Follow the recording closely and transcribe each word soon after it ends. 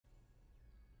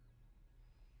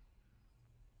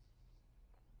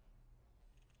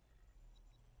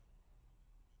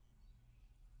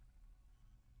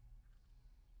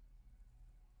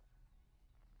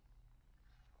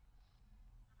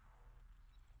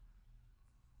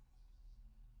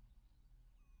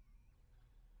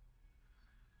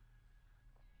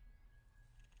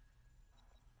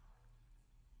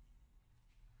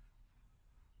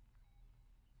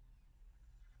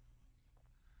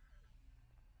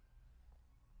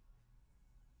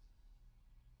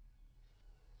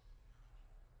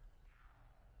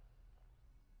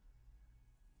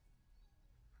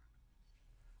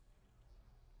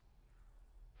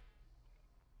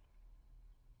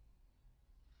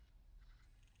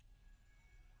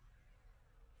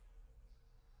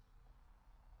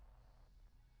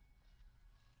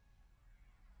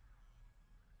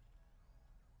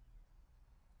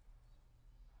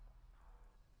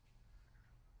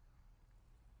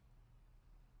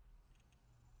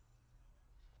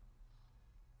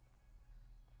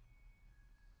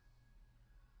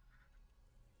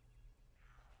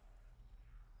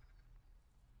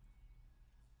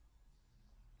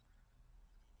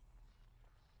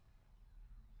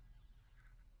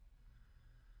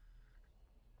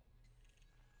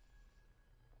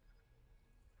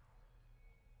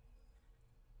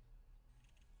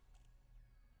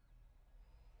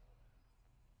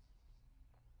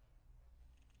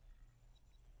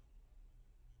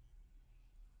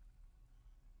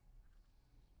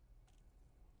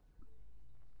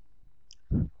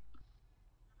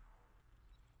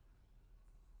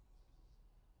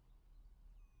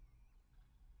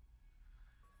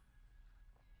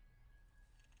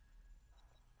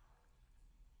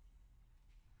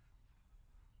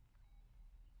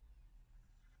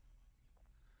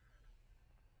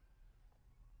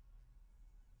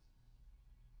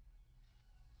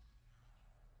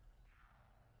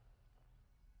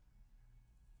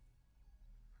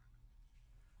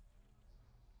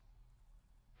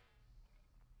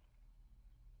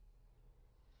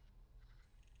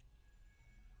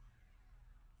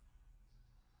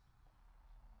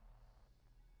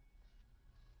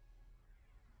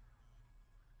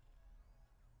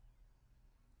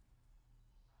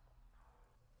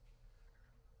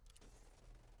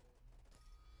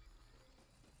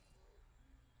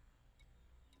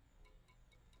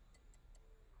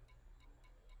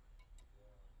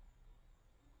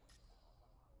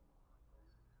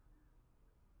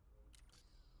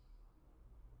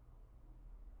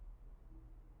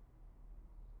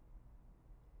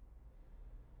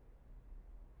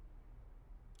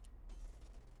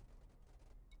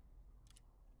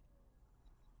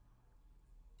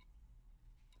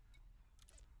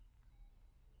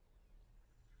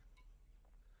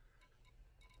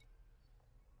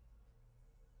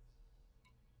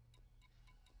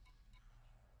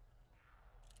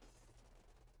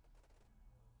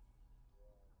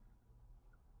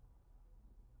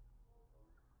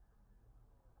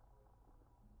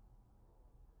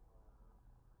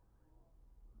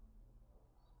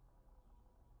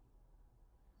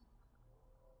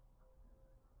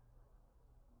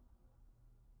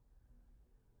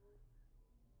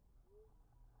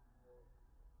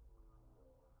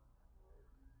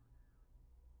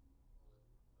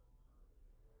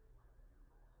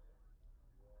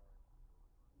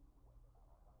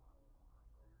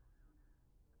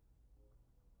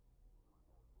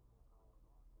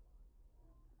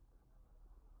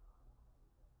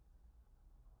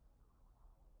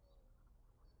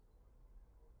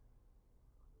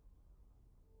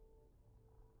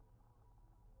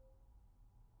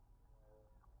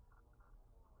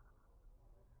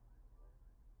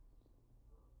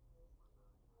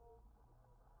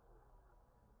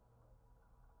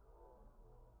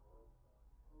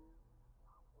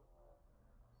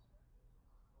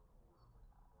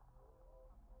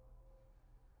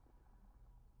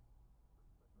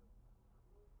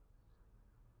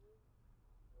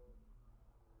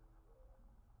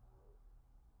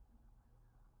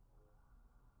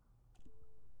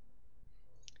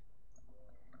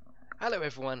Hello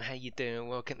everyone, how you doing?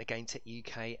 Welcome to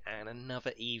GametechUK and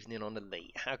another evening on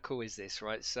Elite. How cool is this,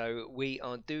 right? So we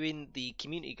are doing the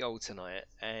community goal tonight,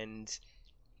 and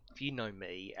if you know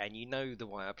me and you know the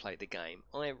way I play the game,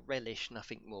 I relish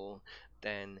nothing more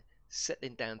than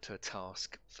settling down to a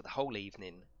task for the whole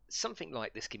evening, something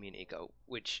like this community goal,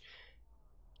 which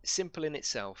simple in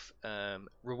itself,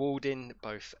 rewarding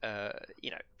both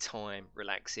time,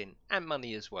 relaxing, and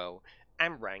money as well,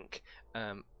 and rank.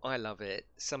 I love it.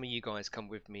 Some of you guys come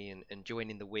with me and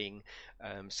join in the wing.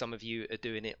 Some of you are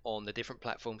doing it on the different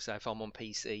platforms. So if I'm on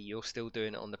PC, you're still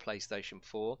doing it on the PlayStation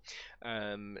 4.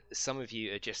 Some of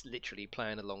you are just literally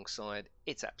playing alongside.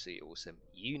 It's absolutely awesome.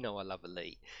 You know I love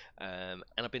Elite, and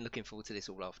I've been looking forward to this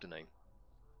all afternoon.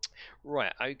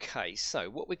 Right, okay, so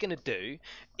what we're going to do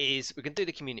is we're going to do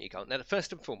the community goal. Now,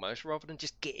 first and foremost, rather than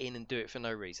just get in and do it for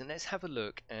no reason, let's have a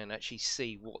look and actually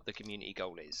see what the community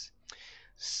goal is.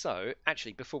 So,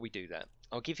 actually, before we do that,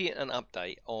 I'll give you an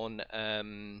update on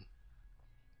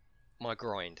my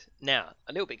grind. Now,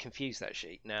 a little bit confused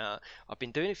actually. Now, I've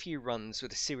been doing a few runs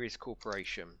with a serious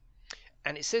corporation.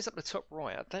 And it says up the top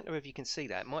right, I don't know if you can see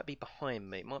that, it might be behind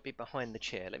me, it might be behind the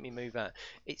chair, let me move out.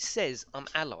 It says I'm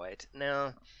allied.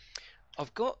 Now,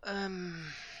 I've got the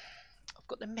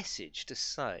message to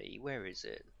say, where is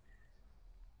it?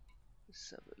 Let's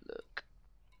have a look.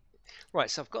 Right,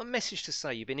 so I've got a message to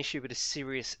say you've been issued with a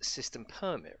serious system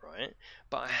permit, right?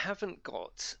 But I haven't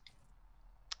got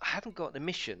the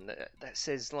mission that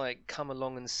says like come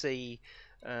along and see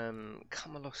come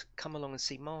along and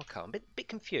see Marco. I'm a bit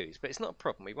confused, but it's not a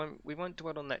problem. We won't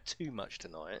dwell on that too much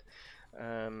tonight.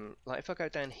 Like if I go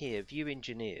down here, view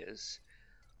engineers,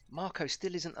 Marco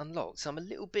still isn't unlocked, so I'm a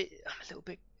little bit, I don't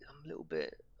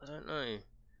know.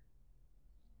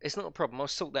 It's not a problem, I'll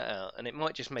sort that out, and it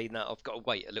might just mean that I've got to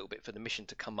wait a little bit for the mission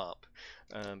to come up.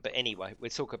 But anyway,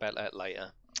 we'll talk about that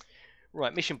later.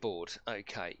 Right, mission board.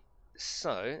 Okay,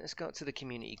 so let's go up to the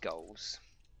community goals.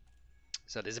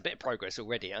 So there's a bit of progress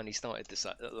already. I only started this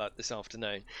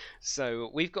afternoon. So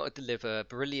we've got to deliver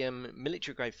beryllium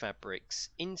military grade fabrics,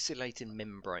 insulating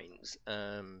membranes,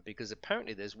 because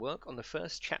apparently there's work on the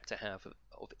first chapter half of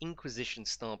Inquisition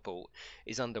Starport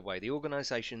is underway. The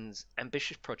organisation's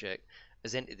ambitious project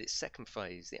has entered its second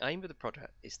phase. The aim of the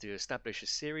project is to establish a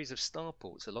series of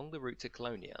starports along the route to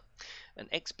Colonia and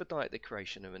expedite the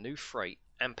creation of a new freight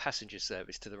and passenger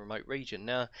service to the remote region.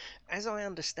 Now, as I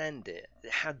understand it,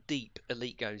 how deep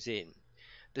Elite goes in,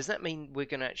 does that mean we're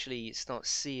going to actually start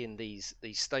seeing these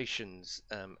stations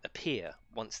appear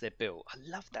once they're built? I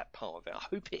love that part of it. I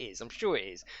hope it is. I'm sure it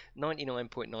is.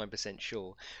 99.9%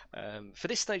 sure. For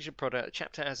this stage of the product,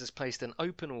 Chapter has placed an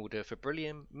open order for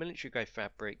beryllium, military-grade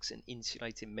fabrics and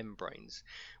insulating membranes,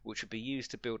 which will be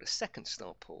used to build a second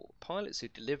starport. Pilots who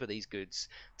deliver these goods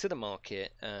to the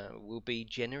market will be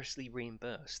generously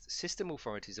reimbursed. System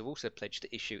authorities have also pledged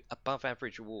to issue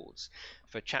above-average rewards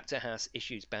for Chapter House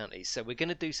issues bounties. So we're going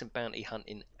to do some bounty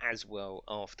hunting as well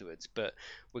afterwards, but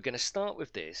we're going to start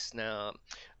with this. Now,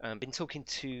 I've been talking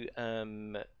to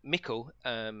Miklos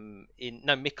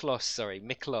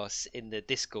in the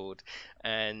Discord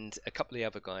and a couple of the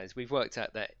other guys. We've worked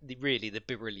out that really the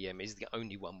beryllium is the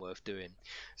only one worth doing.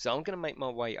 So I'm going to make my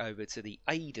way over to the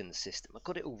Aiden system. I've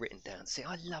got it all written down. See,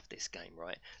 I love this game,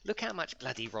 right? Look how much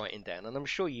bloody writing down, and I'm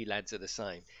sure you lads are the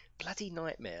same. Bloody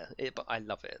nightmare, but I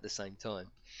love it at the same time.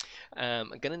 I'm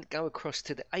going to go across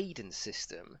to the Aiden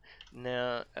system.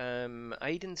 Now,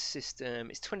 Aiden's system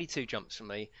is 22 jumps for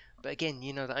me, but again,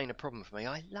 you know that ain't a problem for me.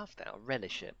 I love that, I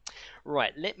relish it.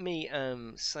 Right, let me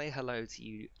say hello to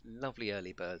you lovely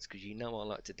early birds, because you know I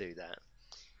like to do that.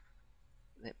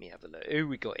 Let me have a look. Who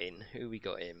we got in?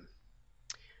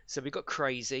 So we got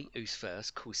Crazy, who's first.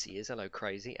 Of course he is. Hello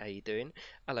Crazy, how you doing?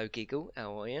 Hello Giggle,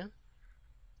 how are you?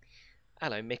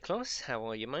 Hello Miklos, how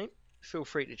are you, mate? Feel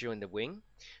free to join the wing.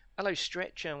 Hello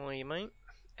Stretch, how are you, mate?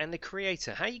 And the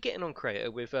Creator, how are you getting on,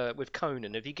 Creator, with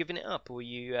Conan? Have you given it up, or are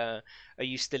you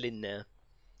still in there?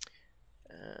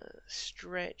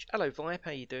 Stretch, hello Vibe, how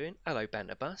you doing? Hello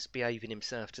Banterbus, behaving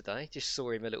himself today. Just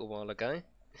saw him a little while ago.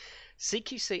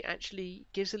 CQC actually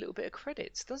gives a little bit of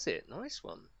credits, does it? Nice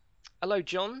one. Hello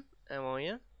John, how are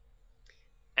you?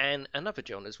 And another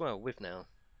John as well, with now.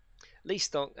 Lee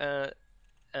Stock, love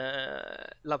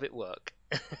it work.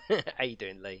 How you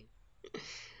doing, Lee?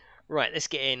 Right, let's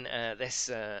get in. Let's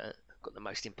got the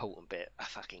most important bit. A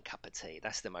fucking cup of tea.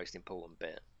 That's the most important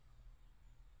bit.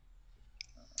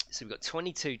 So we've got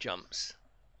 22 jumps.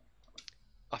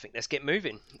 I think let's get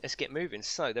moving. Let's get moving.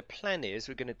 So the plan is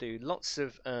we're going to do lots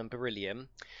of beryllium,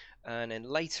 and then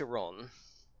later on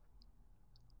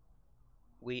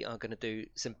we are going to do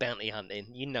some bounty hunting.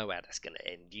 You know how that's going to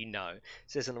end, you know. It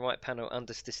says on the right panel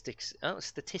under statistics. Oh,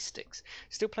 statistics.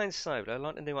 Still playing solo. I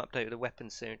like the new update with the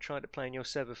weapons soon. Tried to play in your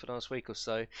server for the last week or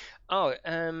so. Oh,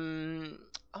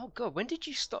 oh god, when did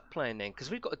you stop playing then? Because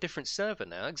we've got a different server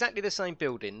now. Exactly the same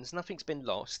buildings. Nothing's been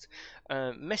lost.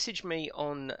 Message me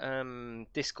on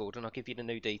Discord and I'll give you the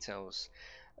new details.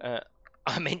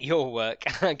 I meant your work.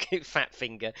 Fat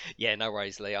finger. Yeah, no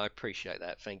worries, Lee. I appreciate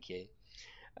that. Thank you.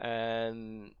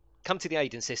 Come to the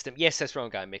Aiden system. Yes, that's where I'm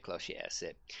going, Miklos. Yeah, that's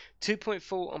it.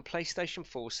 2.4 on PlayStation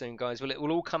 4 soon, guys. Well, it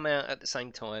will all come out at the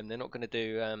same time. They're not going to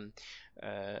do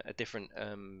a different...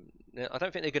 I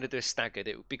don't think they're going to do a staggered.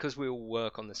 Because we all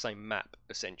work on the same map,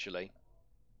 essentially,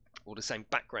 or the same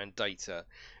background data.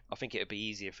 I think it would be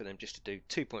easier for them just to do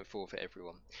 2.4 for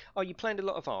everyone. Oh, you played a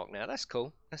lot of Ark now. That's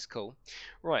cool. That's cool.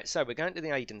 Right, so we're going to the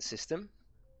Aiden system.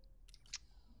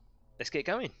 Let's get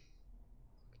going.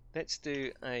 Let's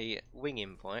do a wing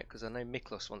invite, because I know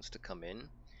Miklos wants to come in.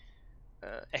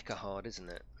 Eckhard, isn't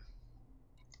it?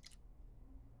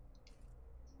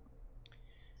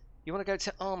 You want to go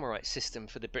to Armorite system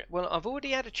for the Brit? Well, I've already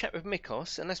had a chat with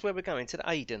Miklos, and that's where we're going, to the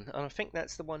Aiden. And I think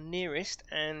that's the one nearest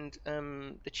and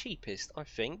the cheapest, I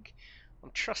think.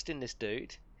 I'm trusting this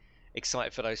dude.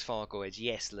 Excited for those Fargoids.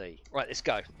 Yes, Lee. Right, let's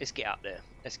go. Let's get up there.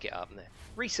 Let's get up there.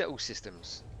 Reset all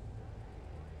systems.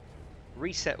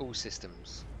 Reset all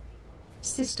systems.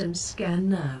 Systems scan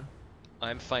now.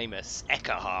 I'm famous.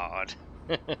 Eckhard.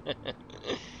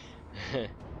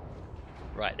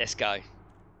 Right, let's go.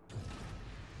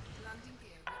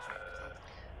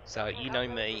 So, you know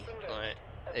me, right,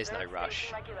 there's no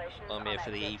rush. I'm here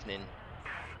for the evening.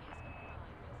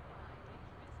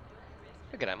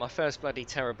 Look at that, my first bloody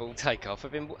terrible takeoff.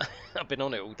 I've been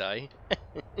on it all day.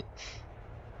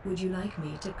 Would you like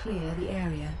me to clear the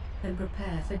area and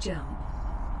prepare for jump?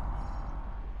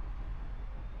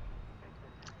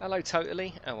 Hello,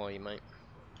 Totally. How are you, mate?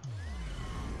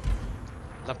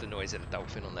 Love the noise of the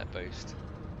dolphin on that boost.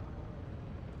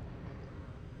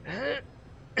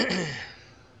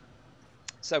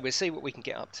 So we'll see what we can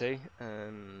get up to.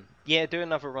 Yeah, do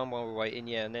another run while we're waiting.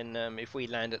 Yeah, and then if we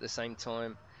land at the same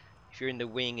time, if you're in the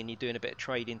wing and you're doing a bit of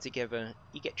trading together,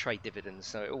 you get trade dividends.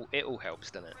 So it all helps,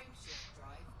 doesn't it?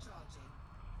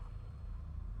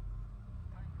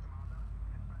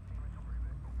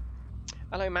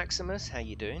 Hello, Maximus. How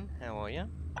you doing? How are you?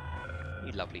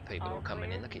 You lovely people all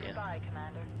coming in. Look at you.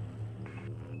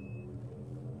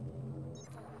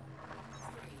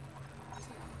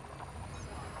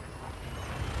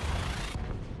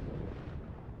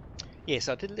 Yes,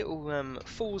 I did a little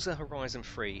Forza Horizon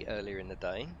 3 earlier in the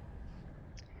day.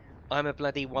 I'm a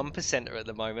bloody 1%er at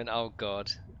the moment. Oh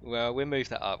god. Well, we'll move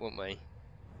that up, won't we?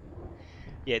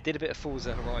 Yeah, did a bit of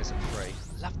Forza Horizon 3.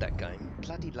 Love that game.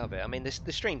 Bloody love it. I mean,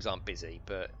 the streams aren't busy,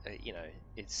 but you know,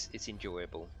 it's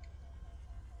enjoyable.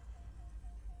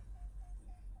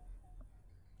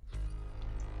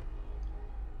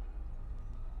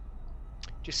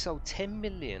 Just sold 10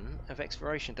 million of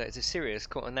exploration data to Sirius,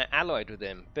 caught and they're allied with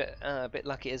them. But a bit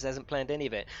lucky as hasn't planned any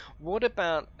of it. What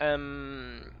about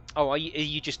oh, are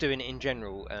you just doing it in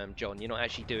general, John? You're not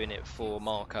actually doing it for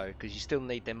Marco, because you still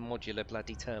need them modular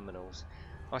bloody terminals.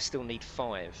 I still need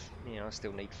 5. Yeah, I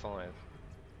still need 5.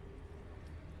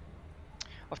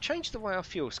 I've changed the way I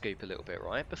fuel scoop a little bit,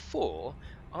 right? Before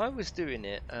I was doing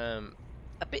it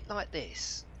a bit like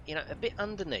this, you know, a bit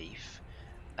underneath.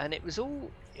 And it was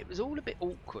all a bit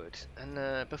awkward,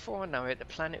 and before I know it, the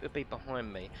planet would be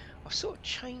behind me. I've sort of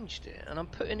changed it, and I'm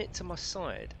putting it to my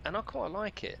side, and I quite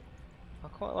like it. I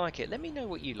quite like it. Let me know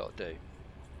what you lot do.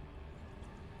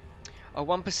 Oh,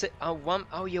 1%.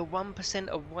 Oh, you're 1%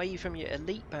 away from your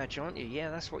elite badge, aren't you? Yeah,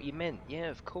 that's what you meant. Yeah,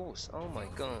 of course. Oh my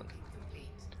god.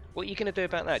 What are you gonna do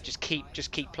about that? Just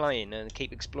keep playing and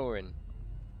keep exploring.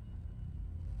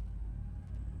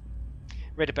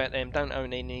 Read about them, don't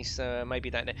own any, so maybe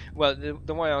that. Well,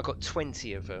 the way I got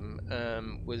 20 of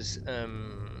them was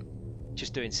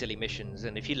just doing silly missions,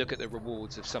 and if you look at the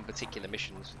rewards of some particular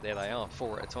missions, there they are,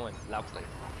 4 at a time. Lovely.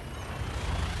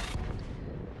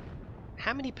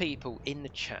 How many people in the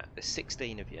chat, there's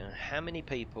 16 of you, how many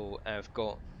people have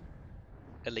got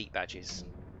elite badges?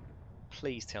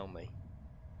 Please tell me.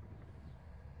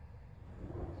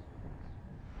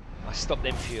 I stopped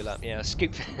them fuel up, yeah, I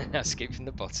scooped from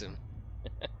the bottom.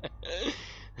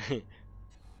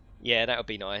 Yeah, that would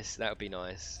be nice. That would be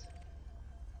nice.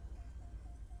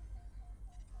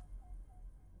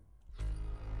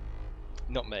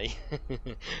 Not me.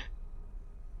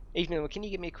 Evening, can you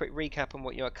give me a quick recap on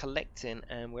what you are collecting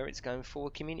and where it's going for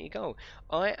community goal?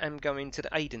 I am going to the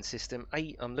Aiden system.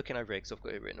 I'm looking over it because I've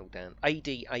got it written all down.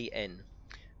 ADAN.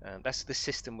 That's the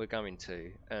system we're going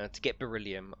to get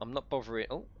beryllium. I'm not bothering.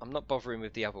 Oh, I'm not bothering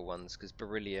with the other ones because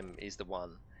beryllium is the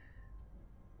one.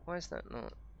 Why is that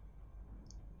not?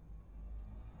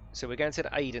 So we're going to the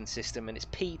Aiden system, and it's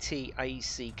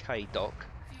PTACK dock,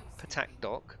 Patak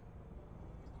dock.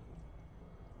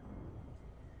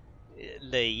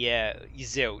 Lee, yeah,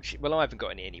 zilch. Well, I haven't got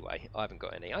any anyway. I haven't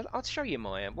got any. I'll show you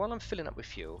my while I'm filling up with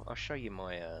fuel. I'll show you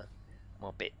my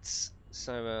my bits.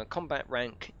 So combat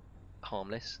rank,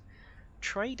 harmless.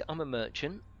 Trade, I'm a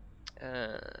merchant.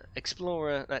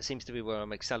 Explorer, that seems to be where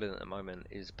I'm excelling at the moment,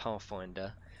 is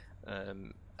Pathfinder.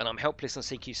 And I'm helpless on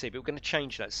CQC, but we're going to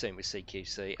change that soon with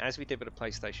CQC. As we did with the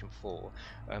PlayStation 4,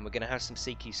 we're going to have some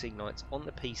CQC nights on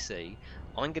the PC.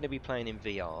 I'm going to be playing in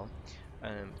VR.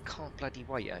 Can't bloody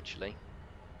wait, actually.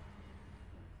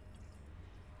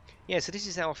 Yeah, so this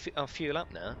is our fuel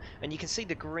up now, and you can see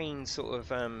the green sort of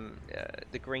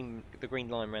the green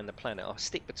line around the planet. I'll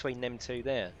stick between them two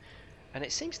there, and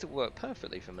it seems to work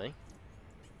perfectly for me.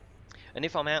 And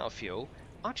if I'm out of fuel,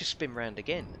 I'll just spin round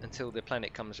again until the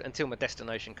planet comes, until my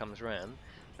destination comes round.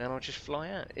 Then I'll just fly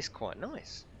out. It's quite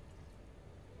nice.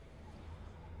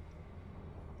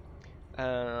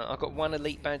 I've got one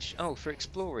elite badge. Oh, for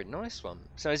exploring, nice one.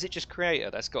 So is it just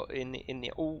creator that's got in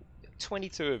the all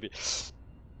 22 of you?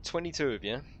 22 of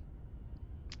you.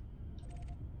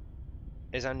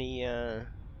 There's only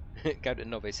go to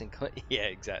novice and yeah,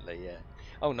 exactly, yeah.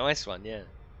 Oh, nice one, yeah.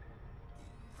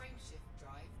 Frameshift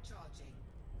drive charging.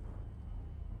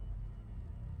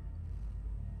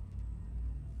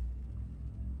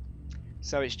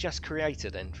 So it's just creator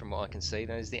then, from what I can see.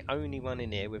 That is the only one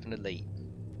in here with an elite.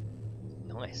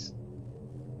 Nice.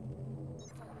 4, 3,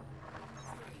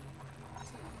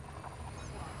 2,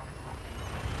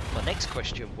 1. My next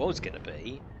question was going to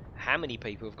be, how many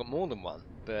people have got more than one?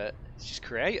 But it's just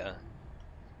creator.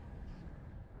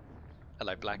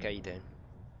 Hello, Black, how you doing?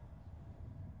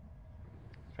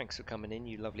 Thanks for coming in,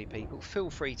 you lovely people. Feel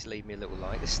free to leave me a little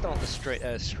like. Let's start the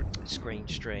screen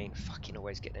stream. Fucking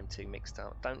always get them two mixed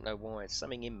up. Don't know why. It's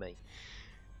something in me.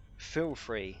 Feel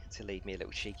free to leave me a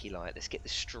little cheeky like. Let's get the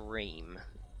stream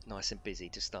nice and busy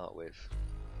to start with.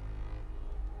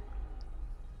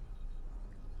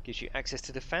 Gives you access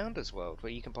to the Founders World,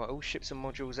 where you can buy all ships and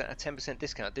modules at a 10%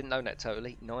 discount. Didn't know that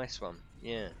totally. Nice one.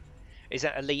 Yeah. Is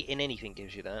that elite in anything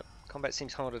gives you that? Combat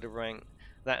seems harder to rank.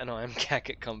 That and I am cack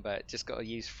at combat. Just got to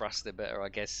use thruster better, I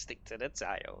guess. Stick to the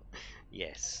tail.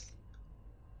 Yes.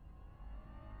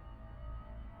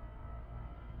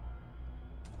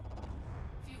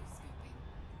 Fuel scooping.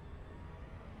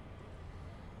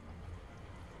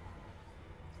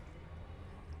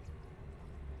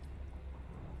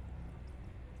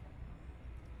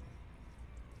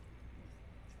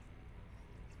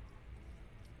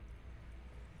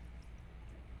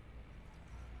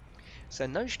 So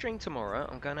no stream tomorrow.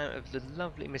 I'm going out of the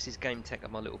lovely Mrs. GameTech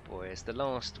and my little boy. It's the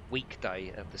last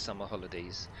weekday of the summer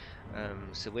holidays.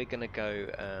 So we're going to go.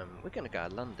 We're going to go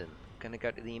to London. Going to go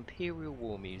to the Imperial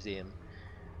War Museum.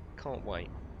 Can't wait.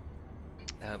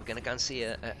 We're going to go and see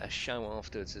a show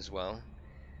afterwards as well.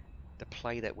 The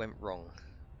play that went wrong.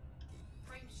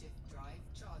 Frameshift drive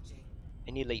charging.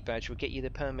 Any elite badge will get you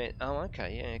the permit. Oh,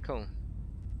 okay, yeah, cool.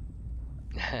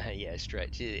 Yeah,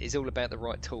 stretch. It's all about the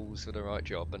right tools for the right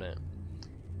job, isn't it?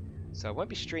 So I won't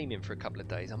be streaming for a couple of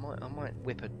days. I might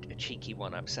whip a cheeky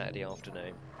one up Saturday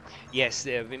afternoon. Yes,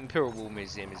 the Imperial War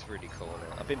Museum is really cool.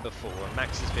 I've been before, and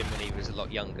Max has been when he was a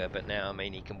lot younger, but now, I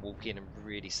mean, he can walk in and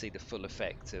really see the full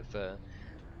effect of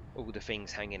all the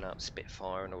things hanging up,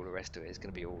 Spitfire and all the rest of it. It's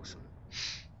going to be awesome.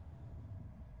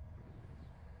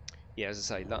 Yeah,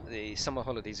 as I say, the summer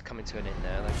holidays are coming to an end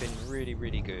now. They've been really,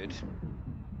 really good.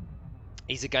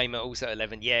 He's a gamer, also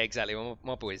 11. Yeah, exactly. Well,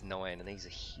 my boy is 9, and he's a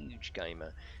huge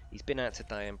gamer. He's been out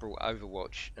today and brought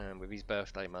Overwatch with his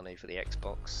birthday money for the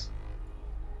Xbox.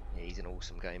 Yeah, he's an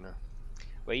awesome gamer.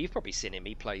 Well, you've probably seen him.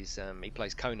 He plays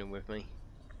Conan with me.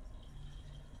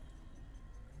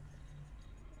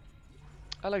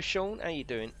 Hello, Sean. How you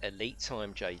doing? Elite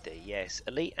time, JD. Yes,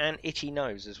 elite and itchy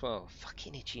nose as well.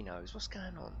 Fucking itchy nose. What's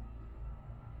going on?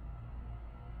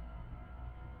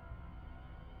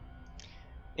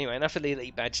 Anyway, enough of the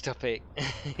elite badge topic.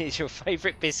 Is your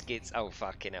favourite biscuits? Oh,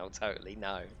 fucking hell, totally,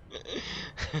 no.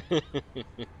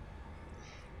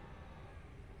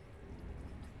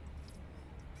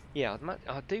 Yeah,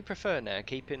 I do prefer now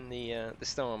keeping the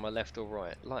star on my left or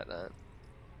right, like that.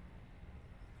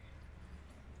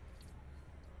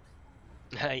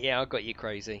 Yeah, I got you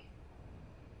crazy.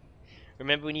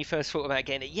 Remember when you first thought about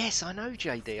getting it? Yes, I know,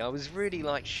 JD. I was really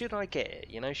like, should I get it?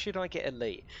 You know, should I get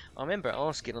Elite? I remember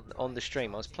asking on the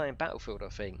stream. I was playing Battlefield, I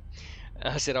think.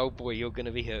 I said, oh boy, you're going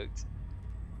to be hooked.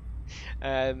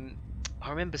 I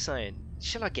remember saying,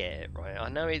 shall I get it, right? I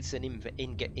know it's an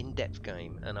in-depth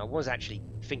game, and I was actually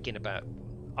thinking about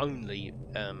only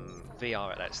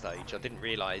VR at that stage. I didn't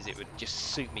realise it would just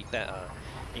suit me better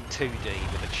in 2D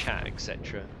with a chat,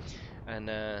 etc. And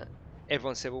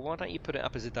everyone said, well, why don't you put it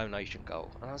up as a donation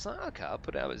goal? And I was like, okay, I'll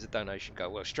put it up as a donation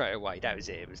goal. Well, straight away, that was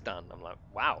it. It was done. I'm like,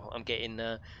 wow, I'm getting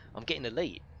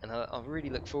elite, and I really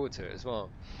look forward to it as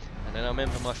well. And then I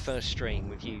remember my first stream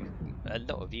with you, a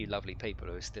lot of you lovely people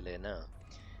who are still here now,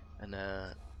 and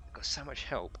got so much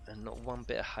help and not one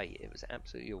bit of hate. It was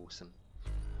absolutely awesome.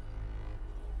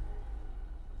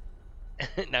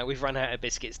 Now we've run out of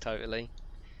biscuits totally.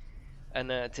 And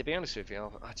to be honest with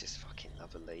you, I just fucking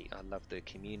love Elite. I love the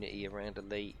community around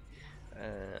Elite.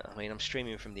 I mean, I'm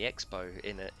streaming from the expo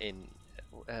in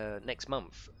next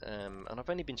month, and I've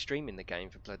only been streaming the game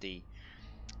for bloody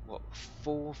what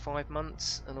 4 or 5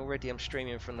 months, and already I'm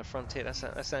streaming from the frontier.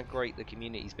 That's how great the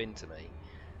community's been to me.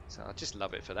 So I just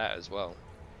love it for that as well.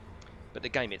 But the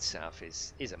game itself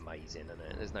is amazing,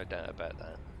 and there's no doubt about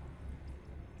that.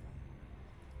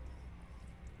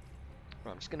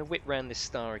 Right, I'm just going to whip round this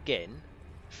star again,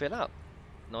 fill up.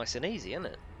 Nice and easy, isn't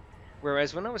it?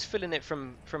 Whereas when I was filling it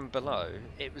from below,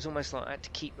 it was almost like I had to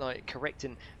keep like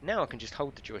correcting. Now I can just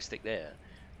hold the joystick there,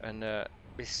 and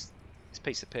it's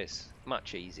piece of piss.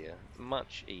 Much easier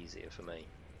for me.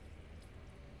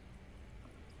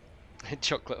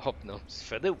 Chocolate hobnobs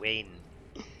for the win.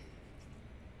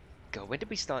 God, when did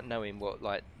we start knowing what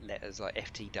like letters like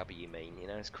FTW mean? You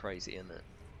know, it's crazy, isn't it?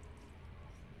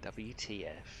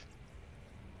 WTF.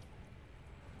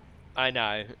 I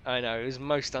know. It was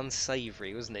most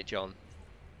unsavoury, wasn't it, John?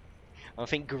 I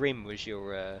think Grim was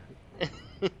your.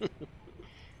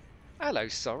 Hello,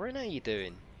 Soren. How you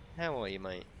doing? How are you,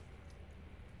 mate?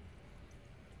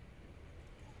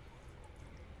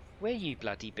 Where you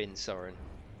bloody been, Soren?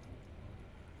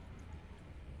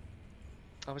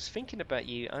 I was thinking about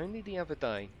you only the other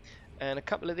day, and a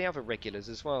couple of the other regulars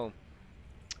as well.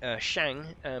 Shang,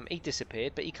 he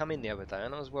disappeared, but he come in the other day,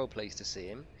 and I was well pleased to see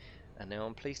him. And now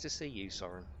I'm pleased to see you,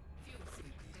 Soren. Fuel scoop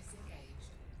disengaged.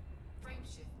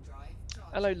 Frameshift drive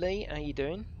charging. Hello, Lee. How you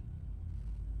doing?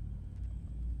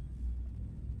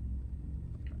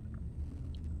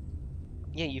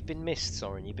 Yeah, you've been missed,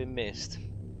 Soren. You've been missed. 4,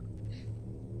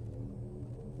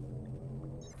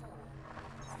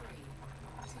 3,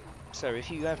 2. So,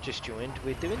 if you have just joined,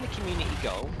 we're doing the community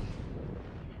goal.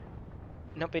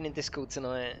 Not been in Discord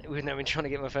tonight. We've not been trying to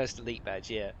get my first elite badge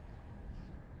yet.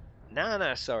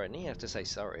 No, sorry. You have to say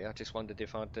sorry. I just wondered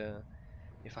if I'd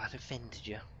offended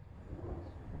you.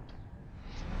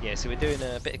 Yeah, so we're doing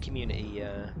a bit of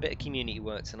community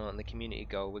work tonight on the community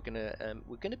goal. We're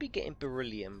gonna be getting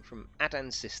beryllium from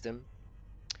Adan's system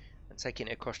and taking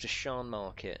it across to Shan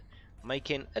Market,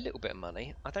 making a little bit of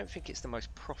money. I don't think it's the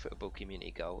most profitable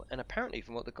community goal, and apparently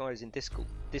from what the guys in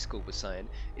Discord were saying,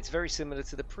 it's very similar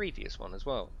to the previous one as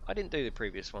well. I didn't do the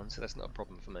previous one, so that's not a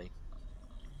problem for me.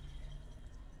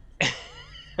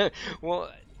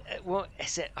 What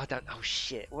I don't. Oh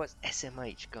shit! What's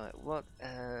SMH, guy? What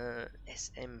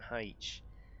SMH?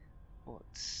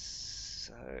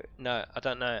 What's no? I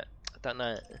don't know. I don't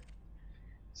know.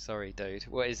 Sorry, dude.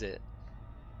 What is it?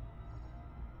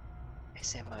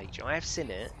 SMH. I have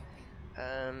seen it.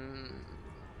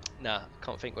 Nah,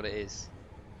 can't think what it is.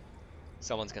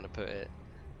 Someone's gonna put it.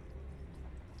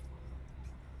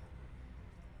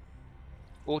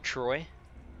 Or Troy.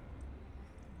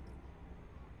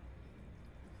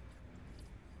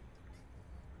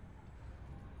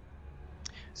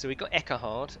 So we got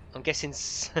Eckhard. I'm guessing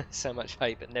so much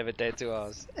hate, but never dared to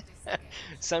ask.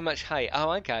 So much hate.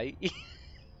 Oh, okay.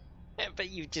 But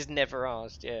you've just never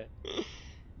asked, yeah.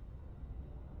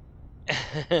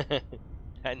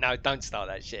 No, don't start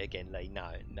that shit again, Lee.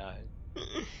 No.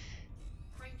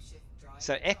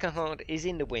 So Eckhard is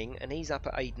in the wing, and he's up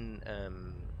at Aiden.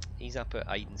 He's up at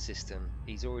Aiden's system.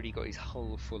 He's already got his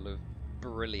hull full of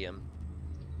beryllium,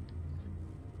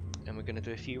 and we're going to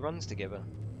do a few runs together.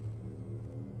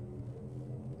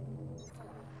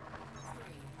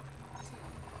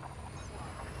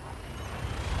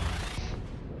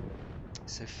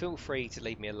 So feel free to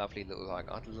leave me a lovely little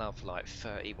like. I'd love like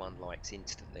 31 likes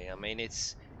instantly. I mean,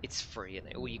 it's free,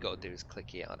 and all you got to do is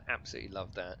click it. I'd absolutely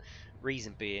love that.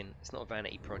 Reason being, it's not a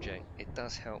vanity project. It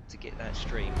does help to get that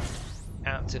stream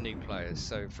out to new players.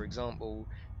 So for example,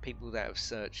 people that have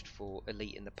searched for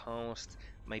Elite in the past,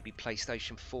 maybe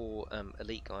PlayStation 4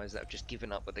 Elite guys that have just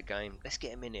given up with the game. Let's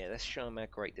get them in here. Let's show them how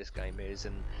great this game is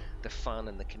and the fun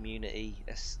and the community.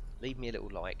 Leave me a little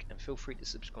like, and feel free to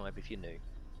subscribe if you're new.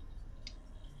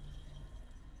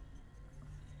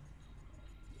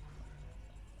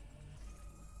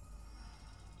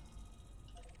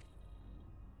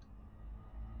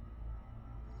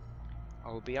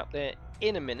 I will be up there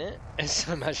in a minute. And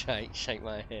so much hate, shake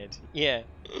my head. Yeah.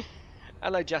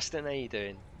 Hello Justin, how you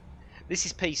doing? This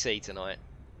is PC tonight.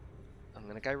 I'm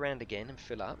going to go round again and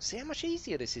fill up. See how much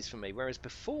easier this is for me. Whereas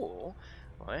before,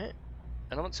 right,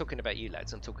 and I'm not talking about you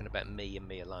lads, I'm talking about me and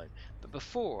me alone. But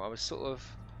before I was sort of,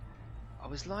 I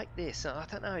was like this. I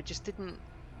don't know, it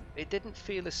didn't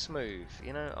feel as smooth.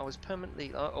 You know, I was permanently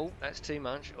like, oh, that's too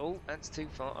much. Oh, that's too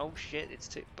far. Oh shit, it's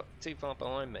too far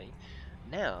behind me.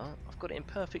 Now I've got it in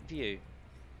perfect view.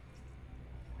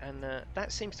 And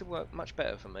that seems to work much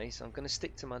better for me, so I'm going to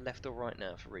stick to my left or right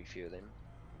now for refueling.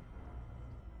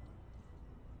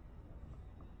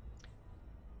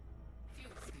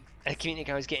 A community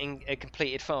goal is getting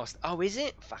completed fast. Oh, is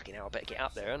it? Fucking hell, I better get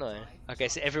up there, aren't I? I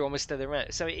guess everyone was still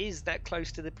around. So it is that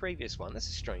close to the previous one. That's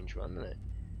a strange one, isn't it?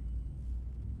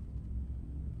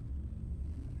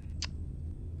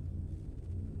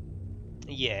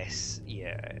 Yes,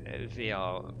 yeah.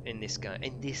 VR in this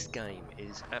game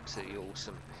is absolutely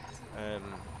awesome.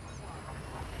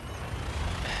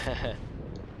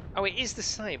 Oh, it is the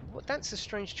same. Well, that's a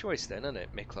strange choice then, isn't it,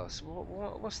 Miklos?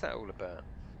 What's that all about?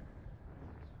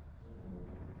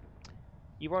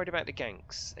 You worried about the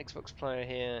ganks? Xbox player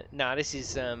here? Nah, this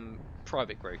is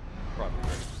private group. Private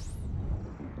group.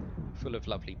 Full of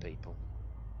lovely people.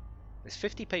 There's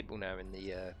 50 people now in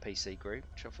the PC group,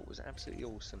 which I thought was absolutely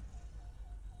awesome.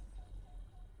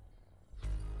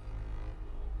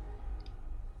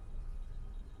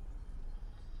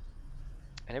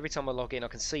 And every time I log in, I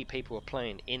can see people are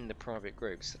playing in the private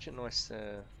group. Such a nice...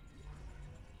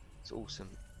 it's awesome.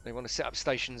 They want to set up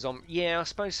stations on... Yeah, I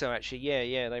suppose so, actually.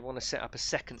 Yeah, they want to set up a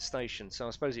second station. So I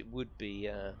suppose it would be...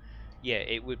 yeah,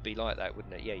 it would be like that,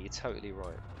 wouldn't it? Yeah, you're totally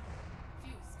right.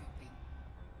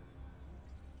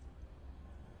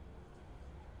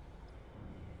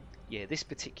 Yeah, this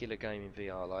particular game in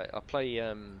VR, like I play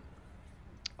a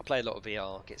lot of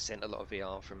VR, get sent a lot of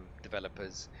VR from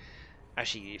developers.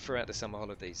 Actually, throughout the summer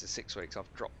holidays, the 6 weeks,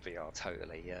 I've dropped VR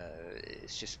totally.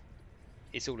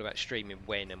 It's all about streaming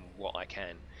when and what I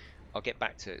can. I'll get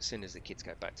back to it as soon as the kids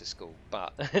go back to school,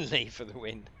 but leave for the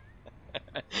win.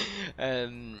 I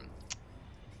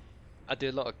do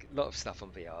a lot of stuff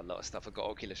on VR, a lot of stuff. I've got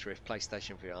Oculus Rift,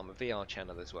 PlayStation VR, I'm a VR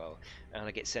channel as well, and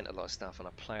I get sent a lot of stuff and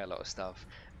I play a lot of stuff,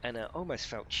 and I almost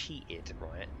felt cheated,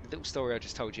 right? The little story I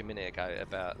just told you a minute ago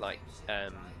about, like,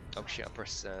 oh shit, I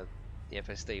press the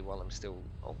FSD while I'm still,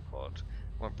 oh god,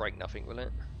 won't break nothing, will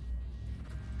it?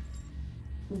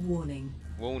 Warning.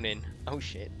 Warning, oh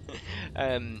shit.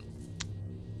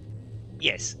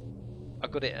 Yes. I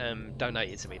got it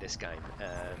donated to me, this game,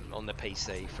 on the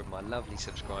PC from my lovely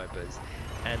subscribers,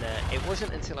 and it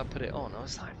wasn't until I put it on, I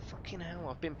was like, fucking hell,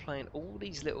 I've been playing all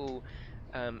these little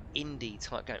indie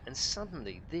type games, and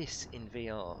suddenly this in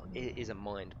VR is a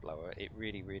mind blower. It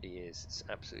really, really is. It's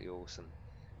absolutely awesome.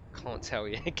 Can't tell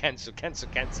you. cancel. Can't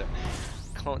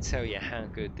tell you how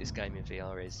good this game in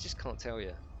VR is. Just can't tell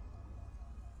you.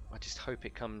 I just hope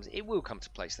it comes. It will come to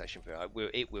PlayStation VR.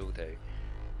 It will do.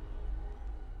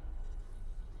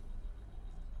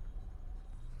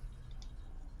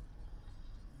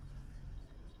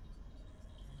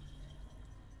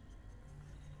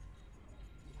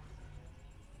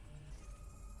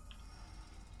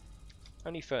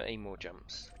 Only 13 more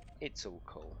jumps. It's all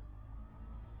cool.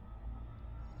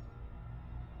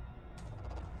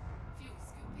 Fuel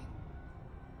scooping.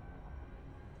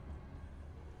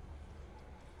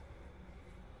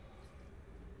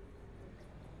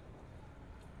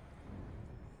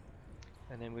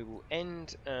 And then we will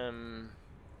end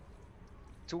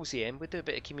towards the end. We'll do a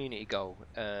bit of community goal,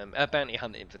 bounty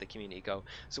hunting for the community goal.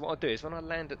 So what I'll do is when I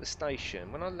land at the station,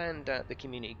 when I land at the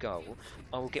community goal,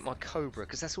 I will get my Cobra,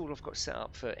 because that's all I've got set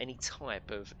up for any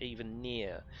type of even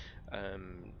near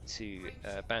to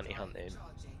bounty hunting.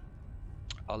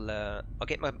 I'll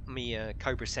get my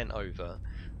Cobra sent over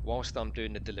whilst I'm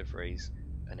doing the deliveries,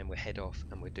 and then we'll head off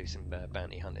and we'll do some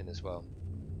bounty hunting as well.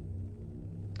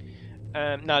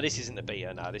 No, this isn't the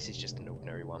beta. No, this is just an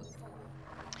ordinary one.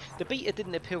 The beta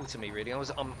didn't appeal to me really.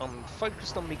 I'm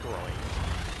focused on my grind.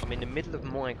 I'm in the middle of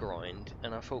my grind,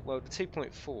 and I thought, well, the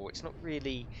 2.4, it's not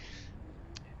really.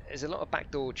 There's a lot of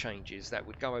backdoor changes that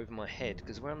would go over my head,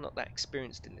 because where I'm not that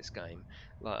experienced in this game,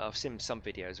 like I've seen some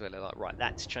videos where they're like, right,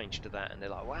 that's changed to that, and they're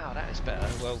like, wow, that is better.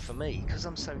 Well, for me, because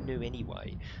I'm so new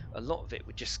anyway, a lot of it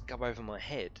would just go over my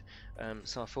head.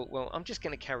 So I thought, well, I'm just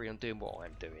going to carry on doing what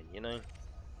I'm doing, you know.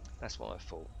 That's what I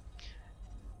thought.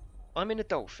 I'm in a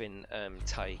dolphin,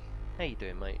 Tay. How you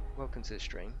doing, mate? Welcome to the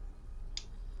stream.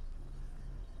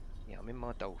 Yeah, I'm in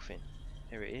my dolphin.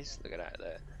 Here it is. Look at that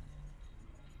there.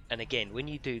 And again, when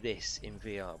you do this in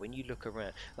VR, when you look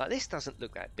around, like this doesn't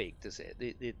look that big, does it?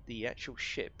 The actual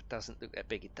ship doesn't look that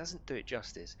big. It doesn't do it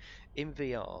justice. In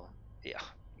VR, yeah,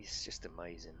 it's just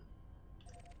amazing.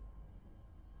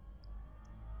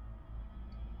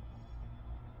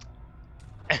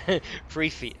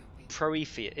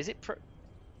 Proepheus. Is it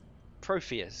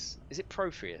Protheus? Is it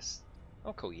Protheus?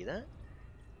 I'll call you that.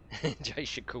 Jay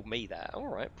should call me that.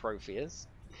 Alright, Protheus.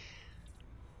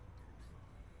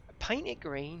 Paint it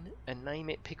green and name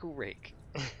it Pickle Rick.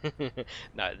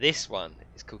 No, this one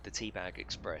is called the Teabag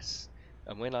Express.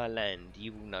 And when I land,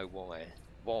 you will know why.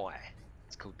 Why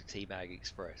it's called the Teabag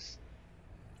Express.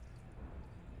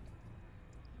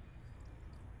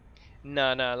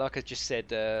 No, like I just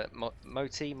said,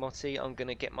 Moti, I'm going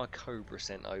to get my Cobra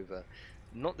sent over.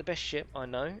 Not the best ship, I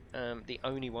know. The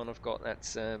only one I've got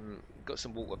that's got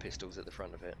some water pistols at the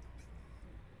front of it.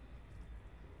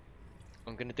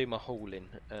 I'm going to do my hauling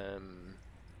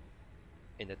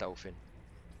in the Dolphin.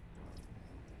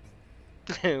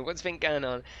 What's been going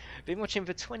on? Been watching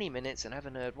for 20 minutes and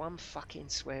haven't heard one fucking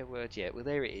swear word yet. Well,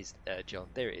 there it is, John.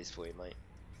 There it is for you, mate.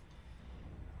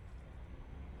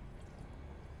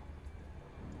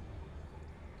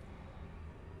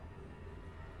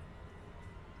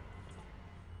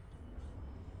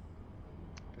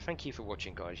 But thank you for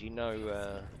watching, guys. You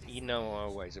know I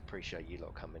always appreciate you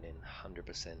lot coming in,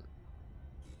 100%.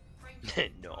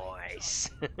 Nice.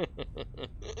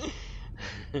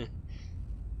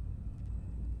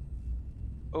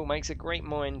 Oh, makes a great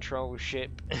mind troll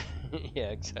ship. Yeah,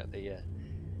 exactly. Yeah.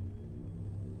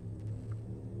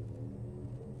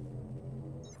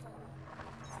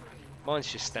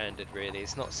 Mine's just standard, really.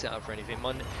 It's not set up for anything.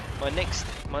 My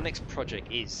next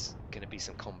project is going to be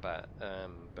some combat,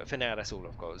 but for now that's all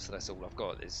I've got. So that's all I've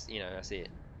got. Is that's it.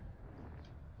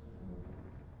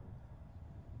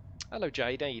 Hello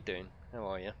Jade, how you doing? How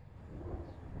are you?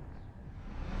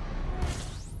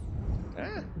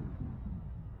 Ah.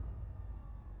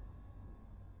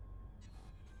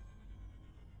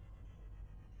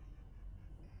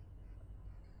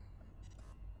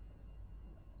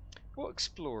 What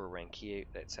explorer rank are you?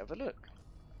 Let's have a look.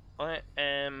 I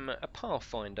am a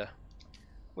Pathfinder,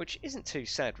 which isn't too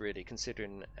sad really,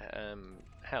 considering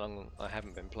how long I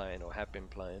haven't been playing or have been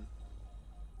playing.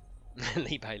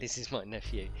 Lee Bayliss is my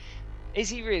nephew. Is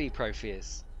he really,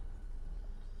 Protheus?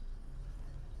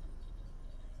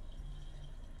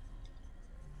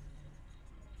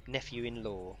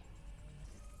 Nephew-in-law.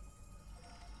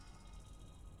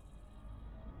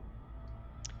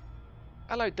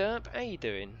 Hello Derp, how you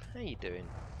doing? How you doing?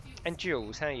 And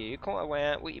Jules, how are you? You're quite a way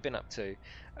out. What you been up to?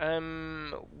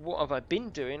 What have I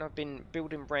been doing? I've been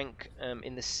building rank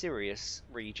in the Sirius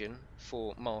region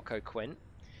for Marco Quent,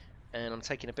 and I'm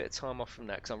taking a bit of time off from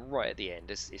that because I'm right at the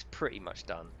end. It's pretty much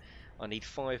done. I need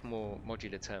 5 more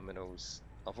modular terminals.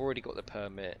 I've already got the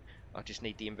permit. I just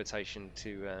need the invitation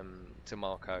to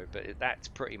Marco, but that's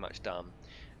pretty much done.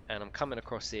 And I'm coming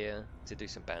across here to do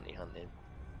some bounty hunting.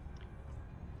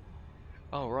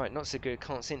 Oh right, not so good.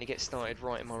 Can't seem to get started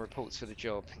writing my reports for the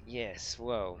job. Yes,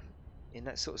 well, in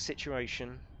that sort of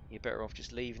situation, you're better off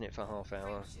just leaving it for half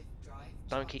hour.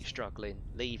 Don't keep struggling.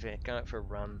 Leave it. Go out for a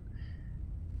run.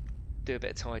 Do a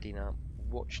bit of tidying up.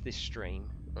 Watch this stream.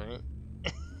 Right?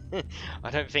 I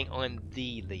don't think I'm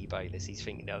the Lee Bayliss he's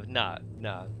thinking of. No.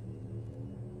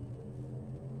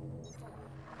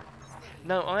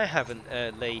 No, I haven't,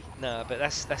 Lee. No, but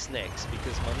that's next,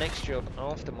 because my next job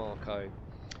after Marco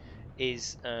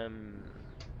is to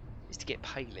get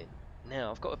Palin. Now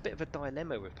I've got a bit of a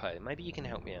dilemma with Palin. Maybe you can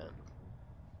help me out.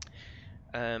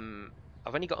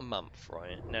 I've only got a month,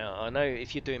 right? Now I know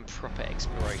if you're doing proper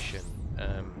exploration,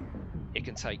 it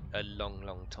can take a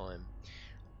long time.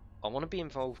 I want to be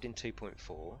involved in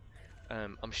 2.4.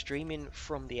 I'm streaming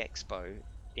from the expo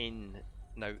in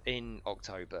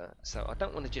October, so I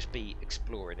don't want to just be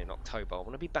exploring in October. I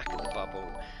want to be back at the bubble,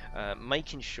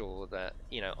 making sure that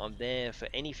I'm there for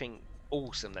anything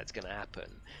awesome that's going to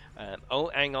happen. Oh,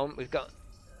 hang on, we've got.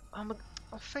 Oh,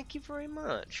 thank you very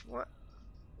much. What,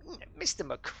 Mr.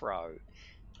 McCrow?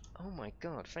 Oh my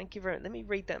God, thank you very. Let me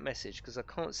read that message because I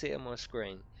can't see it on my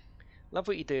screen. Love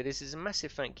what you do. This is a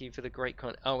massive thank you for the great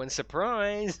con. Oh, and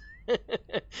surprise!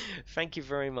 Thank you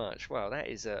very much. Wow,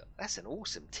 that's an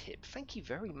awesome tip. Thank you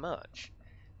very much.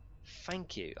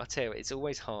 Thank you. I tell you, it's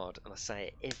always hard, and I say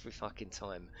it every fucking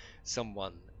time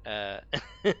someone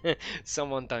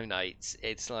someone donates.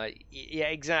 It's like, yeah,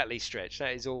 exactly, Stretch.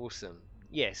 That is awesome.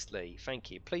 Yes, Lee.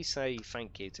 Thank you. Please say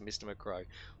thank you to Mr. McCrow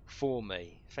for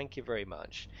me. Thank you very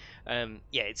much.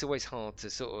 Yeah, it's always hard to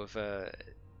sort of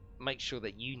make sure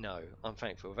that I'm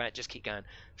thankful for that. Just keep going.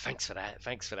 Thanks for that.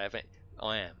 Thanks for that.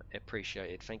 I am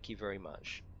appreciated. Thank you very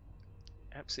much.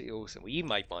 Absolutely awesome. Well, you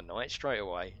made my night straight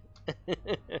away.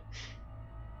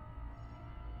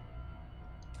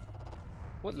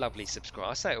 What lovely subscribe.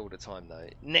 I say it all the time though.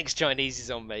 Next Chinese is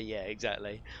on me. Yeah,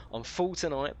 exactly. I'm full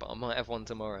tonight, but I might have one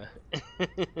tomorrow.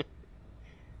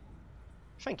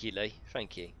 Thank you, Lee.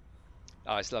 Thank you.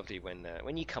 Oh, it's lovely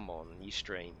when you come on and you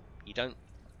stream. You don't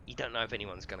know if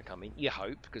anyone's going to come in. You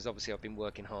hope, because obviously I've been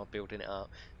working hard building it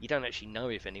up. You don't actually know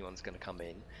if anyone's going to come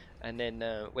in, and then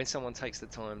when someone takes the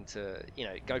time to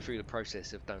go through the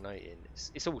process of donating,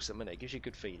 it's awesome, isn't it? It gives you a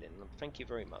good feeling. Thank you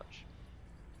very much.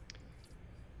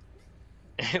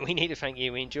 We need to thank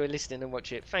you. We enjoy listening and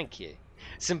watch it. Thank you.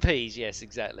 Some peas, yes,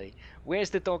 exactly. Where's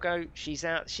the doggo? She's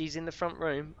out. She's in the front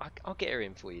room. I'll get her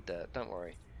in for you, Dirt. Don't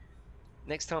worry.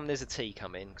 Next time there's a tea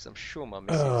come in, because I'm sure my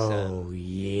missus. Oh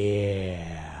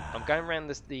yeah. I'm going around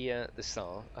the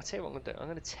SAR. I'll tell you what I'm gonna do. I'm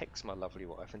gonna text my lovely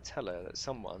wife and tell her that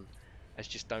someone has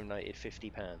just donated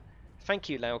 £50. Thank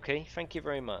you, Lauki. Thank you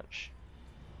very much.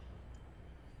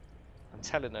 I'm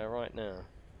telling her right now.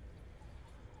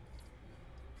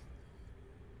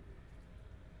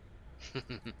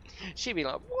 She'd be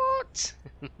like, what?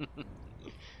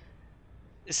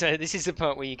 So this is the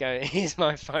part where you go, here's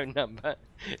my phone number.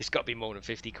 It's got to be more than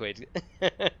 50 quid.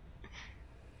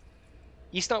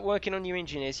 You start working on your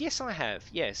engineers? Yes, I have.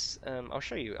 Yes, I'll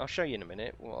show you in a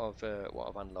minute what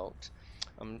I've unlocked.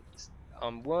 I'm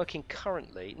working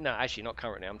currently. No, actually not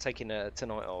currently. I'm taking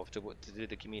tonight off to do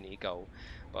the community goal,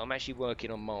 but I'm actually working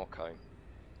on Marco.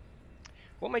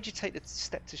 What made you take the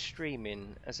step to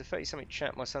streaming? As a 30-something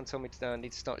chap, my son told me today I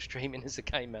need to start streaming as a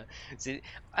gamer.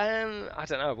 I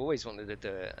don't know. I've always wanted to do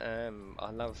it. I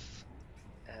love.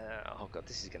 Oh god,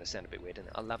 this is going to sound a bit weird, isn't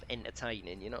it? I love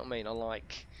entertaining. You know what I mean? I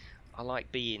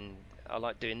like doing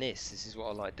this. This is what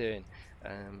I like doing.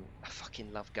 I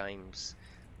fucking love games.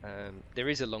 There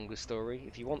is a longer story.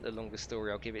 If you want the longer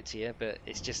story, I'll give it to you. But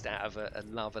it's just out of a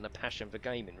love and a passion for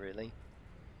gaming, really.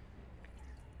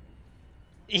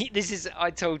 This is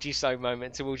I told you so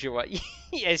moment towards your right.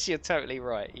 Yes, you're totally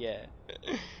right. Yeah.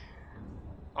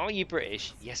 Are you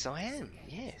British? Yes, I am.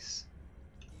 Yes.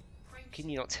 Can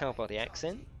you not tell by the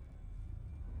accent?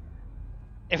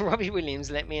 If Robbie Williams,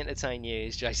 Let Me Entertain You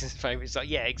is Jason's favourite song.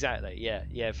 Yeah, exactly.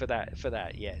 Yeah. For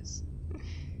that, yes.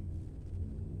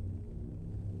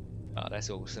 Oh, that's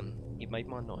awesome. You made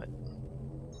my night.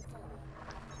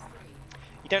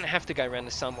 You don't have to go around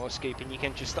the sun while scooping. You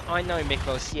can just. I know,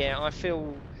 Miklos. Yeah, I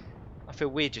feel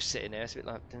weird just sitting there. It's a bit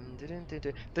like. Dun, dun, dun, dun,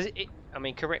 dun. Does it? I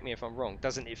mean, correct me if I'm wrong.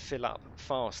 Doesn't it fill up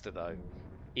faster though,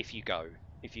 if you go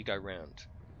round?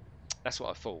 That's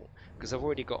what I thought. Because I've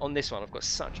already got on this one. I've got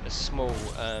such a small.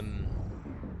 I've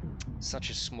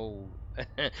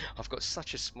got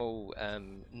such a small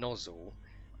nozzle.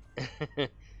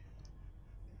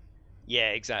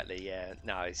 Yeah, exactly. Yeah,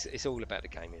 no, it's all about the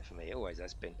gaming for me. It always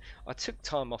has been. I took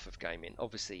time off of gaming.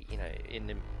 Obviously,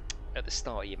 at the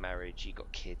start of your marriage, you got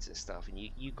kids and stuff, and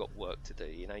you got work to do.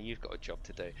 You've got a job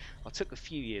to do. I took a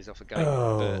few years off of gaming.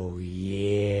 Oh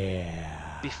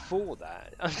yeah. Before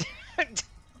that,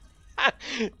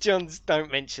 John's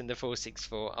don't mention the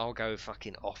 464. I'll go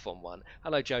fucking off on one.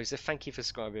 Hello, Joseph. Thank you for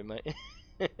subscribing, mate.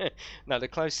 No, the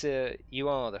closer you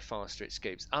are, the faster it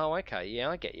scoops. Oh, okay. Yeah,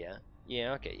 I get you.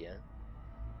 Yeah, I get you.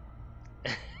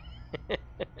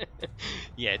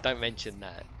 Yeah, don't mention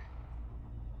that.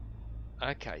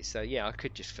 Okay, so yeah, I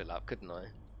could just fill up, couldn't I?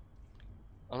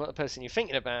 I'm not the person you're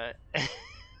thinking about.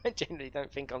 I generally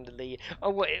don't think I'm the lead. Oh,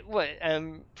 what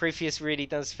Previous really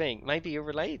does think. Maybe you're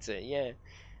related to it, yeah.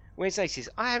 Where's Aces?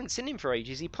 I haven't seen him for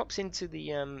ages. He pops into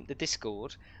the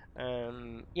Discord.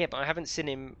 Yeah, but I haven't seen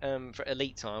him for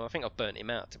Elite Time. I think I've burnt him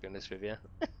out, to be honest with you.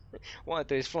 What I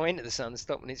do is fly into the sun,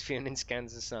 stop when it's fueling,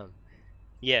 scans the sun.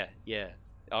 Yeah.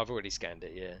 I've already scanned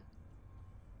it, yeah.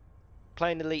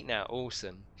 Playing Elite now,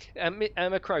 awesome.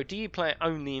 Macro, do you play it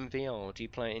only in VR, or do you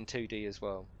play it in 2D as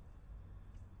well?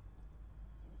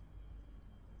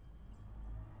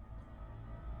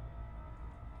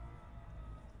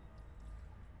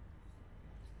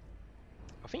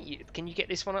 I think can you get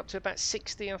this one up to about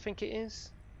 60, I think it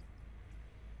is?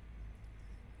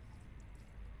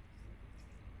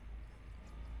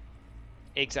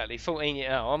 Exactly, 14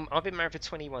 years. Oh, I've been married for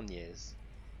 21 years.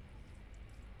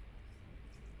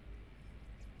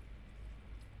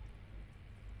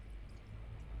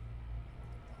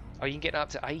 Oh, you can get up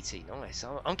to 80. Nice.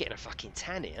 I'm getting a fucking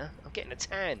tan here. I'm getting a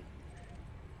tan.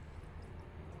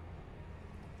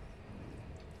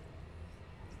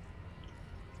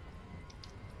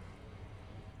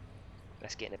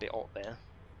 That's getting a bit hot there.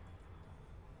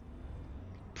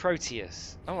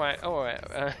 Proteus. Alright.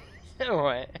 All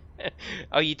right.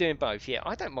 Oh, you're doing both? Yeah,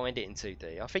 I don't mind it in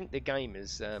 2D. I think the game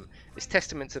is it's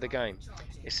testament to the game.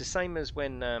 It's the same as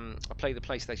when I play the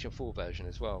PlayStation 4 version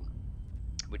as well,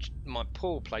 which my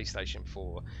poor PlayStation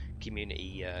 4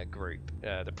 community group,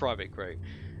 the private group.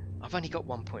 I've only got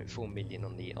 1.4 million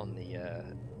on the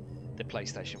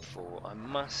PlayStation 4. I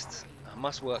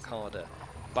must work harder,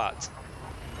 but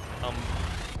I'm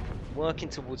working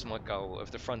towards my goal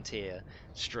of the Frontier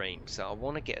stream. So I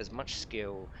want to get as much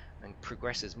skill and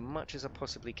progress as much as I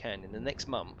possibly can in the next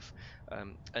month.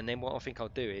 And then what I think I'll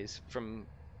do is, from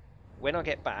when I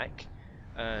get back,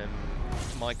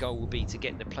 my goal will be to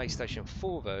get the PlayStation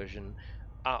 4 version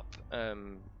up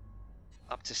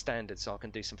to standard, so I can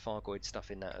do some Fargoid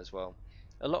stuff in that as well.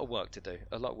 A lot of work to do,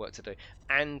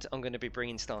 and I'm going to be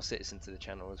bringing Star Citizen to the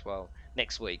channel as well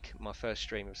next week. My first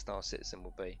stream of Star Citizen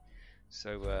will be,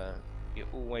 so you're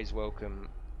always welcome.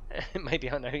 Maybe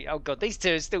I know. Oh god, these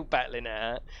two are still battling it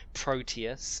out.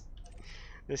 Proteus,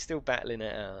 they're still battling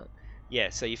it out. Yeah,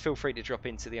 so you feel free to drop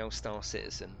into the old Star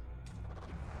Citizen.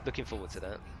 Looking forward to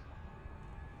that.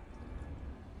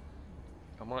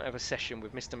 I might have a session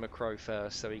with Mr. McCrow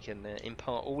first, so he can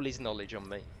impart all his knowledge on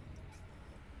me.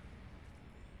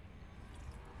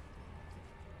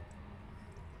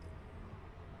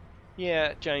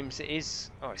 Yeah, James, it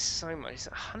is. Oh, it's so much. It's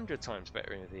 100 times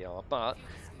better in VR. But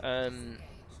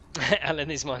Alan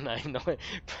is my name.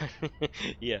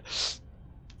 Yeah,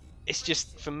 it's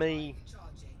just for me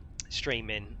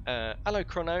streaming. Hello,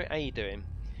 Chrono. How you doing?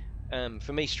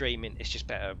 For me, streaming, it's just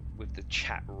better with the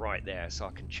chat right there, so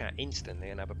I can chat instantly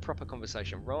and have a proper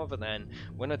conversation, rather than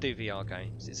when I do VR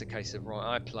games, it's a case of,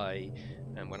 right, I play,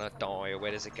 and when I die or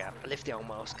where there's a gap, I lift the old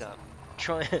mask up.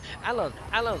 Try Alan.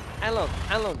 No,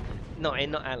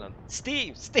 not Alan.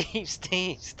 Steve.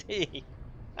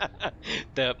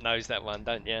 Derp knows that one,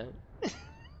 don't you?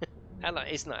 Alan,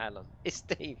 it's not Alan. It's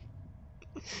Steve.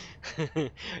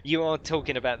 You are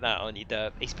talking about that, aren't you,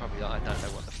 Derp? He's probably like, I don't know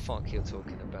what the fuck you're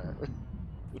talking about.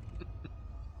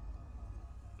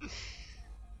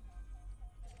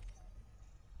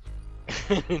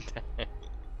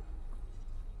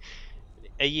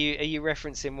 Are you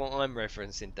referencing what I'm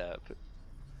referencing, Derp?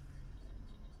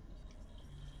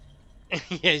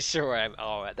 Yeah, sure I am.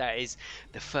 Oh, that is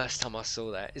the first time I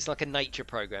saw that. It's like a nature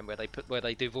program where they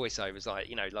do voiceovers, like,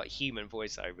 you know, like human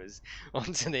voiceovers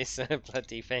onto this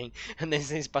bloody thing, and there's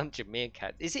this bunch of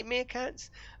meerkats. Is it meerkats?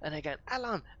 And they go,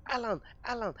 Alan.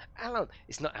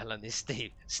 It's not Alan. It's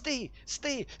Steve. Steve.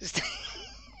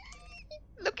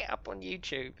 Look it up on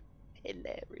YouTube.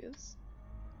 Hilarious.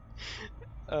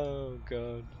 Oh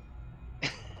god.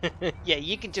 Yeah,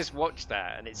 you can just watch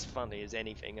that, and it's funny as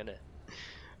anything, isn't it?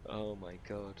 Oh my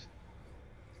god.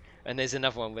 And there's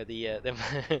another one where the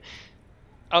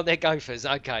oh, they're gophers.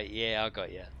 Okay, yeah, I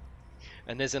got you.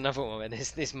 And there's another one where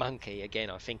there's this monkey, again,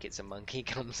 I think it's a monkey,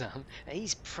 comes up, and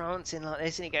he's prancing like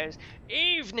this, and he goes,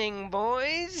 "Evening,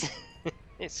 boys."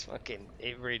 It's fucking,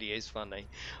 it really is funny.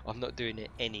 I'm not doing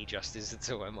it any justice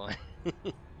at all, am I?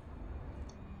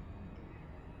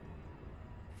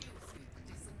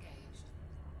 Disengaged.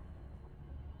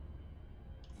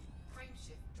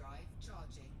 Frameshift drive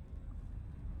charging.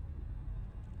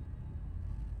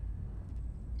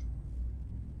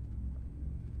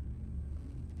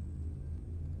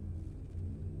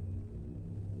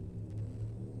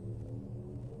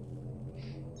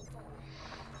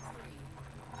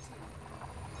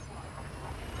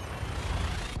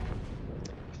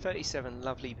 Four, 37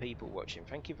 lovely people watching.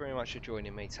 Thank you very much for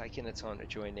joining me, taking the time to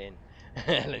join in.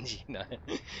 Ellen, you know,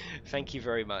 thank you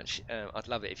very much. I'd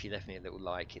love it if you left me a little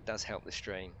like. It does help the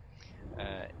stream.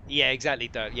 Yeah, exactly,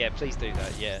 Dope. Yeah, please do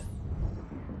that. Yeah.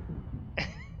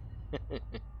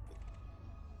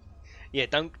 Yeah,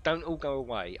 don't all go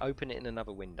away. Open it in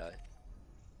another window.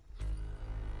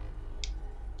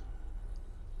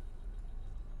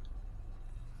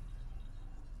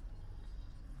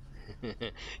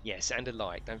 Yes, and a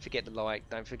like. Don't forget to like.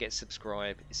 Don't forget to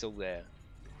subscribe. It's all there.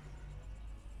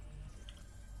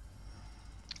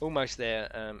 Almost there,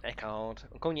 Eckhard.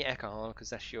 I'm calling you Eckhard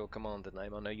because that's your commander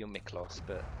name. I know you're Miklos,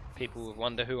 but people will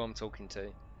wonder who I'm talking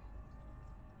to.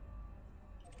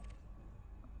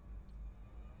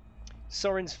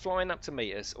 Soren's flying up to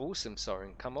meet us. Awesome,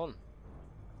 Soren. Come on.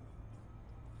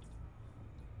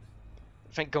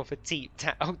 Thank God for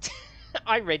oh,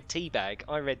 I read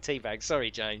teabag. Sorry,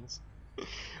 James.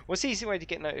 What's the easy way to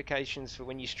get notifications for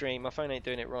when you stream? My phone ain't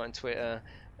doing it right on Twitter.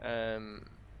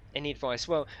 Any advice?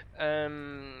 Well,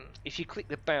 if you click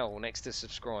the bell next to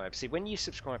subscribe. See, when you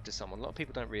subscribe to someone, a lot of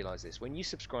people don't realise this. When you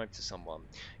subscribe to someone,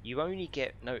 you only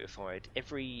get notified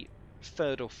every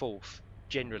third or fourth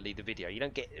generally the video. You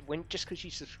don't get just because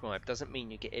you subscribe doesn't mean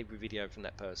you get every video from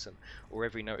that person or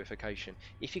every notification.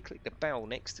 If you click the bell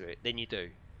next to it, then you do,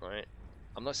 right?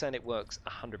 I'm not saying it works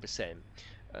 100%,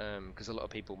 because a lot of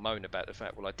people moan about the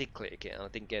fact, well, I did click it and I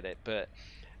didn't get it. But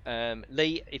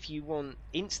Lee, if you want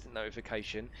instant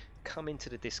notification, come into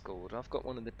the Discord. I've got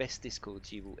one of the best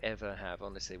Discords you will ever have,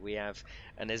 honestly. We have,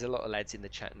 and there's a lot of lads in the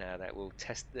chat now that will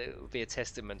be a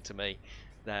testament to me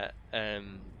that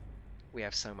we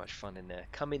have so much fun in there.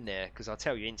 Come in there, because I'll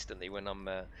tell you instantly when I'm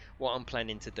what I'm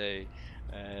planning to do.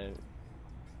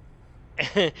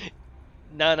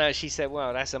 No, she said,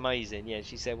 wow, that's amazing. Yeah,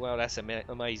 she said, wow, that's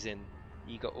amazing.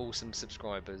 You got awesome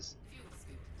subscribers.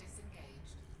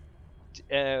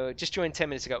 Just joined 10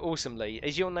 minutes ago. Awesome, Lee.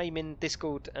 Is your name in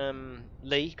Discord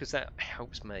Lee? Because that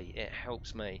helps me. It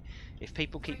helps me. If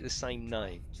people keep the same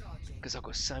name, because I've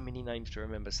got so many names to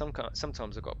remember.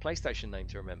 Sometimes I've got a PlayStation name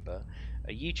to remember,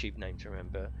 a YouTube name to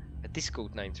remember, a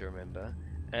Discord name to remember,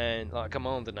 and like a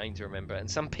Commander name to remember.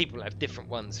 And some people have different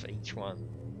ones for each one.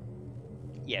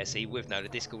 Yeah, see, the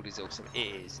Discord is awesome.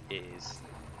 It is.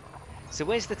 So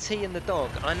where's the tea and the dog?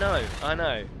 I know.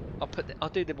 I'll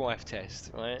do the wife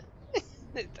test, right?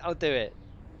 I'll do it.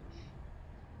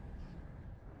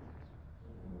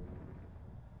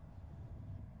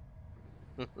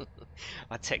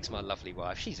 I text my lovely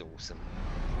wife. She's awesome.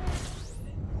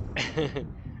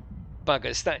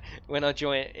 Buggers. When I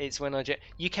join, it's when I join.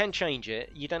 You can change it.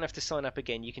 You don't have to sign up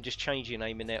again. You can just change your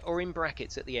name in there, or in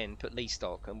brackets at the end, put Lee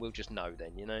Stock, and we'll just know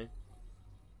then, you know.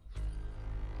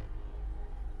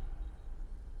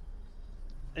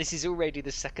 This is already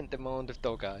the second demand of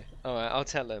Doggo. Alright, I'll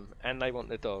tell them. And they want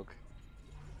the dog.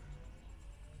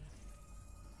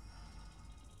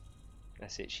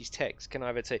 That's it. She's text. Can I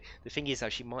have her tea? The thing is, though,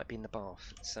 she might be in the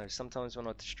bath. So sometimes when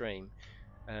I stream,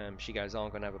 she goes, oh, I'm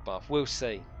going to have a bath. We'll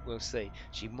see. We'll see.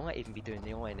 She might even be doing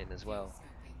the ironing as well.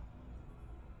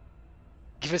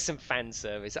 Give her some fan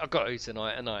service. I've got to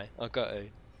tonight, and I've got to.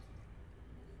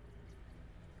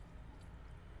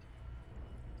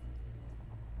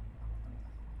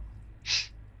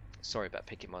 Sorry about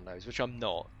picking my nose, which I'm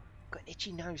not. I've got an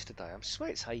itchy nose today. I swear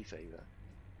it's hay fever.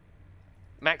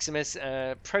 Maximus,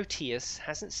 Proteus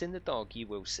hasn't seen the dog. You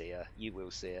will see her. You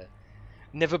will see her.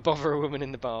 Never bother a woman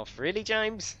in the bath. Really,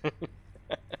 James?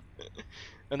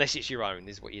 Unless it's your own,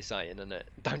 is what you're saying, isn't it?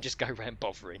 Don't just go around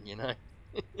bothering, you know?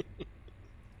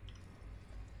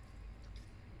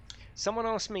 Someone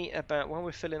asked me about, while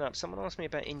we're filling up, someone asked me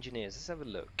about engineers. Let's have a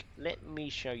look. Let me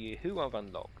show you who I've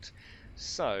unlocked.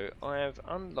 So, I have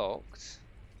unlocked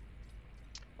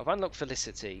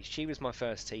Felicity. She was my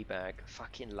first teabag.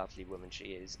 Fucking lovely woman she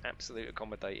is. Absolutely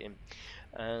accommodating.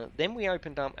 Then we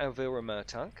opened up Elvira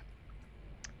Murtagh.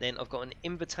 Then I've got an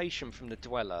invitation from the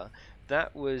Dweller.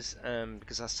 That was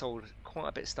because I sold quite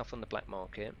a bit of stuff on the black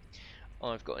market.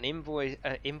 I've got an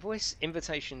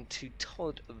invitation to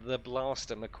Todd the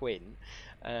Blaster McQuinn.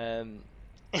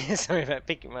 Sorry about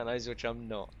picking my nose, which I'm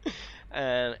not.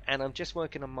 And I'm just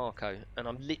working on Marco, and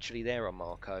I'm literally there on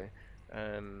Marco.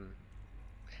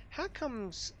 How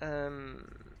comes Palin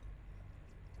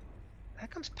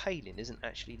isn't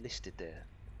actually listed there?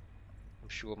 I'm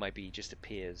sure maybe he just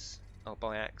appears. Oh,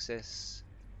 by access.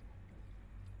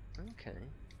 Okay,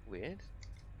 weird.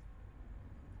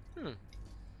 I'm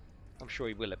sure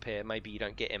he will appear. Maybe you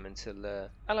don't get him until.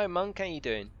 Hello, Monk. How you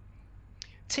doing?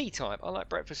 T-type. I like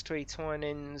breakfast tea,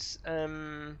 twinings.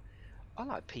 I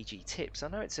like PG tips. I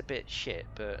know it's a bit shit,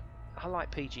 but I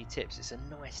like PG tips. It's a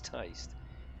nice taste.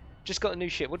 Just got a new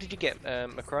ship. What did you get,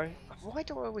 Macro? Why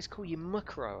do I always call you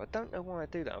Macro? I don't know why I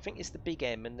do that. I think it's the big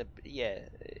M and the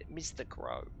Mr.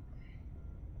 Crow.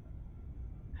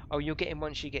 Oh, you'll get him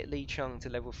once you get Lee Chung to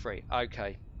level 3.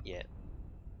 Okay, yeah.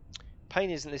 Payne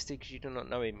isn't listed because you do not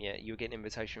know him yet. You'll get an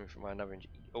invitation from another.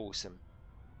 Awesome.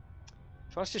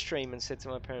 If I was to stream and said to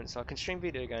my parents, I can stream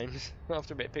video games,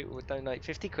 after a bit people would donate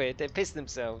 50 quid, they'd piss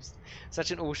themselves.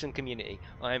 Such an awesome community.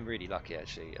 I am really lucky,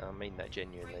 actually. I mean that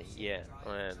genuinely. Yeah,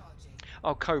 I am.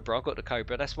 Oh, Cobra. I've got the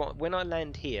Cobra. That's what. When I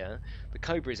land here, the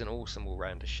Cobra is an awesome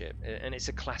all-rounder ship. And it's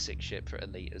a classic ship for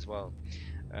Elite as well.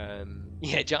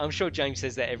 Yeah, I'm sure James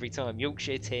says that every time.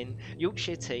 Yorkshire Tin,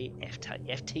 Yorkshire Tea,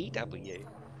 FTW.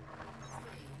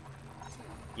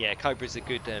 Yeah, Cobra's a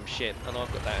good ship, and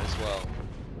I've got that as well.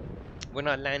 When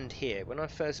I land here, when I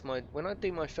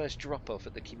do my first drop off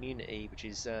at the community, which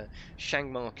is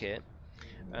Shang Market,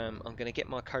 I'm going to get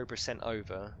my Cobra sent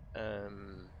over.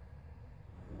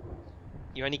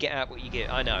 You only get out what you get.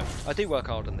 I know. I do work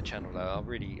hard on the channel though.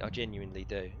 I genuinely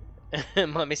do.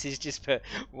 My missus just put,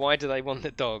 why do they want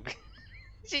the dog?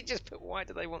 She just put, why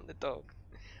do they want the dog?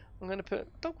 I'm going to put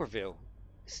dog reveal.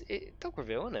 Dog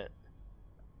reveal, isn't it?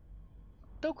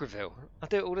 Dog reveal. I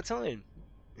do it all the time.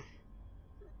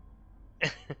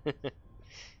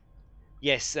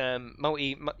 Yes,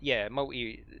 multi.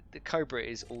 The Cobra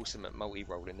is awesome at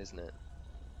multi-rolling, isn't it?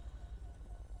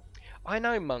 I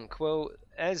know, Monk. Well,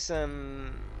 as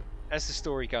the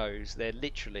story goes, they're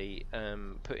literally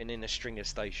putting in a string of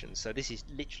stations. So this is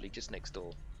literally just next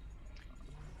door.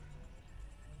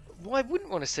 Why wouldn't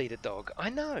want to see the dog?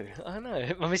 I know.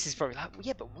 My missus is probably like,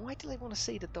 yeah, but why do they want to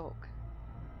see the dog?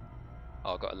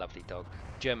 Oh, I've got a lovely dog,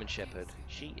 German Shepherd.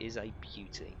 She is a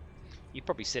beauty. You've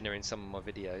probably seen her in some of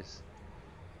my videos.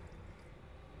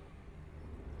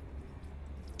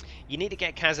 You need to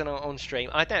get Kazan on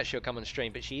stream. I doubt she'll come on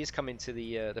stream, but she is coming to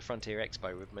the Frontier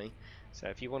Expo with me. So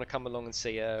if you want to come along and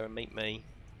see her and meet me,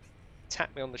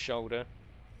 tap me on the shoulder.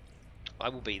 I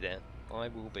will be there. I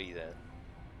will be there.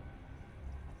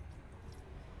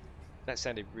 That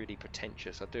sounded really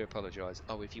pretentious. I do apologise.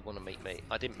 Oh, if you want to meet me.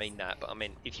 I didn't mean that, but I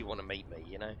meant if you want to meet me,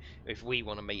 you know? If we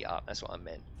want to meet up, that's what I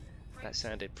meant. That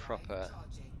sounded proper.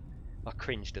 I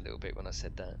cringed a little bit when I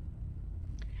said that.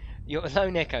 Your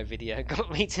Lone Echo video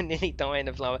got me to nearly dying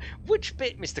of lava. Which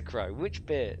bit, Mr. Crow? Which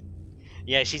bit?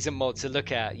 Yeah, she's a mod to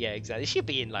look at. Yeah, exactly. She'll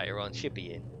be in later on. She'll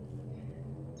be in.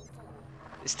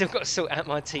 Still got to sort out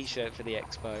my t-shirt for the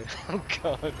expo. Oh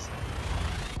God.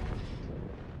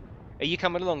 Are you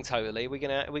coming along, totally? We're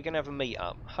gonna have a meet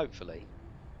up, hopefully.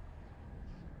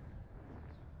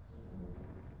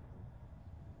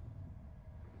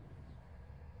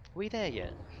 Are we there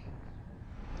yet?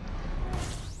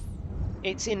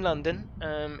 It's in London.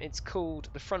 It's called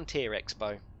the Frontier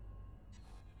Expo.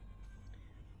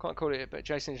 Can't call it, but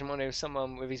Jason's reminded of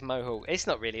someone with his mohawk. It's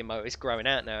not really a mohawk. It's growing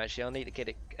out now. Actually, I need to get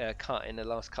it cut in the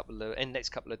next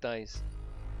couple of days.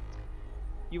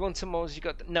 You want some mods? You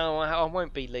got? No, I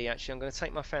won't be, Lee. Actually, I'm going to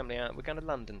take my family out. We're going to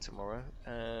London tomorrow.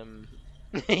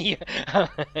 Yeah,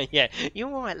 yeah. You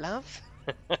all right, love?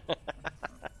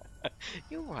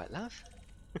 You all right, love?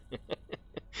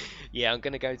 Yeah, I'm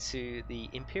going to go to the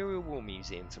Imperial War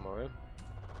Museum tomorrow.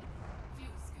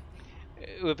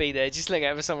 We'll be there. Just look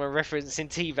out for someone referencing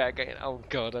teabag. Going, oh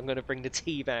God, I'm going to bring the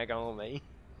teabag army.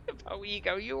 Oh, you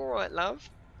go. You all right, love?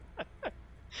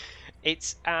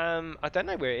 It's I don't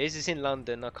know where it is. It's in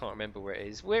London. I can't remember where it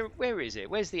is. Where is it?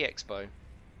 Where's the expo?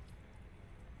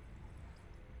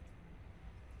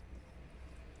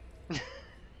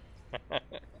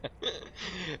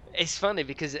 It's funny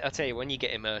because I tell you, when you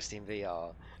get immersed in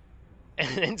VR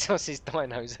and then tosses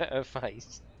dinos at her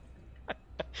face.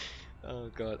 Oh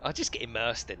God, I just get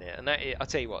immersed in it, and I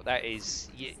tell you what, that is.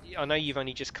 I know you've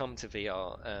only just come to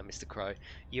VR, Mr. Crow.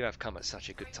 You have come at such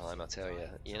a good time, I tell you.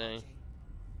 You know.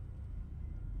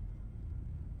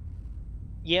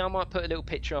 Yeah, I might put a little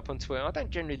picture up on Twitter. I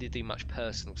don't generally do much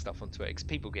personal stuff on Twitter because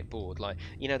people get bored. Like,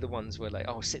 you know, the ones where like,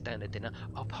 oh, sit down at dinner.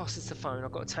 Oh, pass us the phone.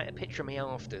 I've got to take a picture of me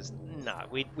afters. No,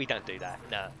 we don't do that.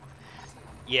 No.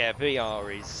 Yeah,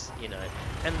 VR is, you know,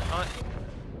 and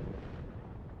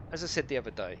as I said the other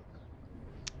day,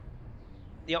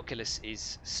 the Oculus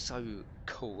is so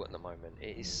cool at the moment.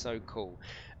 It is so cool.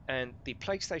 And the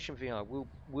PlayStation VR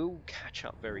will catch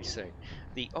up very soon.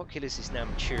 The Oculus is now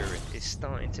maturing. It's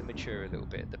starting to mature a little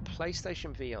bit. The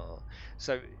PlayStation VR.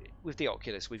 So with the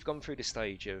Oculus, we've gone through the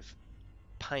stage of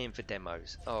paying for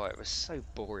demos. Oh, it was so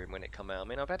boring when it came out. I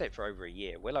mean, I've had it for over a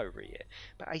year, well over a year.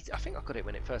 But I think I got it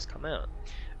when it first came out.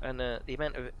 And the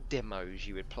amount of demos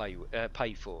you would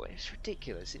pay for, it's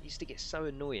ridiculous. It used to get so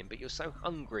annoying, but you're so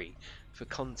hungry for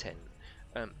content.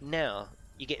 Now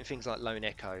you're getting things like Lone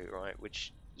Echo, right?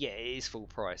 Which, yeah, it is full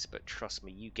price, but trust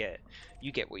me, you get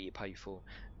what you pay for.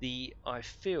 I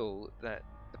feel that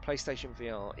the PlayStation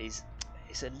VR is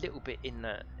a little bit in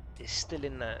that. It's still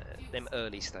in them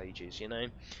early stages, you know.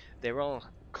 There are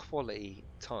quality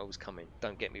titles coming,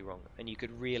 don't get me wrong, and you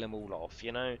could reel them all off,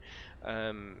 you know.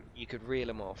 You could reel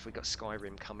them off. We've got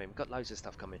Skyrim coming, we've got loads of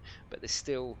stuff coming, but there's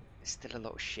still a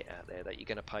lot of shit out there that you're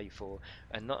going to pay for.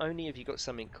 And not only have you got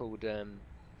something called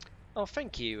oh,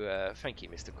 thank you,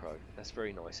 Mr. Crow. That's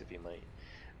very nice of you, mate.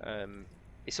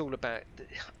 It's all about,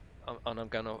 and I'm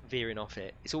going veering off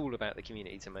it. It's all about the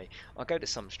community to me. I go to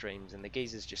some streams and the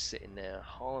geezer's just sitting there,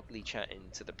 hardly chatting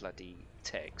to the bloody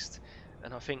text,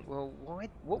 and I think, well, why?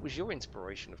 What was your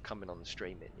inspiration of coming on the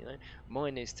streaming? You know,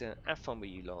 mine is to have fun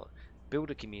with you lot, build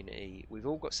a community. We've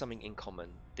all got something in common.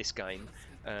 This game,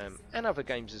 and other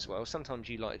games as well. Sometimes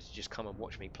you like to just come and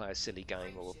watch me play a silly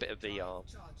game or a bit of VR.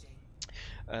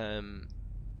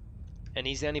 And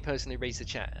he's the only person who reads the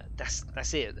chat.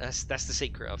 That's it. That's the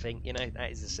secret, I think. You know,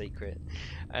 that is the secret.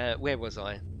 Where was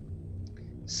I?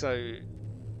 So,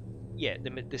 yeah,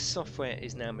 the software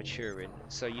is now maturing.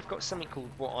 So you've got something called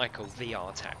what I call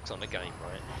VR tax on a game,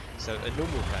 right? So a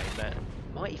normal game that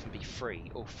might even be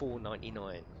free or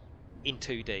 $4.99 in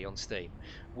 2D on Steam,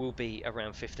 will be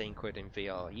around 15 quid in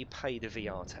VR. You pay the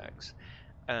VR tax.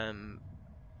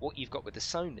 What you've got with the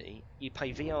Sony, you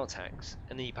pay VR tax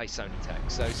and then you pay Sony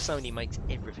tax. So Sony makes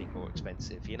everything more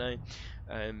expensive, you know.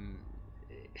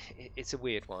 It's a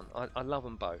weird one. I love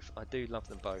them both. I do love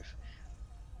them both.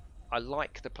 I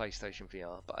like the PlayStation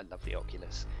VR, but I love the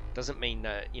Oculus. Doesn't mean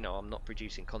that, you know, I'm not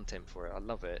producing content for it. I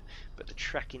love it, but the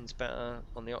tracking's better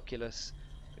on the Oculus.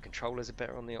 The controllers are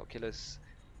better on the Oculus.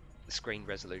 The screen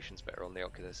resolution's better on the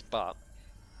Oculus, but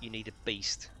you need a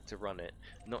beast to run it.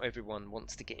 Not everyone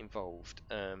wants to get involved.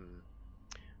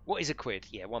 What is a quid?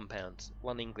 Yeah, £1,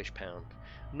 £1 English pound.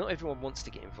 Not everyone wants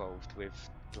to get involved with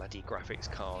bloody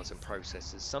graphics cards and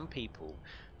processors. Some people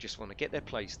just want to get their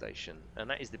PlayStation, and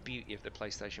that is the beauty of the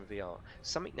PlayStation VR.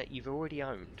 Something that you've already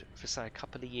owned for, say, a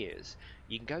couple of years.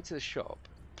 You can go to the shop,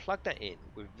 plug that in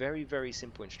with very, very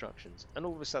simple instructions, and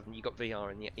all of a sudden you got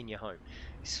VR in your home.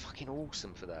 It's fucking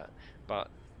awesome for that. But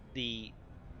the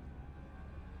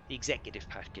executive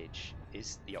package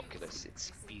is the Oculus.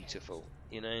 It's beautiful,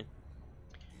 you know.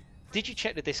 Did you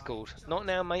check the Discord? Not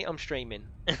now, mate. I'm streaming.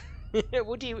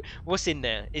 What's in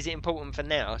there? Is it important for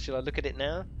now? Shall I look at it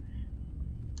now?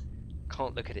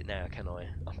 Can't look at it now, can I?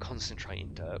 I'm concentrating,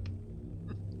 derp.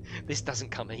 This doesn't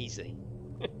come easy.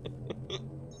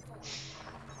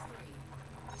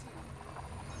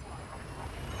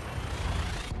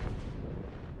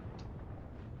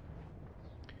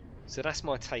 So that's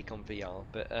my take on VR,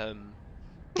 but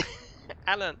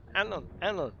Alan,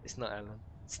 it's not Alan.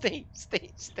 Steve.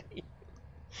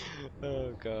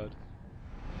 Oh god.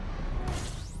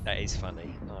 That is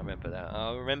funny. I remember that.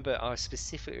 I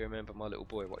specifically remember my little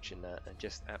boy watching that and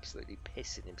just absolutely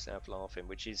pissing himself laughing,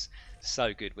 which is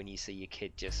so good when you see your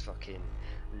kid just fucking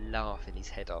laughing his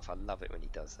head off. I love it when he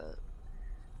does that.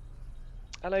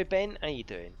 Hello Ben, how you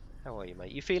doing? How are you,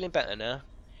 mate? You feeling better now?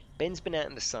 Ben's been out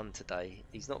in the sun today.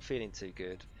 He's not feeling too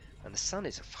good. And the sun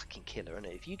is a fucking killer, isn't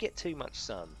it? If you get too much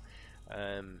sun,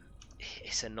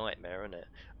 it's a nightmare, isn't it?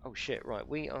 Oh shit, right,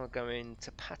 we are going to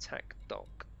Patak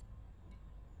Dock.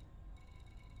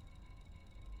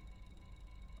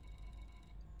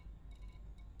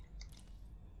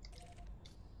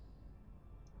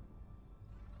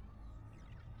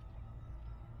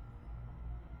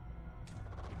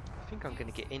 I think I'm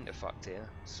going to get interfucked here,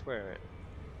 I swear it.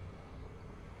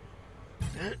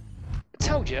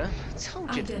 Told you,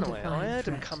 didn't I? I heard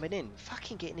them coming in,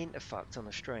 fucking getting interfucked on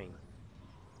a stream.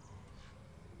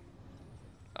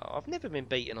 Oh, I've never been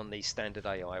beaten on these standard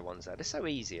AI ones though. They're so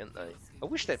easy, aren't they? I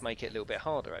wish they'd make it a little bit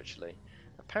harder actually.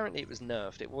 Apparently it was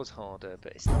nerfed, it was harder,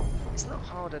 but it's not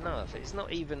hard enough. It's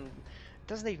not even, it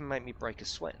doesn't even make me break a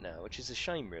sweat now, which is a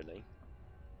shame really.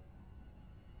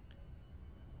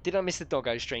 Did I miss the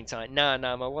doggo stream time? No,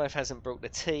 my wife hasn't brought the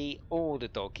tea or the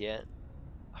dog yet.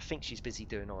 I think she's busy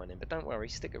doing ironing, but don't worry,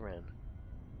 stick around.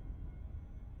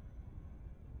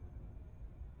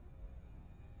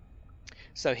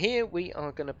 So here we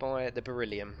are going to buy the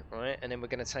beryllium, right, and then we're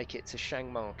going to take it to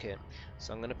Shang Market.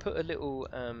 So I'm going to put a little,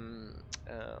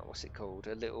 what's it called?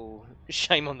 A little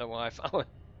shame on the wife. Oh,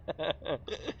 I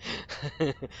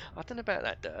don't know about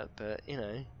that, dirt, but you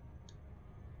know,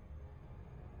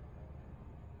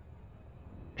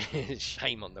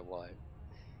 shame on the wife.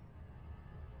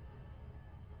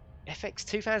 FX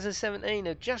 2017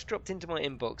 have just dropped into my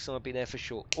inbox, so I'll be there for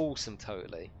sure. Awesome,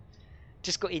 totally.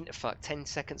 Just got interfucked 10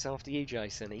 seconds after you,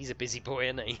 Jason. He's a busy boy,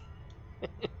 isn't he?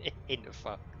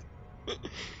 Interfucked.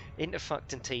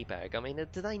 Interfucked and teabag. I mean,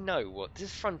 do they know what?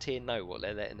 Does Frontier know what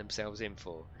they're letting themselves in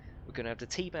for? We're going to have the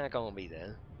teabag army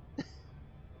there.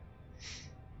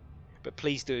 But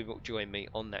please do join me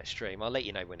on that stream. I'll let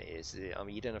you know when it is. I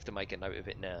mean, you don't have to make a note of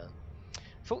it now.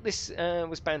 Thought this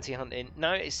was bounty hunting.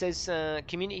 No, it says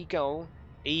community goal,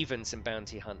 even some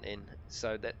bounty hunting.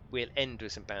 So that we'll end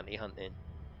with some bounty hunting.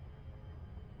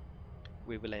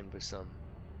 We will end with some.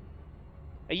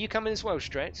 Are you coming as well,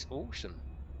 Stretch? Awesome.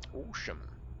 Awesome.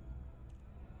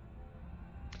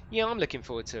 Yeah, I'm looking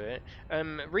forward to it.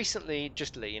 Recently,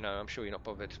 just to let you know, I'm sure you're not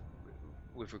bothered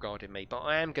with regarding me, but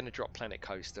I am going to drop Planet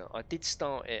Coaster. I did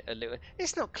start it a little.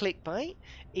 It's not clickbait.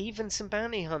 Even some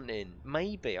bounty hunting.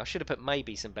 Maybe. I should have put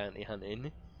maybe some bounty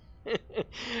hunting.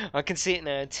 I can see it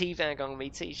now. Teabag Army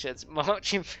t-shirts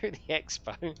marching through the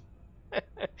expo.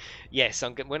 Yes,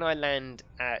 I'm when I land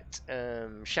at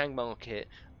Shang Market,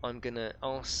 I'm gonna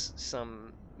ask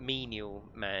some menial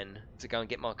man to go and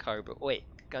get my Cobra. Wait,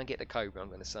 go and get the Cobra. I'm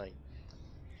gonna say.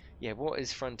 Yeah, what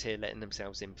is Frontier letting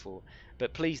themselves in for?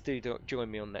 But please do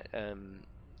join me on that.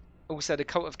 Also, the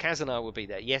Cult of Kazanai will be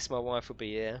there. Yes, my wife will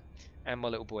be there, and my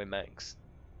little boy Max.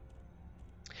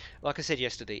 like I said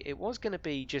yesterday, it was going to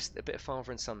be just a bit of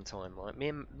father and son time. Like me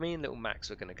and little Max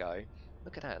were going to go.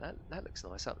 Look at that. That looks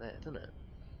nice up there, doesn't it?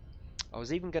 I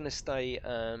was even going to stay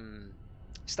in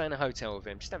a hotel with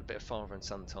him, just have a bit of father and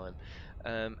son time.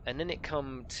 And then it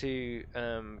come to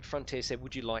Frontier said,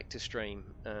 would you like to stream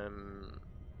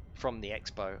from the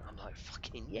expo? I'm like,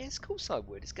 fucking yes, of course I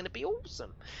would. It's going to be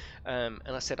awesome. And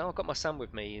I said, oh, I've got my son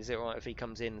with me. Is it alright if he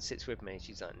comes in and sits with me?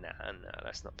 She's like, nah,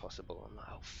 that's not possible. I'm like,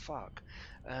 oh, fuck.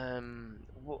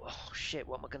 Oh, shit,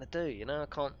 what am I going to do? You know, I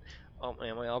can't... I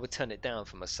mean, I would turn it down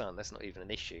for my son. That's not even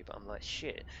an issue. But I'm like,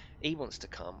 shit, he wants to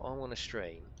come. I want to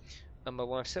stream. And my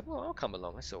wife said, well, I'll come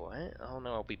along. That's all right. I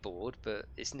know I'll be bored, but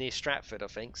it's near Stratford, I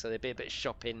think, so there'll be a bit of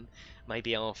shopping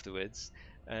maybe afterwards.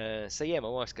 So, yeah, my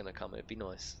wife's going to come. It'd be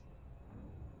nice.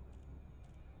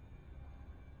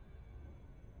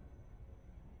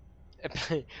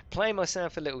 Playing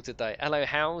myself a little today. Hello,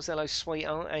 Howls. Hello,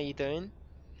 sweetheart. How you doing?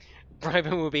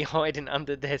 Broban will be hiding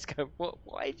under the desk. What?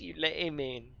 Why did you let him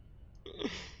in?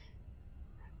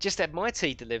 Just had my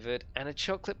tea delivered and a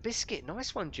chocolate biscuit.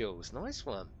 Nice one, Jules. Nice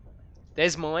one.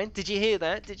 There's mine. Did you hear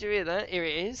that? Did you hear that? Here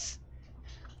it is.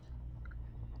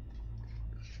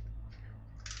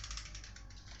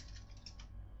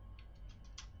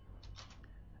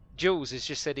 Jules has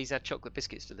just said he's had chocolate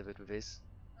biscuits delivered with his.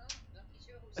 Oh, lucky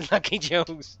Jules. Lucky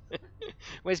Jules.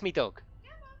 Where's me dog?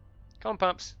 Come on,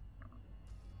 pups.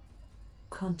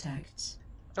 Contacts.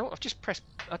 Oh, I've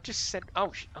just said,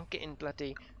 oh, I'm getting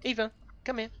bloody... Eva,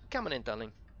 come here. Come on in,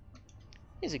 darling.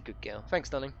 Here's a good girl. Thanks,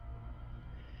 darling.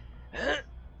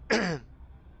 I've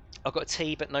got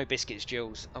tea, but no biscuits,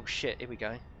 Jules. Oh, shit. Here we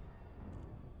go.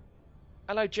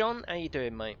 Hello, John. How you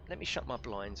doing, mate? Let me shut my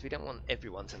blinds. We don't want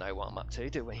everyone to know what I'm up to,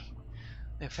 do we?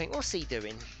 They'll think, what's he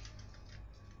doing?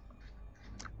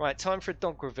 Right, time for a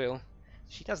dog reveal.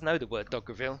 She does know the word dog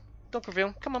reveal. Dog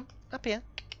reveal, come on. Up here.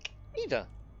 Eva.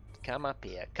 Come up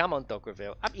here. Come on, dog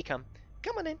reveal. Up you come.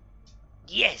 Come on in.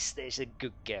 Yes, there's a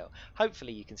good girl.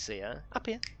 Hopefully you can see her. Up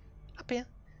here. Up here.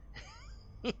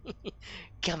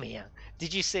 Come here.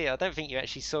 Did you see her? I don't think you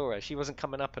actually saw her. She wasn't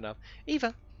coming up enough.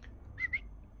 Eva.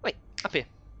 Wait. Up here.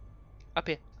 Up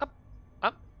here. Up.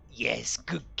 Up. Yes,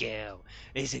 good girl.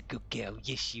 There's a good girl.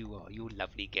 Yes, you are. You're a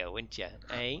lovely girl, aren't you?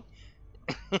 Eh?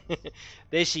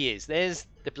 There she is. There's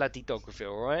the bloody dog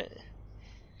reveal, right?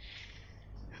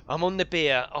 I'm on the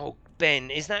beer. Oh, Ben,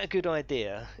 is that a good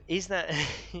idea? Is that...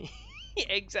 Yeah,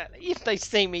 exactly. If they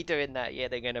see me doing that, yeah,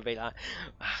 they're going to be like,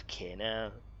 fucking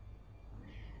hell.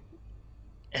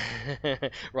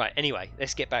 Right, anyway,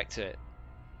 let's get back to it.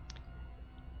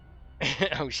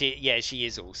 Oh, she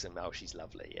is awesome. Oh, she's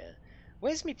lovely, yeah.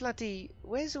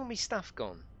 Where's all my stuff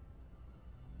gone?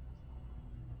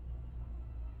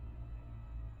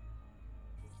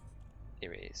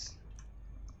 Here it is.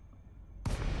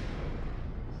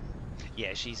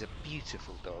 Yeah, she's a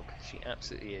beautiful dog. She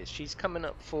absolutely is. She's coming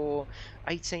up for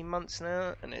 18 months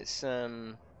now, and it's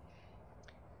been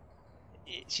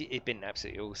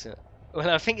absolutely awesome. Well,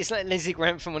 I think it's like Lizzie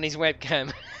Grantham on his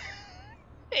webcam.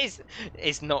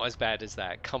 It's not as bad as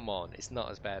that. Come on, it's not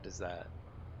as bad as that.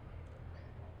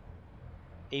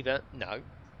 Eva, no.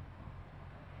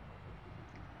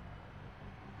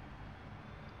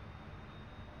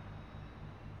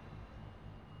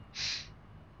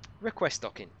 Request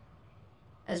docking.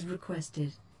 As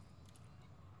requested.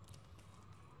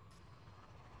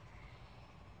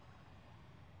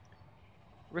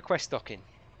 Request docking.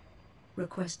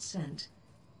 Request sent.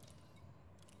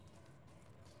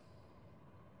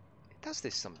 It does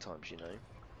this sometimes, you know. I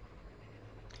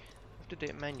have to do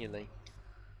it manually.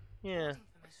 Yeah.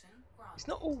 It's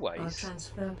not I'll always.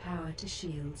 transfer power to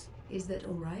shields. Is that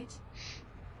all right?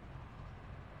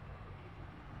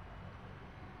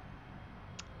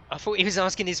 I thought he was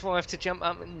asking his wife to jump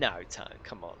up. No, Tone,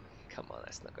 come on. Come on,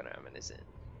 that's not going to happen, is it?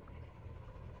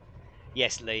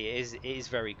 Yes, Lee, it is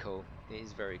very cool. It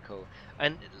is very cool.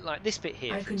 And like this bit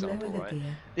here, for example, right?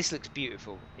 This looks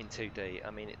beautiful in 2D.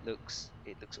 I mean, it looks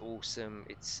awesome.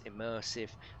 It's immersive.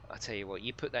 I tell you what,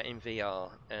 you put that in VR,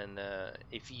 and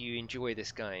if you enjoy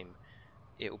this game,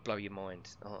 it will blow your mind.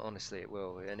 Honestly, it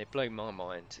will, and it blew my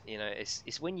mind. You know,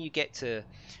 it's when you get to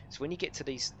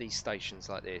these stations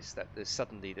like this that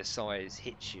suddenly the size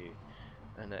hits you,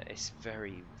 and it's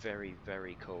very, very,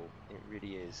 very cool. It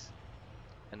really is,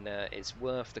 and it's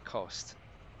worth the cost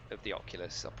of the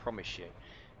Oculus. I promise you.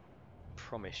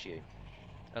 Promise you.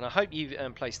 And I hope you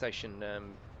PlayStation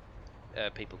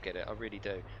people get it. I really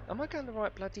do. Am I going the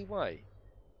right bloody way?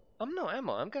 I'm not, am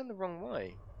I? I'm going the wrong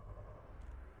way.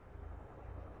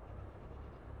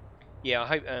 Yeah, I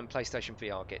hope PlayStation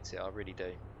VR gets it. I really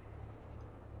do.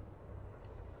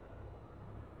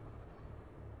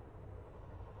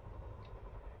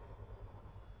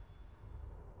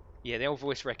 Yeah, the old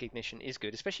voice recognition is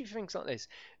good, especially for things like this.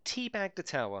 Teabag the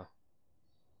tower.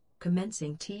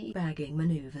 Commencing teabagging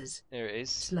maneuvers. There it is.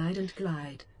 Slide and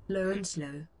glide. Low and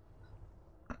slow.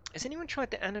 Has anyone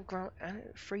tried the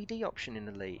 3D option in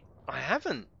Elite? I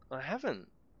haven't. I haven't.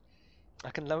 I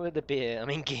can lower the beer,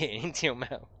 gear into your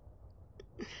mouth.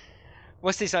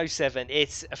 What's this 07?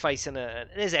 It's a face and a...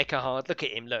 There's Eckhard. Look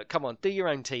at him. Look, come on. Do your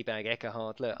own teabag,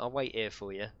 Eckhard. Look, I'll wait here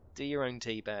for you. Do your own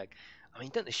teabag.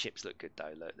 Don't the ships look good,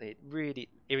 though? Look, it really...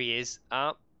 Here he is.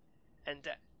 Up. And...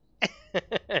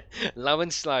 low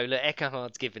and slow. Look,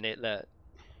 Eckhard's giving it. Look.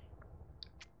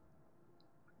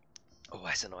 Oh,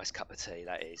 that's a nice cup of tea,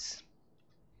 that is.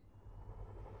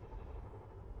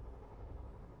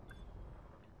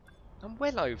 I'm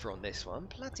well over on this one.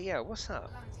 Bloody hell, what's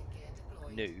up? Landing gear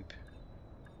deployed. Noob.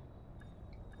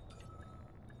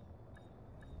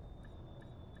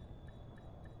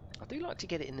 I do like to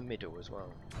get it in the middle as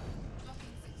well. Docking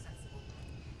successful.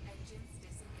 Engines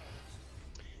disengaged.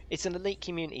 It's an Elite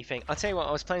community thing. I tell you what,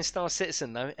 I was playing Star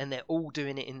Citizen though, and they're all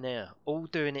doing it in there. All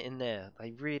doing it in there.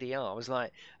 They really are. I was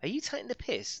like, are you taking the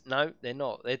piss? No, they're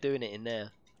not. They're doing it in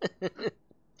there.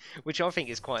 Which I think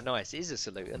is quite nice. It is a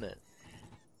salute, isn't it?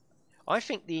 I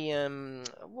think the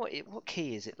what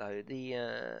key is it though? The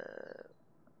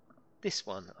this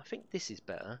one. I think this is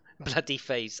better. Bloody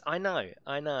face. I know.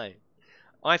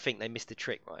 I think they missed a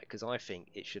trick, right? Because I think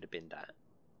it should have been that.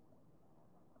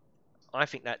 I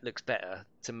think that looks better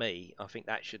to me. I think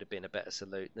that should have been a better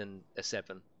salute than a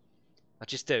 7. I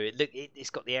just do. It's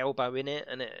got the elbow in it,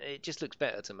 and it just looks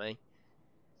better to me.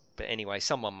 But anyway,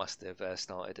 someone must have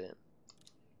started it.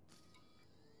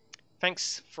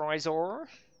 Thanks, Fryzor.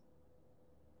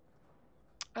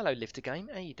 Hello, Lifter Game.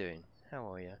 How you doing?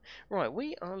 How are you? Right,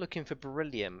 we are looking for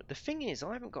beryllium. The thing is,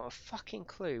 I haven't got a fucking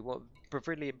clue what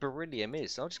beryllium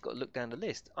is. So I've just got to look down the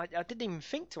list. I didn't even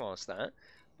think to ask that.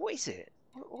 What is it?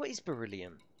 What is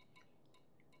beryllium?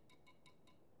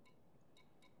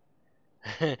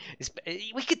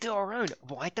 We could do our own.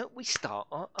 Why don't we start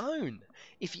our own?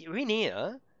 If you're in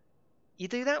here, you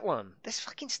do that one. Let's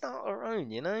fucking start our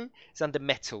own, you know? It's under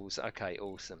metals. Okay,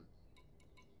 awesome.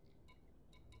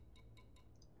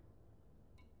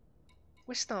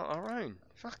 We'll start our own.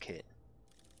 Fuck it.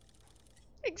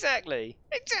 Exactly.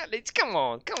 Come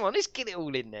on. Let's get it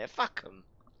all in there. Fuck them.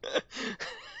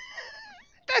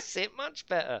 That's it. Much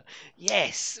better.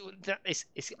 Yes.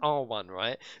 It's R1,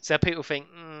 right? So people think,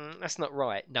 that's not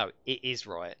right. No, it is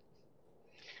right.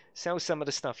 Sell some of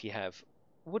the stuff you have.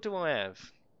 What do I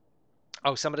have?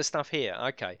 Oh, some of the stuff here.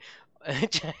 Okay.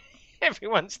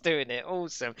 Everyone's doing it.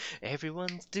 Awesome.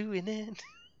 Everyone's doing it.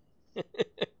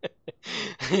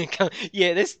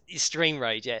 Yeah, this is stream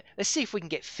rage. Yeah, let's see if we can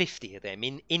get 50 of them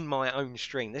in my own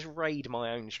stream. Let's raid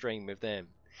my own stream with them.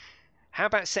 How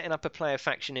about setting up a player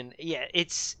faction in? Yeah,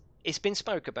 it's been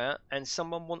spoke about, and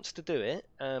someone wants to do it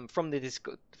from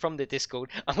the Discord.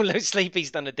 Oh no,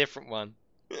 Sleepy's done a different one.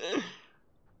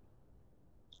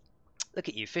 Look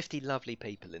at you, 50 lovely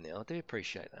people in there. I do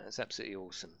appreciate that. It's absolutely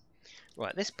awesome.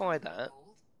 Right, let's buy that. At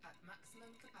maximum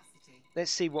capacity.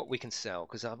 Let's see what we can sell,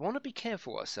 because I want to be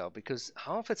careful what I sell, because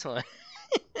half the time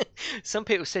some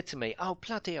people said to me, oh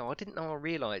bloody hell, I didn't know I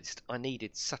realised I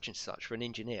needed such and such for an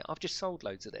engineer. I've just sold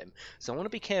loads of them, so I want to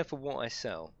be careful what I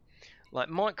sell. Like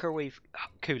microwave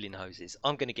cooling hoses,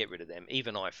 I'm going to get rid of them.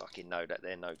 Even I fucking know that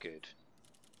they're no good.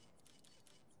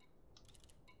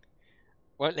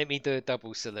 Won't let me do a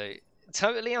double salute.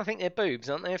 Totally, I think they're boobs,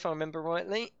 aren't they, if I remember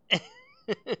rightly?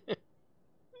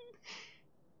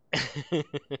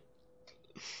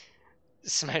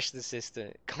 Smash the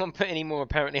sister. Can't put any more,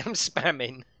 apparently. I'm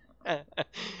spamming.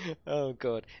 Oh,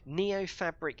 God. Neo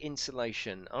fabric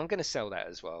insulation. I'm going to sell that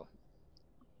as well.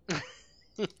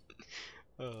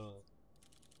 Oh.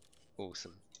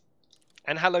 Awesome.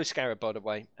 And hello, Scarab, by the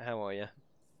way. How are you?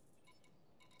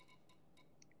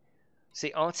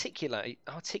 See,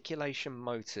 articulation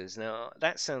motors. Now,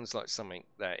 that sounds like something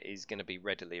that is going to be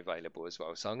readily available as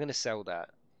well. So I'm going to sell that.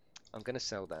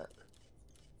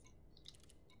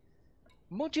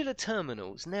 Modular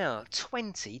terminals. Now,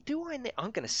 20. Do I need...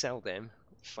 I'm going to sell them.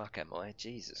 Fuck am I?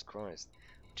 Jesus Christ.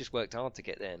 Just worked hard to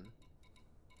get them.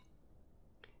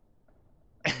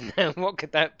 Now, what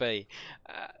could that be?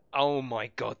 Oh my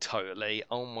God, totally.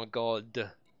 Oh my God.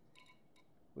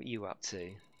 What are you up to?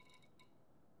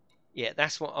 Yeah,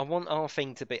 that's what I want our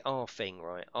thing to be. Our thing,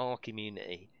 right? Our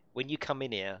community. When you come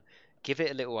in here, give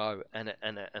it a little O and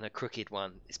a crooked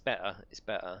one. It's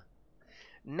better.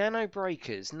 Nano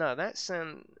breakers. No, that's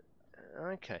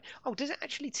okay. Oh, does it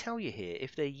actually tell you here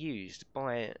if they're used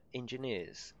by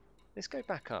engineers? Let's go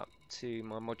back up to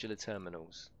my modular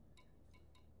terminals.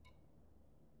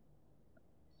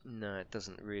 No, it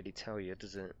doesn't really tell you,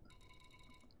 does it?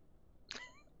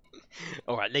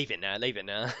 Alright, leave it now, leave it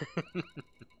now.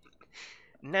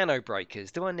 Nano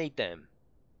breakers, do I need them?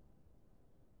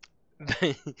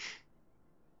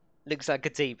 Looks like a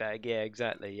tea bag, yeah,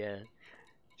 exactly, yeah.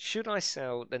 Should I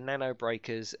sell the nano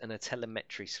breakers and a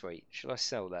telemetry suite? Should I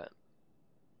sell that?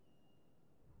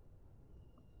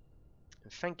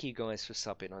 And thank you guys for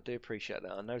subbing, I do appreciate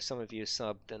that. I know some of you are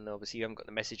subbed and obviously you haven't got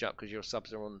the message up because your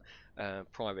subs are on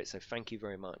private, so thank you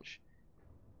very much.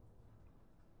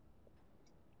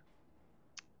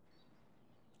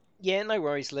 Yeah, no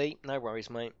worries, Lee. No worries,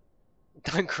 mate.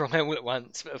 Don't cry all at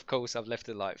once, but of course I've left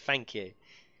a like. Thank you.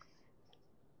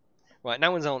 Right,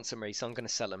 no one's answered me, so I'm going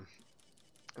to sell them.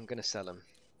 I'm going to sell them.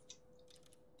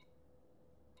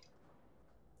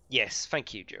 Yes,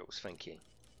 thank you, Jules. Thank you.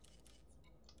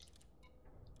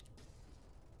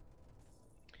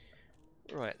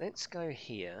 Right, let's go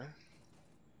here.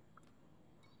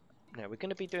 Now, we're going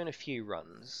to be doing a few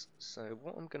runs, so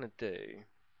what I'm going to do...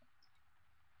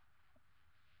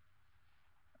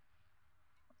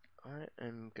 I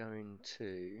am going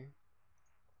to...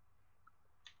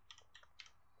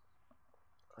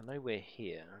 I know we're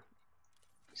here.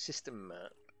 System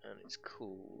map, and it's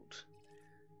called...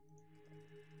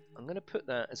 I'm going to put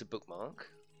that as a bookmark.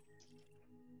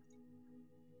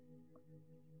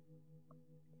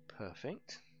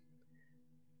 Perfect.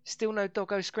 Still no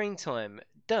doggo screen time.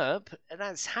 Derp,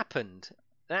 that's happened.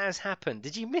 That has happened.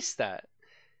 Did you miss that?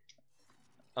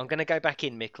 I'm going to go back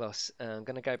in, Miklos. I'm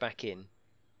going to go back in.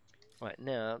 Right,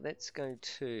 now let's go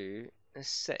to... Let's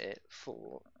set it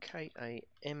for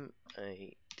Kamadhenu.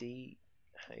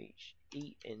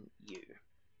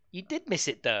 You did miss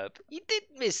it, Derp. You did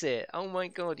miss it. Oh my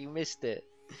god, you missed it.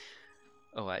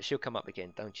 Alright, she'll come up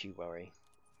again. Don't you worry.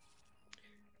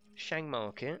 Shang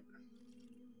Market.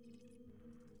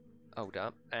 Hold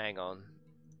up. Hang on.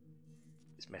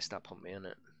 It's messed up on me, isn't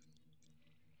it?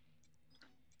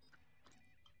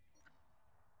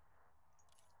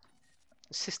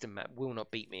 The system map will not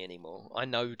beat me anymore. I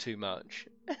know too much.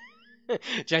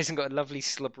 Jason got a lovely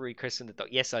slobbery Chris in the dock.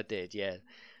 Yes, I did, yeah.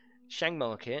 Shang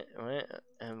Market, alright.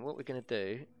 And what we're going to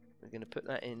do, we're going to put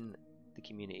that in the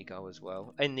community goal as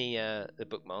well. In the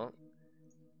bookmark.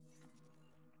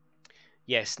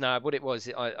 Yes, no, what it was,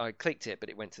 I clicked it, but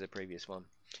it went to the previous one.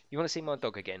 You want to see my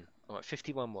dog again? Alright,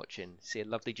 51 watching. See a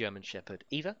lovely German Shepherd.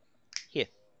 Eva, here.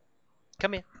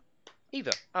 Come here.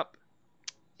 Eva, up.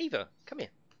 Eva, come here.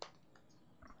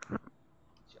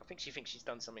 I think she thinks she's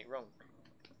done something wrong.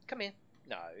 Come here.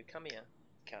 No, come here.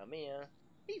 Come here.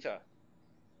 Eva.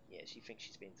 Yeah, she thinks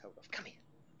she's being told off. Come here.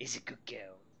 Is a good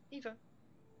girl. Eva,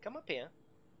 come up here.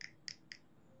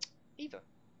 Eva,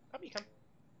 up you come.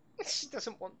 She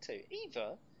doesn't want to.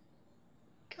 Eva,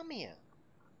 come here.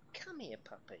 Come here,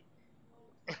 puppy.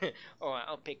 Alright,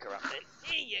 I'll pick her up then.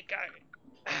 Here you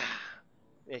go.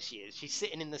 There she is. She's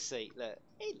sitting in the seat. Look.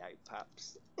 Hello,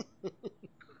 pups.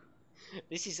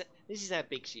 This is how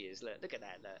big she is. Look at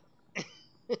that.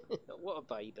 Look. What a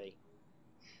baby.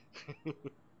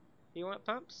 You want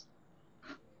pups?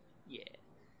 Yeah.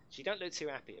 She don't look too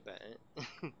happy about it,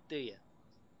 do you?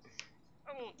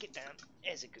 Oh, get down.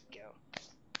 There's a good girl.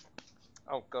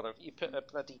 Oh god, you put a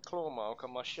bloody claw mark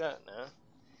on my shirt now.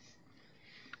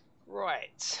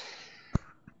 Right.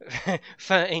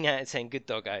 13 out of 10, good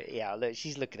doggo. Yeah, look,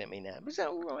 she's looking at me now. Was that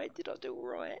alright? Did I do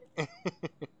alright?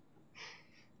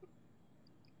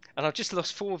 And I've just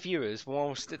lost 4 viewers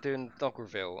whilst doing dog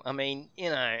reveal. I mean, you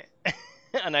know,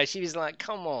 I know, she was like,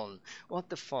 come on, what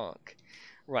the fuck?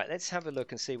 Right, let's have a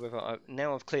look and see whether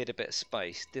now I've cleared a bit of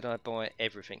space, did I buy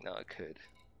everything that I could?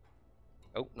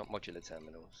 Oh, not modular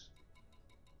terminals.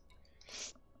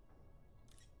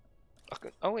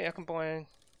 Oh yeah, I can buy...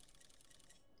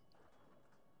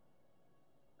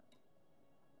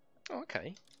 Oh,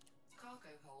 okay. Cargo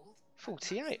hold.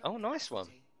 48. Oh, nice one.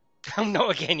 Oh,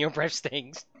 not again, your breath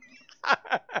stinks.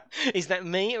 Is that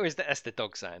me or is that's the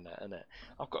dog saying that, isn't it?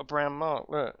 I've got a brown mark,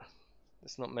 look.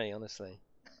 That's not me, honestly.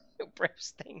 Your breath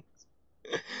stinks.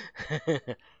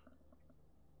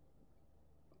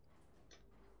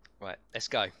 Right, let's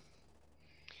go.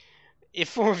 If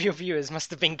 4 of your viewers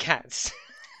must have been cats.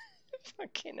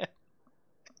 Fucking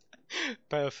hell.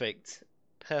 Perfect.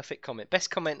 Perfect comment.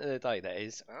 Best comment of the day, that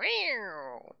is.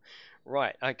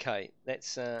 Right, okay.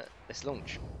 Let's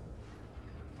launch.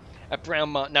 A brown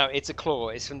mark. No, it's a claw.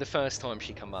 It's from the first time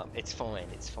she come up. It's fine.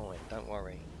 It's fine. Don't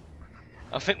worry.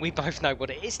 I think we both know what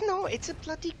it is. No, it's a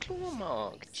bloody claw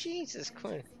mark. Jesus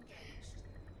Christ.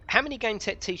 How many Game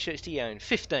Tech t-shirts do you own?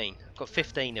 15. I've got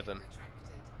 15 of them.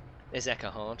 There's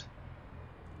Eckhard.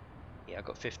 Yeah, I've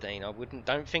got 15.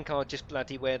 Don't think I'll just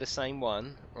bloody wear the same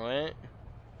one, right?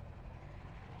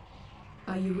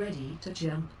 Are you ready to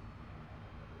jump?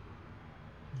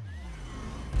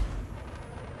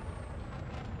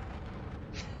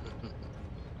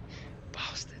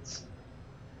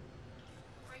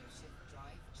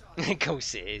 Of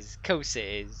course it is. Of course it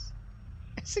is.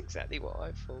 That's exactly what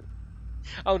I thought.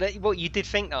 Oh, what, you did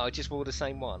think that I just wore the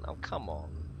same one? Oh, come on.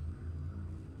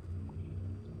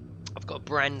 I've got a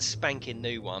brand spanking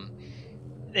new one.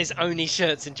 There's only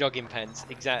shirts and jogging pants.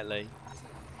 Exactly.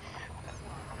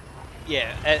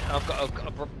 Yeah, I've got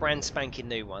a brand spanking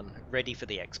new one. Ready for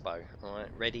the expo. Alright,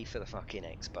 ready for the fucking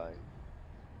expo.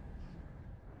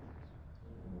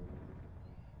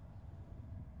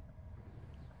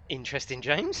 Interesting,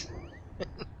 James?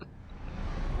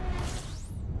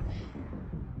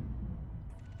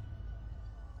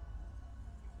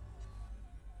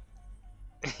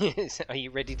 Are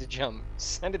you ready to jump?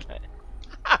 Sounded like...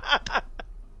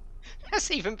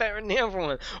 That's even better than the other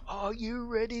one. Are you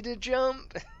ready to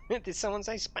jump? Did someone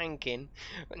say spanking?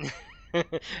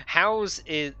 Howes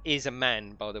is a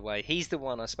man, by the way. He's the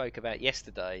one I spoke about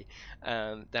yesterday,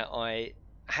 that I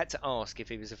had to ask if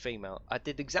he was a female. I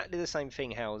did exactly the same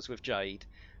thing, Howes, with Jade.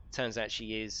 Turns out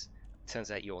she is.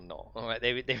 Turns out you're not. Alright,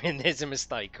 there's a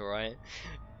mistake, alright?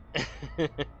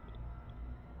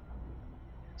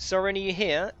 Soren, are you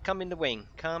here? Come in the wing.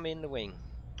 Come in the wing.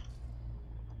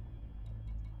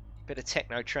 Bit of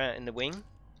techno trout in the wing.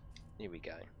 Here we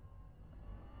go.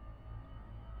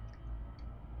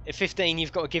 At 15,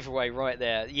 you've got a giveaway right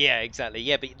there. Yeah, exactly.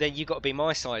 Yeah, but then you've got to be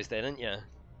my size then, haven't you?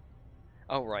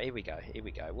 Oh, right. Here we go. Here we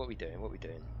go. What are we doing? What are we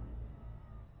doing?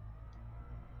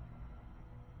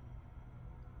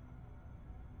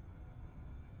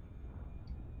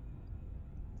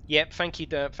 Yep. Thank you,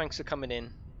 Derp. Thanks for coming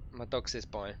in. My dog says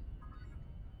bye.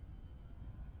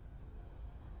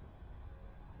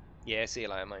 Yeah, see you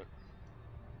later, mate.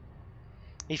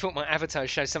 He thought my avatar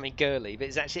showed something girly, but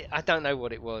it's actually... I don't know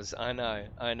what it was. I know.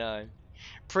 I know.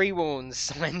 Pre-worn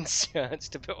signed shirts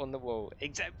to put on the wall.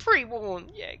 Pre-worn.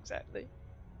 Yeah, exactly.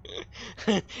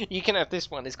 You can have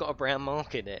this one. It's got a brown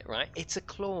mark in it, right? It's a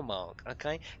claw mark,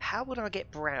 okay? How would I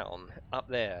get brown up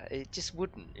there? It just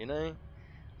wouldn't, you know?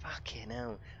 Fucking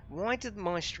hell. Why did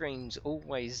my streams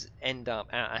always end up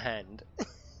out of hand?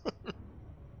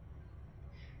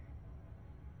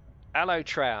 Hello,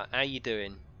 Trout. How you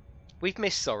doing? We've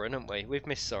missed Soren, haven't we? We've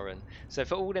missed Soren. So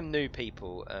for all them new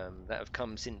people that have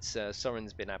come since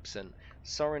Soren's been absent,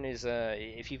 Soren is,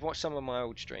 if you've watched some of my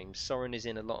old streams, Soren is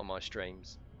in a lot of my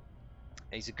streams.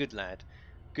 He's a good lad.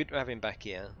 Good to have him back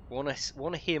here. Want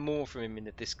to hear more from him in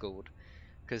the Discord,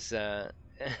 because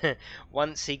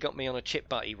once he got me on a chip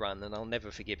butty run, and I'll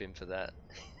never forgive him for that.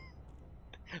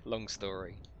 Long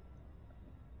story.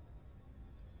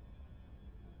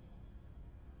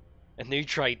 A new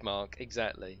trademark,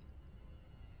 exactly.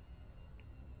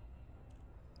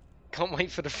 Can't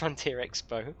wait for the Frontier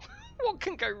Expo. What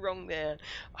can go wrong there?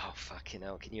 Oh, fucking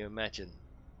hell, can you imagine?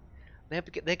 They're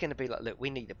going to be like, look, we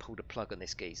need to pull the plug on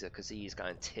this geezer because he is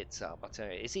going tits up. I tell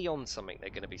you, is he on something? They're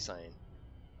going to be saying.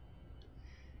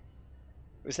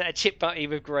 Was that a chip butty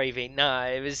with gravy? No,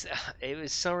 it was.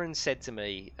 Soren said to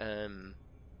me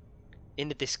in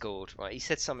the Discord, right? He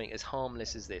said something as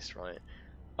harmless as this, right?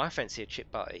 I fancy a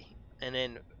chip butty, and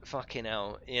then fucking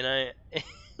hell, you know,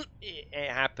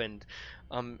 it happened.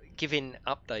 I'm giving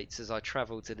updates as I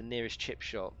travel to the nearest chip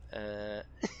shop.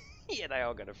 Yeah, they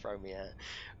are going to throw me out.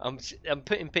 I'm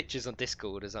putting pictures on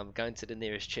Discord as I'm going to the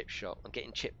nearest chip shop. I'm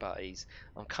getting chip butties.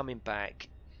 I'm coming back.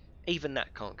 Even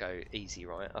that can't go easy,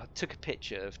 right? I took a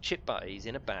picture of chip butties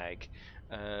in a bag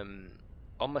on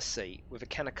my seat with a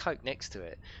can of Coke next to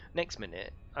it. Next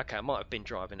minute, okay, I might have been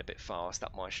driving a bit fast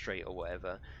up my street or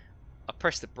whatever. I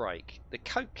pressed the brake. The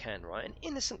Coke can, right? An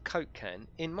innocent Coke can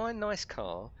in my nice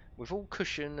car with all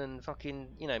cushion and fucking,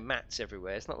 you know, mats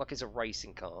everywhere. It's not like it's a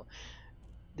racing car.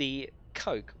 The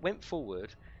Coke went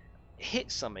forward,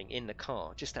 hit something in the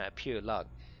car just out of pure luck.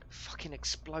 Fucking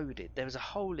exploded. There was a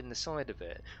hole in the side of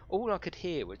it. All I could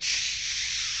hear was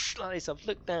shh like this. I've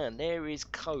looked down. There is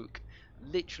Coke,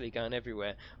 literally going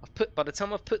everywhere. By the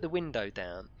time I've put the window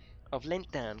down, I've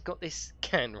leant down, got this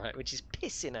can right, which is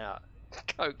pissing out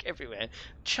Coke everywhere.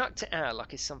 Chucked it out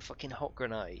like it's some fucking hot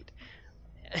grenade.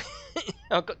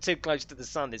 I got too close to the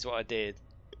sun. Is what I did.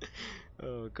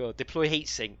 Oh god. Deploy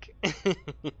heatsink.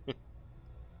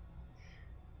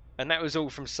 And that was all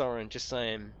from Soren, just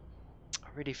saying, I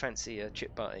really fancy a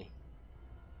chip butty.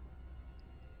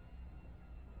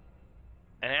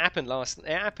 And it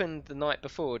happened the night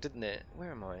before, didn't it?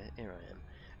 Where am I? Here I am.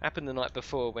 Happened the night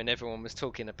before when everyone was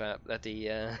talking about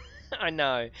bloody, I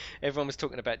know, everyone was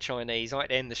talking about Chinese. I had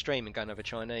to end the stream and go and have a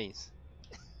Chinese.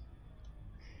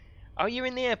 Oh, you're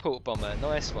in the airport, Bomber.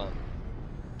 Nice one.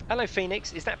 Hello,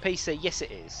 Phoenix. Is that PC? Yes,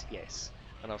 it is. Yes.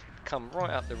 And I've come right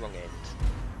up the wrong end.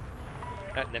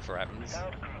 That never happens.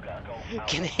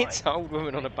 Can hit an old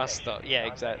woman on a bus stop? Yeah,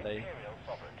 exactly.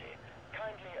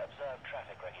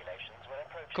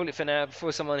 Call it for now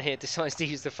before someone here decides to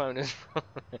use the phone as well.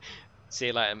 See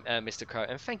you later, Mr. Crow.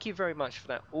 And thank you very much for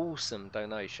that awesome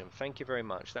donation. Thank you very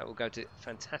much. That will go to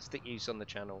fantastic use on the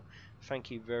channel.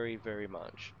 Thank you very, very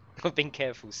much. I've been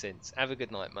careful since. Have a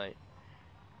good night, mate.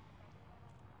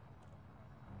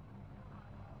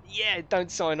 Yeah,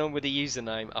 don't sign on with the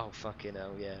username. Oh, fucking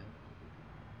hell, yeah.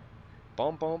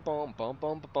 Bomb, bomb, bomb, bomb,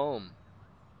 bomb, bomb.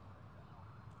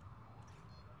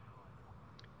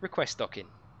 Request docking.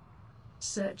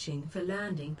 Searching for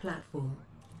landing platform.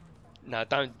 No,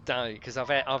 don't, because I've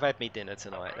had me dinner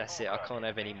tonight. That's it. I can't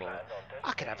have any more.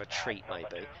 I could have a treat,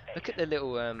 maybe. Look at the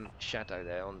little shadow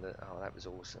there on the. Oh, that was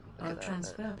awesome. Look I'll at that.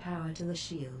 transfer power to the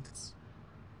shields.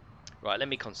 Right, let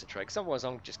me concentrate, because otherwise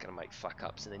I'm just going to make fuck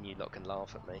ups, and then you lot can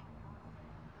laugh at me.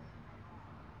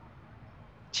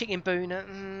 Chicken Boona,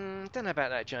 don't know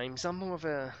about that, James. I'm more of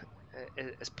a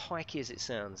as pikey as it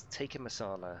sounds. Tikka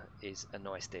masala is a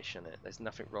nice dish, isn't it? There's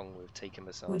nothing wrong with tikka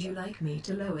masala. Would you like me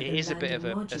to lower It the is a bit of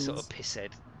landing a sort of modules?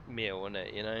 pisshead meal, isn't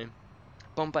it? You know,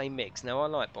 Bombay mix. Now I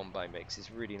like Bombay mix.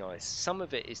 It's really nice. Some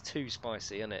of it is too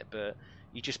spicy, isn't it? But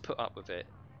you just put up with it,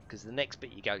 because the next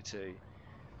bit you go to.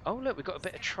 Oh look, we've got a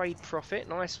bit of trade profit.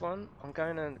 Nice one. I'm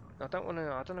going to. I don't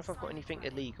know if I've got anything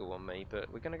illegal on me,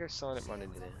 but we're going to go silent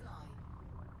running in here.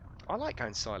 I like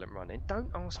going silent running. Don't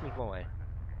ask me why.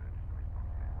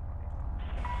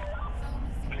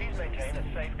 Please maintain a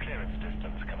safe clearance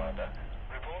distance, Commander.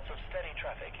 Reports of steady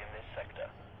traffic in this sector.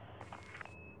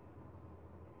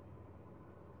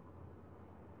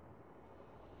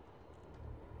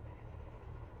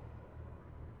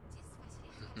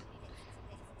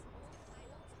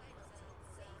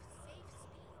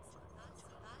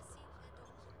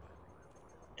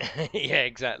 Yeah,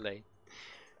 exactly.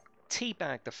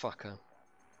 Teabag the fucker.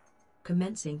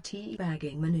 Commencing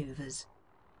teabagging maneuvers.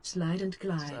 Slide and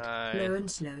glide. So, Low and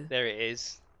slow. there it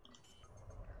is.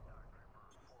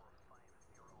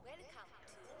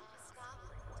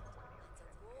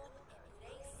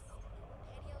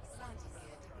 Landing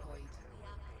gear deployed.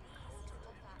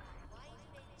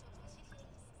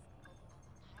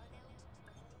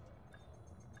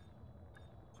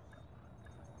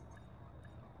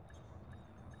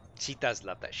 She does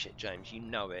love that shit, James. You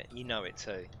know it. You know it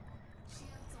too.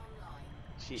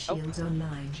 Shields online. Shields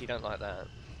online. She don't like that.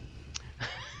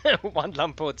 One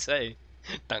lump or two.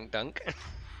 Dunk dunk. Docking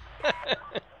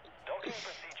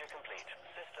procedure complete.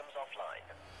 Systems offline.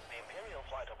 The Imperial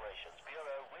Flight Operations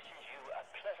Bureau wishes you a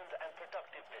pleasant and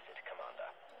productive visit, Commander.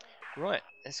 Right,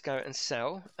 let's go and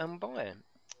sell and buy.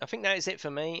 I think that is it for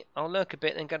me. I'll lurk a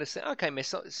bit and go to say, okay,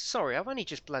 miss, sorry, I've only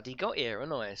just bloody got here,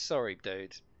 haven't I? Sorry,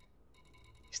 dude.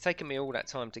 It's taken me all that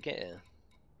time to get here.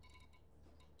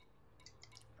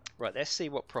 Right, let's see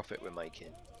what profit we're making.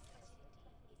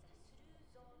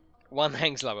 One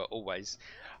hangs lower, always.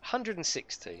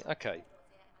 160, okay.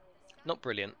 Not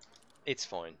brilliant. It's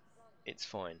fine. It's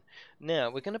fine. Now,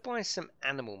 we're going to buy some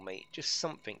animal meat. Just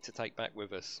something to take back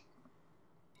with us.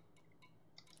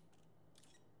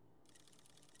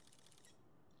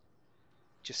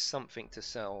 Just something to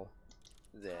sell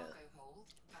there. Cargo hold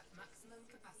at maximum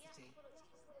capacity.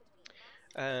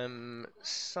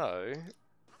 So,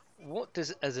 what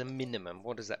does, as a minimum,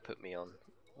 what does that put me on?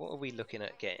 What are we looking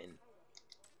at getting?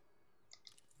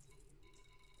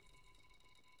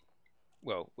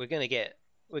 Well, we're gonna get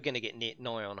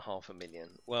nigh on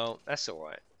 500,000. Well, that's all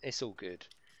right. It's all good.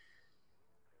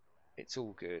 It's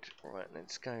all good. Right,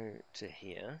 let's go to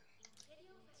here,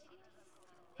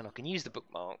 and I can use the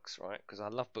bookmarks, right? Because I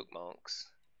love bookmarks.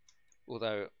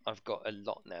 Although I've got a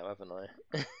lot now, haven't I?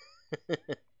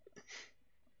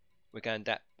 We're going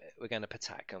to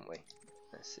Patak, aren't we?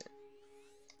 That's it.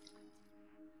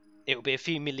 It'll be a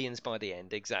few millions by the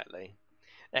end, exactly.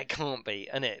 That can't be,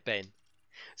 isn't it, Ben?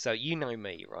 So you know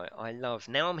me, right? I love.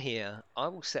 Now I'm here. I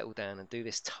will settle down and do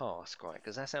this task, right?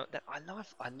 Because that's how I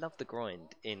love the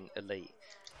grind in Elite.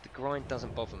 The grind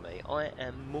doesn't bother me. I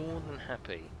am more than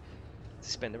happy to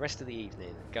spend the rest of the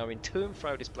evening going to and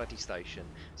fro this bloody station,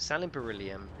 selling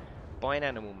beryllium, buying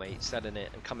animal meat, selling it,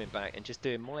 and coming back and just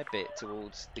doing my bit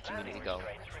towards the community goal.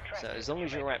 So as long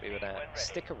as you're happy with that,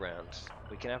 stick around.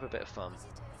 We can have a bit of fun.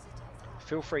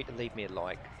 Feel free to leave me a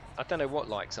like. I don't know what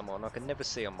likes I'm on. I can never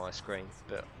see on my screen,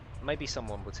 but maybe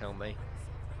someone will tell me.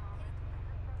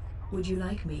 Would you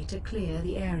like me to clear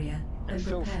the area and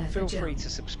feel prepare for free jump? to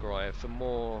subscribe for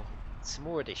some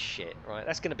more of this shit, right?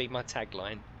 That's going to be my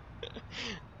tagline.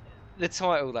 The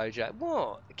title though, Jack.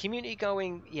 What? Community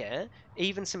going? Yeah.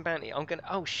 Even some bounty. I'm gonna.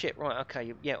 Oh shit. Right.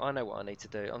 Okay. Yeah. I know what I need to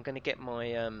do. I'm gonna get my.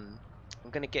 I'm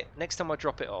gonna get next time I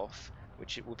drop it off,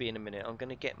 which it will be in a minute. I'm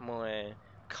gonna get my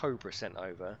Cobra sent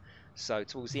over. So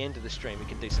towards the end of the stream, we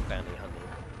can do some bounty hunting.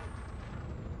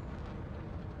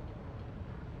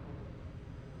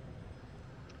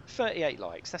 38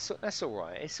 likes. That's all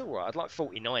right. It's all right. I'd like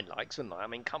 49 likes, wouldn't I? I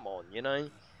mean, come on, you know.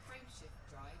 Frameshift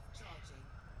drive charging.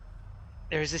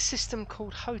 There is a system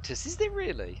called HOTUS. Is there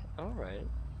really? All right.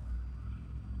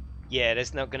 Yeah,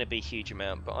 there's not going to be a huge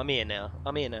amount, but I'm here now.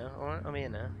 I'm here now. All right, I'm here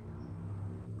now.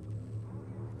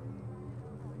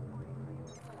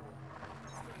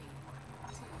 4, 3,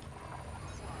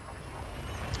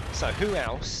 2, So who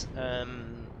else?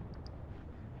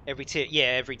 Every tier. Yeah,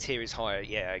 every tier is higher.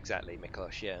 Yeah, exactly,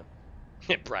 Miklos. Yeah.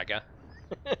 Bragger.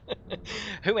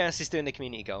 Who else is doing the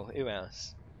community goal? Who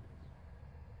else?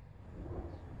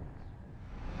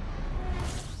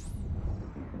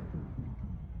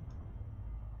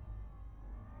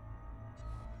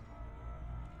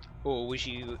 Or was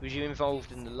you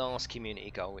involved in the last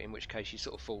community goal? In which case you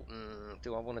sort of thought,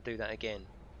 do I want to do that again?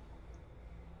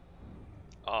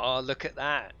 Oh, look at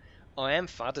that! I Am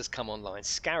FUD has come online.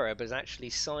 Scarab has actually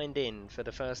signed in for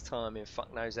the first time in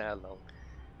fuck knows how long.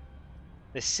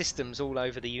 There's systems all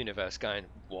over the universe going,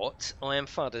 what? I Am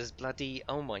FUD has bloody...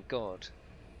 Oh my god.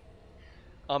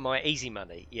 Oh, my easy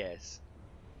money, yes.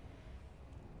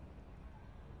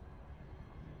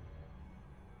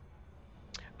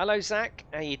 Hello Zach,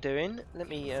 how you doing? Let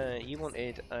me, you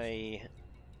wanted a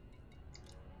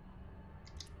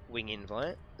wing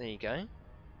invite. There you go.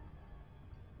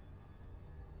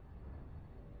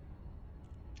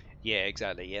 Yeah,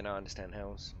 exactly. Yeah, no, I understand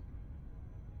Hells.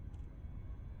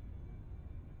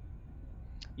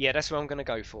 Yeah, that's what I'm going to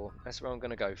go for. That's what I'm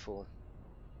going to go for.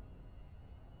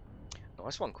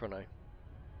 Nice one, Chrono.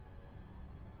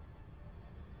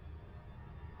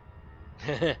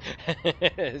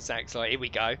 Zach's like, here we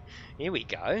go. Here we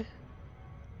go.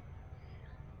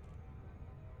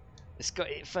 It's got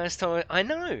it first time. I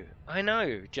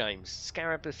know, James.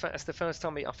 Scarab, that's the first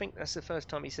time. I think that's the first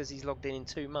time he says he's logged in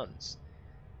 2 months.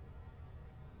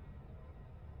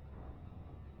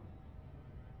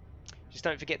 Just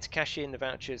don't forget to cash in the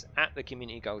vouchers at the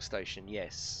community goal station.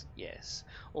 Yes, yes.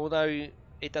 Although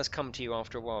it does come to you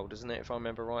after a while, doesn't it? If I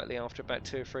remember rightly, after about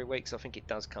 2 or 3 weeks, I think it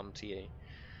does come to you.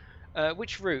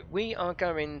 Which route? We are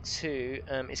going to,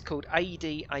 it's called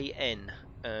ADAN,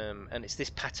 and it's this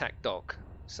Patak dock.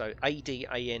 So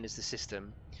ADAN is the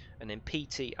system, and then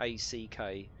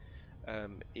PTACK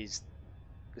is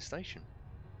the station.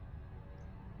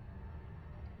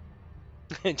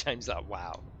 James like,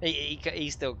 wow. He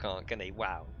still can't, can he?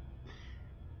 Wow.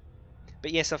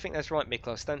 But yes, I think that's right,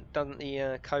 Miklos. Doesn't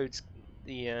the codes,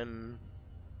 don't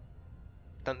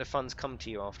the funds come to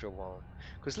you after a while?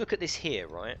 Because look at this here,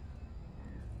 right?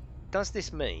 Does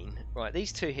this mean, right,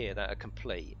 these two here that are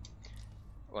complete,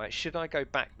 right, should I go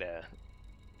back there?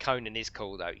 Conan is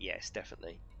cool though, yes,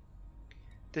 definitely.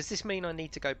 Does this mean I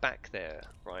need to go back there,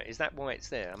 right? Is that why it's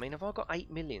there? I mean, have I got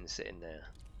 8 million sitting there?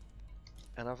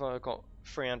 And have I got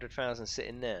 300,000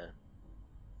 sitting there?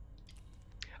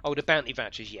 Oh, the bounty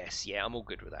vouchers, yes, yeah, I'm all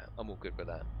good with that. I'm all good with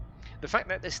that. The fact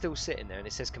that they're still sitting there and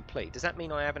it says complete, does that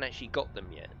mean I haven't actually got them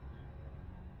yet?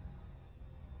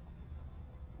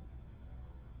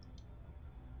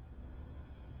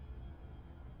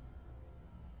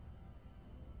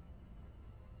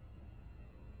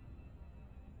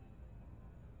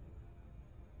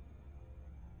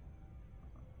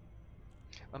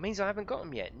 That means I haven't got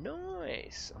them yet.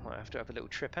 Nice. I might have to have a little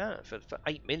trip out for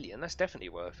 8 million. That's definitely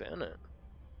worth it, isn't it?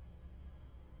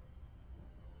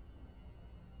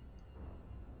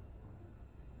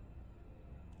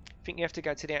 Think you have to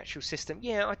go to the actual system?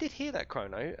 Yeah, I did hear that,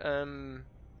 Chrono.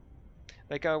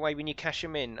 They go away when you cash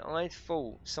them in. I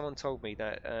thought someone told me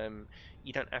that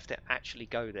you don't have to actually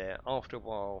go there. After a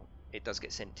while, it does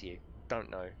get sent to you.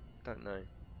 Don't know. Don't know.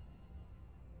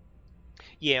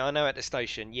 Yeah, I know at the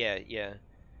station. Yeah, yeah.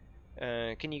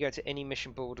 Can you go to any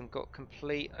mission board and got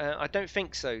complete? I don't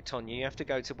think so, Tonya. You have to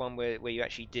go to one where you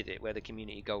actually did it, where the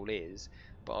community goal is.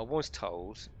 But I was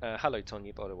told, hello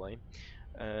Tonya, by the way,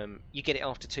 you get it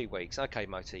after 2 weeks. Okay,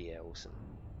 Motor, yeah, awesome.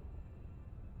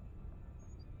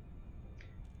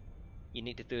 You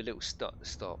need to do a little stop.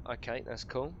 Okay, that's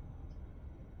cool.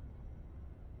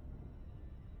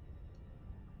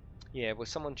 Yeah, well,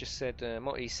 someone just said,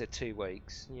 Motti said 2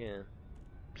 weeks. Yeah.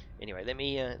 Anyway, let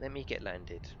me get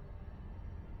landed.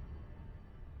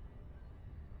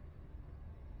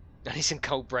 I need some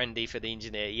cold brandy for the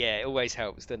engineer. Yeah, it always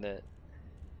helps, doesn't it?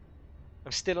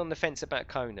 I'm still on the fence about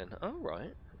Conan. All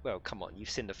right. Well, come on,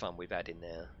 you've seen the fun we've had in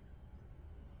there.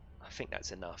 I think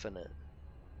that's enough, isn't it?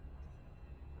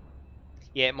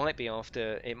 Yeah, it might be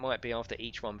after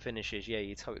each one finishes. Yeah,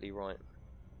 you're totally right.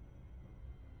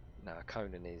 No,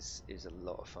 Conan is a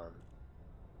lot of fun.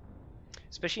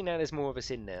 Especially now there's more of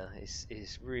us in there.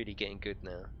 It's really getting good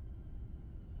now.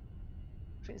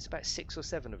 I think it's about 6 or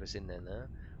 7 of us in there now.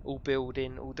 all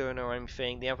building, all doing our own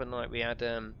thing. The other night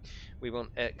we went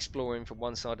exploring from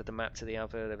one side of the map to the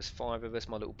other. There was 5 of us.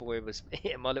 My little boy was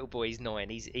my little boy. He's 9.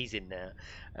 He's in there,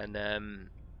 and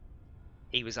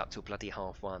he was up till bloody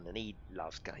 1:30, and he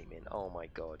loves gaming. Oh my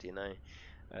god, you know.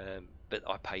 But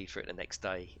I paid for it the next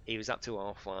day. He was up till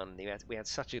 1:30. We had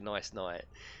such a nice night,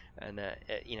 and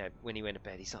you know, when he went to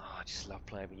bed, he's like, "Oh, I just love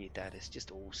playing with you, Dad. It's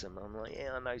just awesome." I'm like,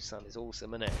 "Yeah, I know, son. It's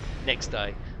awesome, isn't it?" Next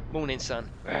day, morning, son.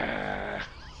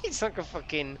 It's like a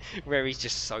fucking where he's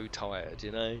just so tired,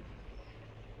 you know.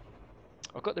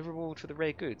 I got the reward for the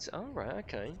rare goods. Oh, right,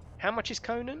 okay. How much is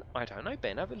Conan? I don't know,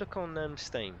 Ben. Have a look on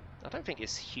Steam. I don't think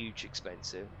it's huge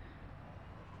expensive.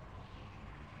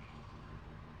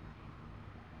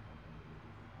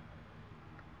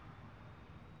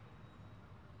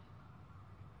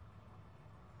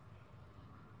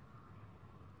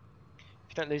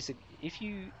 If you don't lose the, if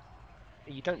you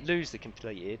don't lose the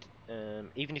completed,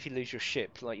 even if you lose your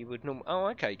ship like you would normal. Oh,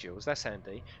 okay, Jules, that's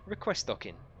handy. Request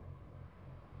docking.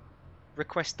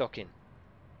 Request docking.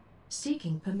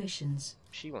 Seeking permissions.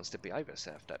 She wants to be over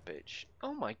south, that bitch.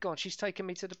 Oh my god, she's taken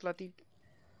me to the bloody.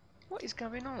 What is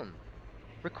going on?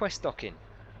 Request docking.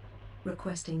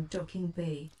 Requesting docking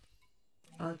bay.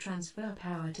 I'll transfer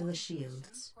power to the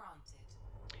shields. Granted.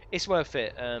 It's worth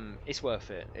it. It's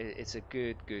worth it. It's a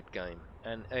good game.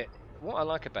 And what I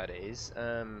like about it is,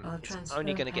 I'll it's transfer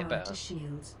only going to get power better. to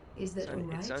shields. Is that all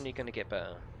right? It's only going to get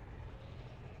better.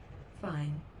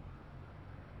 Fine.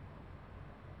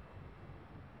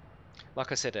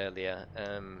 Like I said earlier,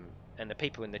 and the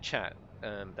people in the chat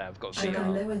that have got Should I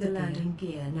VR lower the landing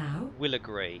gear now? will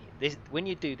agree. This, when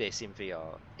you do this in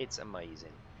VR, it's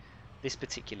amazing. This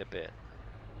particular bit.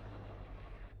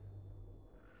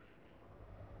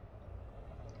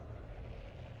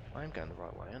 I'm going the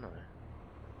right way, aren't I?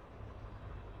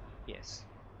 Yes.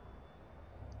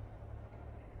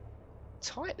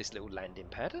 Tight, this little landing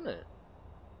pad, isn't it?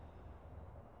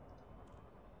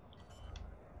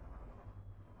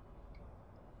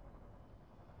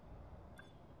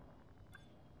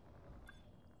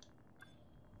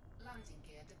 Landing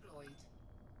gear deployed.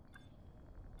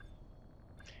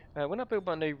 When I build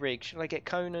my new rig, should I get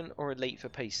Conan or Elite for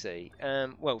PC?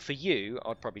 Well, for you,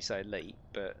 I'd probably say Elite,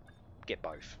 but get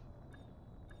both.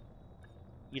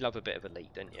 You love a bit of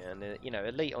Elite, don't you? And you know,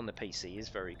 Elite on the PC is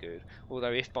very good.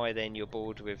 Although if by then you're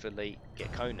bored with Elite,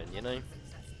 get Conan. You know,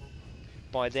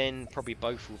 by then probably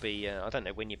both will be. I don't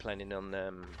know when you're planning on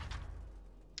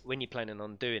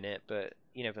doing it, but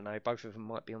you never know. Both of them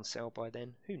might be on sale by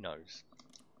then. Who knows?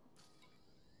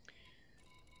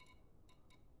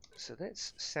 So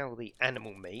let's sell the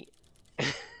animal meat.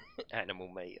 Animal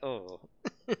meat. Oh,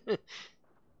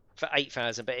 for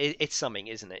 8,000. But it's something,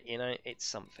 isn't it? You know, it's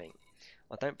something.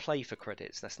 I don't play for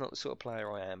credits. That's not the sort of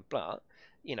player I am. But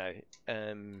you know,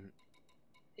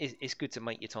 it's good to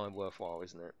make your time worthwhile,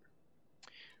 isn't it?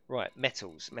 Right,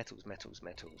 metals.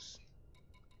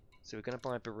 So we're going to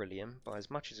buy beryllium, buy as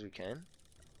much as we can.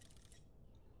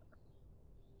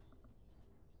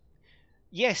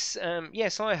 Yes,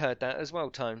 yes, I heard that as well,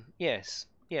 Tone. Yes,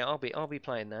 yeah, I'll be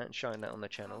playing that and showing that on the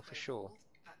channel for sure.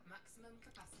 At maximum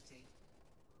capacity.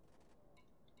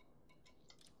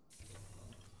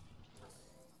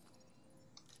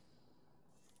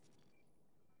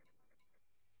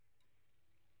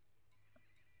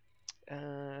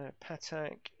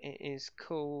 Patak, it is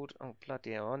called. Oh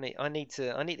bloody hell! I need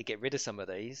to get rid of some of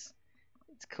these.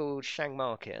 It's called Shang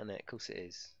Market, isn't it? Of course it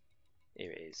is.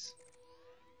 Here it is.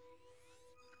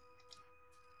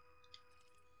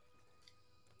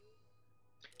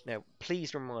 Now,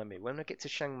 please remind me when I get to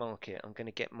Shang Market, I'm going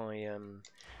to get my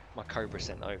my Cobra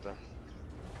sent over.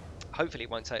 Hopefully,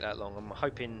 it won't take that long. I'm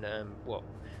hoping what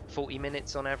 40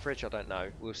 minutes on average. I don't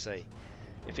know. We'll see.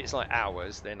 If it's like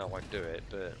hours, then I won't do it.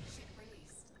 But Ship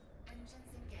released.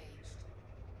 Engines engaged.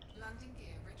 Landing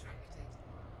gear retracted.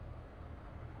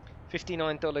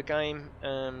 $59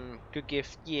 game, good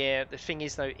gift. Yeah, the thing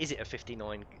is though, is it a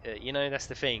 59? You know, that's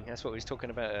the thing. That's what we was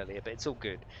talking about earlier. But it's all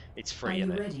good. It's free. Are you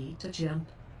Isn't it? ready to jump?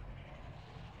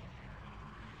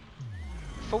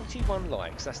 41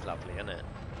 likes. That's lovely, isn't it?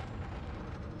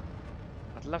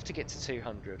 I'd love to get to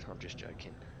 200. I'm just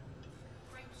joking.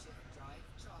 Frame shift drive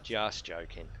charged. Just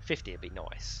joking. 50 would be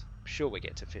nice. I'm sure we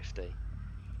get to 50.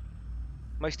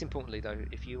 Most importantly though,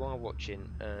 if you are watching,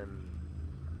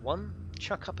 one,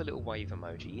 chuck up a little wave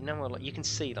emoji. You know, you can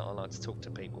see that I like to talk to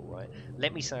people, right?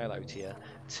 Let me say hello to you.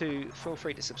 Two, feel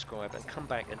free to subscribe and come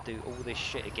back and do all this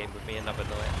shit again with me another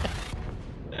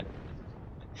night.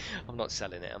 I'm not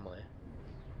selling it, am I?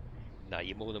 No,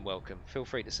 you're more than welcome. Feel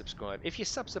free to subscribe. If your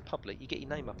subs are public, you get your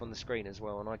name up on the screen as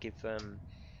well, and I give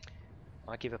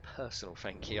I give a personal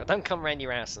thank you. I don't come round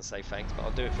your house and say thanks, but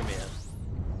I'll do it from here.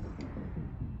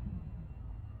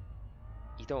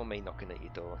 You don't want me knocking at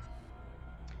your door.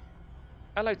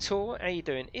 Hello Tor, how you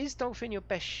doing? Is Dolphin your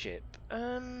best ship?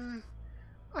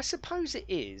 I suppose it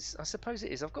is. I suppose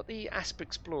it is. I've got the Asp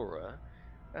Explorer.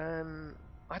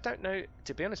 I don't know,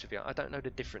 to be honest with you, I don't know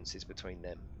the differences between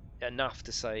them enough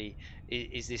to say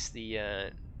is this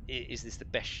the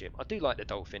best ship. I do like the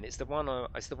Dolphin. It's the one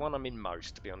I'm in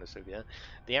most, to be honest with you.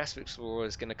 The Asp Explorer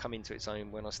is going to come into its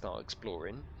own when I start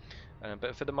exploring.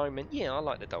 But for the moment, yeah, I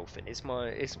like the Dolphin. I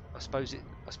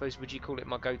suppose would you call it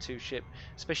my go-to ship,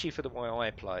 especially for the way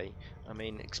I play. I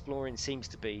mean, exploring seems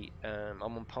to be. I'm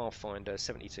on Pathfinder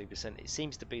 72%. It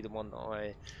seems to be the one that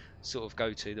I sort of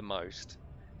go to the most.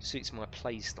 Suits my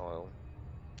play style.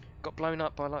 Got blown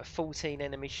up by like 14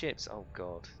 enemy ships. Oh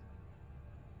god.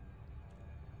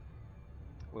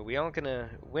 Well, we are gonna.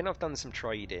 When I've done some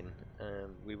trading,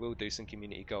 we will do some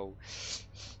community goal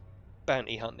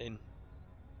bounty hunting.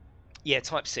 Yeah,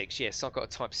 Type 6, yes, I've got a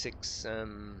Type 6,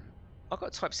 I've got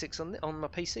a Type 6 on my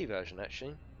PC version,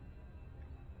 actually.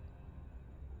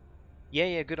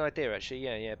 Yeah, good idea, actually,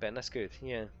 yeah, Ben, that's good,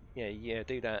 yeah,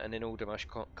 do that, and then order my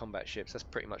combat ships, that's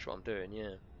pretty much what I'm doing,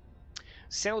 yeah.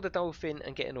 Sell the Dolphin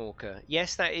and get an Orca.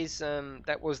 Yes, that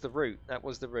was the route,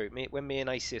 when me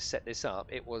and Acius set this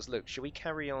up, it was, look, should we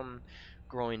carry on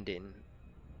grinding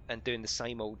and doing the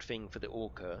same old thing for the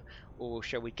Orca, or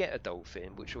shall we get a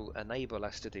Dolphin which will enable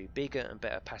us to do bigger and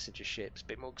better passenger ships, a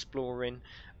bit more exploring,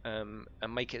 and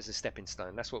make it as a stepping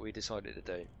stone. That's what we decided to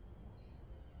do.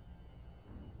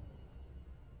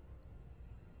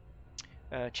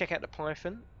 Check out the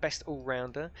Python, best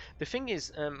all-rounder. The thing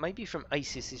is, maybe from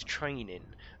Acis's training,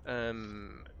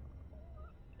 the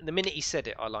minute he said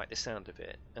it, I liked the sound of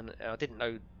it, and I didn't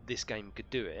know this game could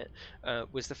do it,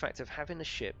 was the fact of having a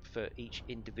ship for each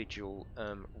individual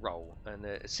role. And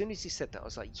as soon as he said that, I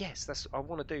was like, yes, I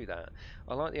want to do that.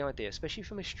 I like the idea, especially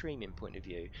from a streaming point of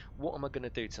view. What am I going to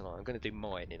do tonight? I'm going to do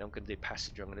mining, I'm going to do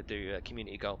passenger, I'm going to do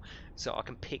community goal, so I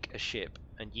can pick a ship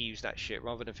and use that ship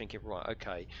rather than thinking, right,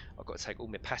 okay, I've got to take all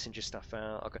my passenger stuff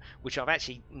out, which I've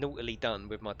actually naughtily done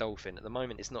with my Dolphin. At the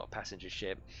moment, it's not a passenger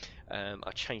ship.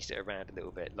 I changed it around a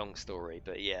little bit, long story,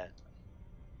 but yeah.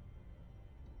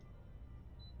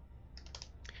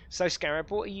 So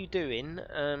Scarab, what are you doing?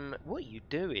 What are you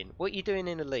doing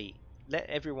in Elite? Let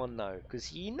everyone know,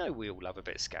 because you know we all love a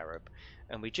bit of Scarab,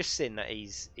 and we just seen that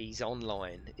he's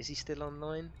online. Is he still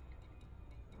online?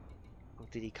 Or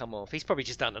did he come off? He's probably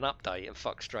just done an update and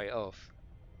fucked straight off.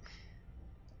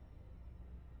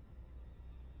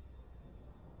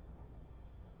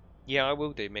 Yeah, I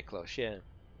will do, Miklos, yeah.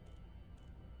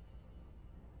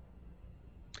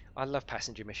 I love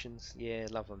passenger missions. Yeah,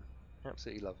 love them.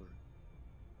 Absolutely love them.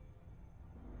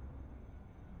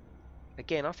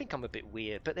 Again, I think I'm a bit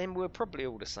weird, but then we're probably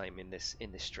all the same in this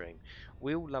stream.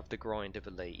 We all love the grind of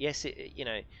Elite. Yes, it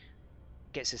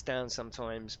gets us down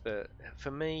sometimes, but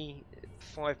for me,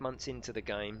 5 months into the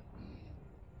game,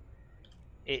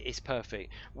 it's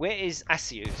perfect. Where is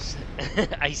Acius?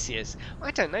 Acius?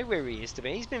 I don't know where he is, to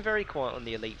be. He's been very quiet on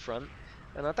the Elite front,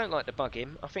 and I don't like to bug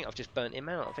him. I think I've just burnt him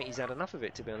out. I think he's had enough of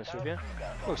it, to be honest with you.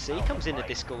 We'll see. He comes in the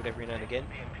Discord every now and again.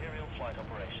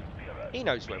 He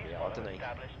knows where we are, doesn't he?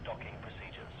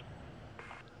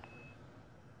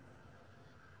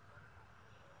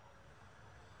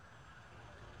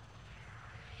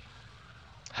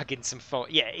 Hugging some fire.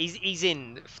 Yeah, he's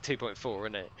in 2.4,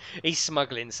 isn't it? He's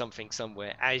smuggling something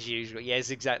somewhere, as usual. Yes,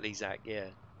 exactly, Zach, yeah.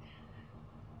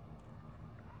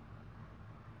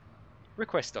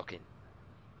 Request docking.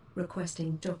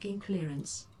 Requesting docking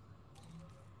clearance.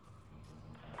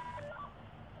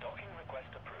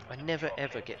 I never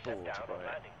ever get bored,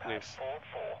 right, with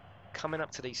coming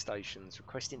up to these stations,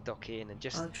 requesting docking, and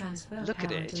just look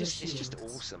at it. It's just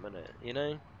awesome, isn't it? You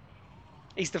know?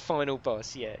 He's the final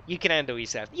boss, yeah. You can handle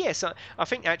yourself. Yes, I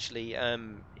think actually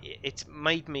it's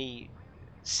made me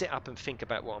sit up and think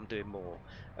about what I'm doing more.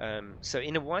 So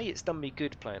in a way, it's done me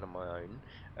good playing on my own.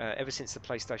 Ever since the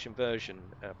PlayStation version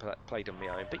played on my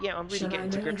own. But yeah, I'm really getting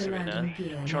to grips with it now.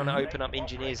 Trying to open up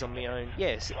engineers on my own.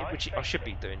 Yes, which I should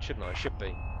be doing, shouldn't I? I should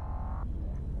be.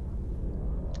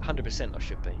 100% I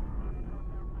should be.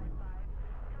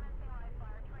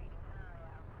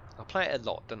 I play it a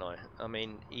lot, don't I? I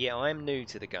mean, yeah, I am new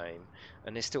to the game,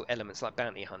 and there's still elements like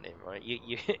bounty hunting, right?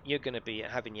 You're going to be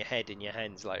having your head in your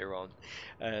hands later on,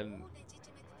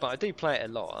 but I do play it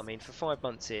a lot. I mean, for 5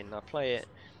 months in, I play it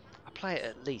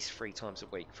at least 3 times a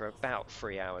week for about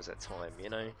 3 hours at a time. You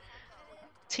know,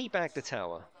 teabag the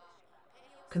tower.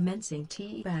 Commencing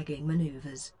teabagging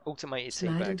maneuvers. Automated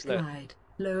Slide teabags. and glide.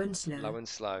 Low and slow. Low and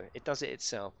slow. It does it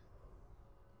itself.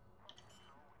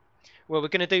 Well, we're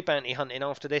going to do bounty hunting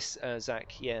after this,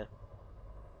 Zach, yeah.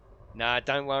 Nah,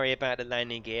 don't worry about the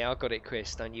landing gear. I got it,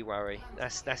 Chris. Don't you worry.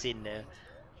 That's in there.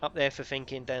 Up there for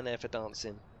thinking, down there for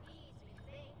dancing.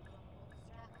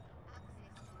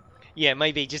 Yeah,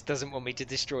 maybe he just doesn't want me to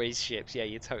destroy his ships. Yeah,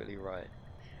 you're totally right.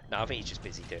 No, I think he's just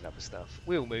busy doing other stuff.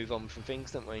 We'll move on from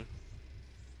things, don't we?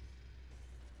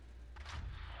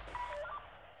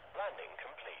 Landing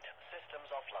complete. Systems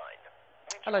offline.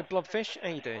 Hello, Blobfish. How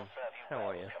you doing? How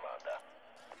are you? Commander.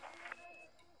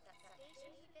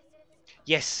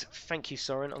 Yes, thank you,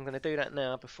 Soren. I'm going to do that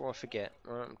now before I forget.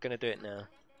 Right, I'm going to do it now.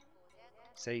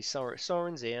 See,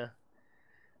 Soren's here.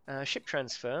 Ship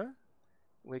transfer.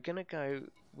 We're going to go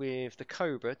with the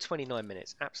Cobra. 29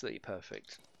 minutes. Absolutely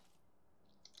perfect.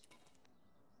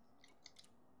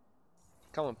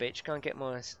 Come on, bitch. Go and get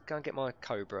my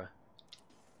Cobra.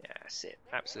 Yeah, that's it.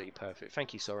 Absolutely perfect.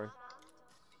 Thank you, Soren.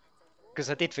 Because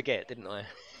I did forget, didn't I?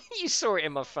 You saw it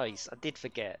in my face. I did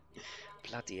forget.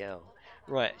 Bloody hell.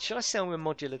 Right, shall I sell with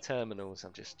modular terminals?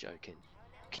 I'm just joking.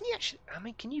 Can you actually... I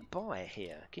mean, can you buy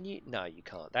here? Can you... No, you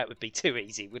can't. That would be too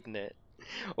easy, wouldn't it?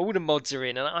 All the mods are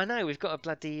in. And I know, we've got a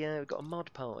bloody... we've got a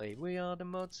mod party. We are the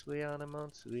mods. We are the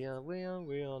mods. We are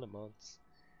the mods.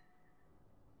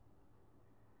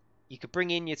 You could bring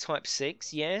in your Type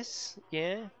 6. Yes.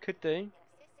 Yeah, could do.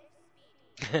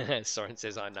 Soren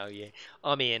says, I know, yeah.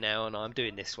 I'm here now and I'm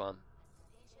doing this one.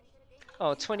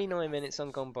 Oh, 29 minutes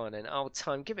on gone by then. Oh,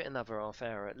 time. Give it another half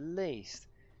hour at least.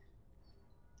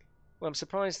 Well, I'm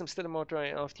surprised I'm still a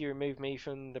moderator after you removed me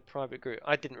from the private group.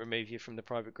 I didn't remove you from the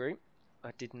private group.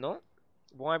 I did not.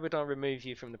 Why would I remove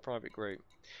you from the private group?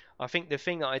 I think the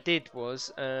thing that I did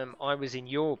was I was in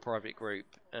your private group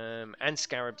and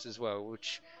Scarabs as well,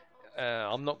 which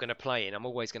I'm not going to play in. I'm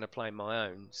always going to play my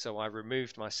own. So I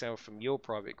removed myself from your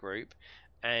private group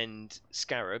and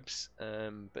Scarabs,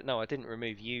 but no, I didn't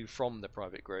remove you from the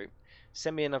private group.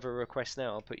 Send me another request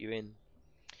now, I'll put you in.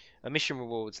 Mission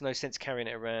rewards, no sense carrying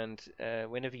it around.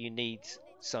 Whenever you need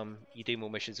some, you do more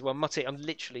missions. Well, Mutty, I'm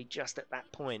literally just at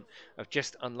that point of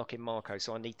just unlocking Marco,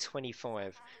 so I need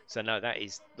 25. So no,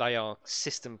 they are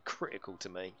system critical to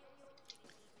me.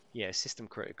 Yeah, system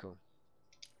critical.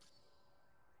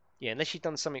 Yeah, unless you've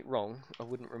done something wrong, I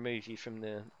wouldn't remove you from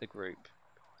the group.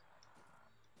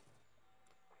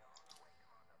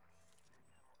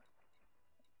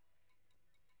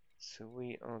 So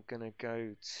we are going to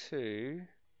go to...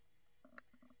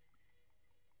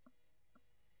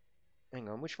 Hang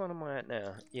on, which one am I at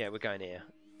now? Yeah, we're going here.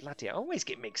 Bloody hell, I always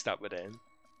get mixed up with them.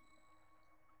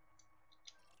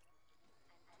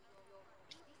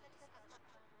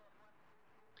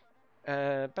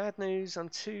 Bad news, I'm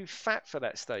too fat for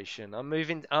that station. I'm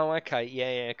moving... Oh, okay,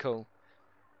 yeah, cool.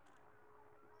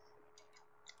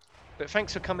 But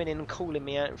thanks for coming in and calling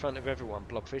me out in front of everyone,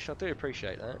 Blobfish. I do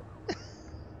appreciate that.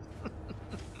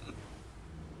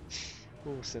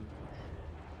 Awesome.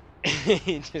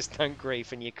 You just don't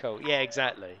grief and you're cool. Yeah,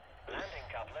 exactly. Landing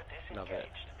coupler disengaged. Love it.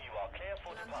 You are clear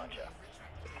for departure.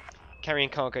 Carrying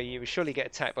cargo, you will surely get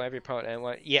attacked by every part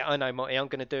there. Yeah, I know, Marty. I'm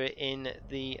going to do it in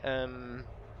the...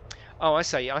 Oh, I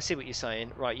see what you're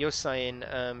saying. Right, you're saying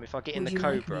if I get in the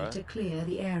Cobra, like me to clear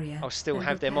the area I'll still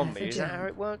have them on me. Is that how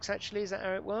it works, actually? Is that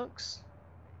how it works?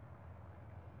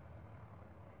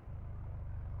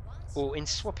 Or in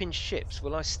swapping ships,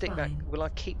 will I stick that? Will I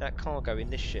keep that cargo in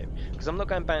this ship? Because I'm not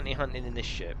going bounty hunting in this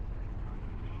ship.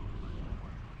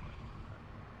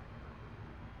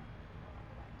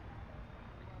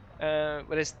 Well,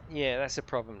 that's a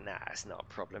problem. Nah, it's not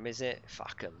a problem, is it?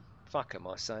 Fuck 'em,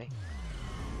 I say.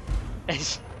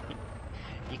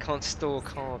 You can't store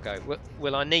cargo.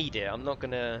 Well, I need it. I'm not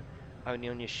gonna only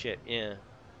on your ship. Yeah.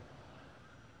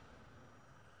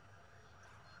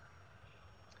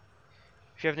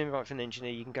 If you have an invite from an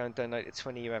engineer, you can go and donate the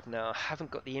 20 you have now. I haven't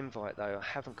got the invite though. I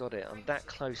haven't got it. I'm that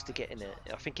close to getting it.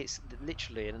 I think it's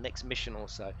literally in the next mission or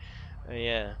so.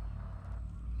 Yeah.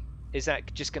 Is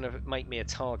that just going to make me a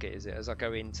target, is it? As I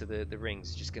go into the rings,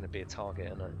 it's just going to be a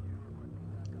target, I know.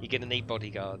 You're going to need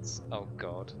bodyguards. Oh,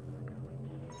 God.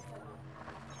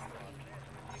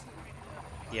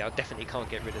 Yeah, I definitely can't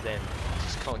get rid of them. I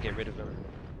just can't get rid of them.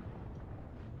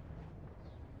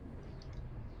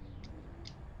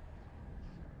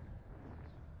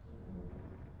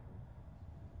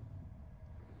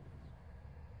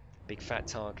 Big fat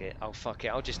target. Oh, fuck it.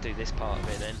 I'll just do this part of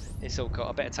it then. It's all got.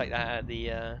 I better take that out of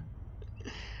the...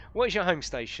 What is your home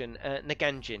station?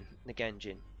 Naganjin.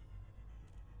 Naganjin.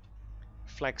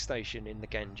 Flag station in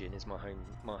Naganjin is my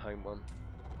home one.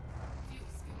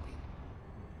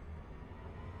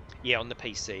 Yeah, on the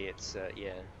PC it's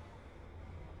yeah.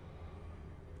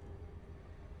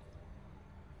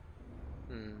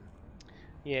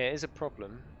 Yeah, it is a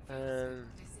problem.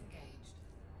 Disengaged.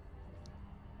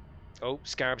 Oh,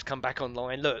 Scarab's come back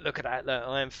online. Look at that. Look,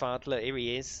 Iron Fud. Look, here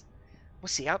he is.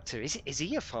 What's he up to? Is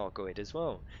he a Fargoid as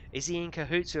well? Is he in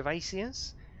cahoots with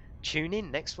Acius? Tune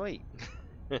in next week.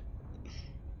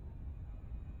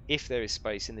 If there is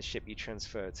space in the ship you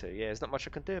transfer to. Yeah, there's not much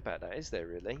I can do about that, is there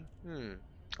really?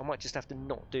 I might just have to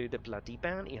not do the bloody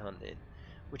bounty hunting,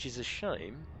 which is a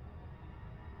shame.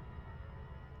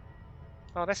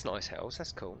 Oh, that's nice, Hells.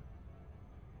 That's cool.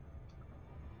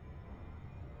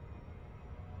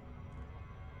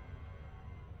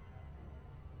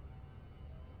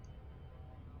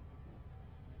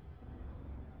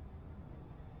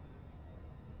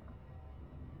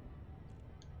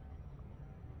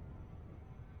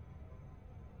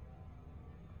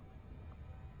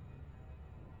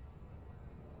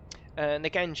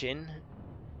 Naganjin,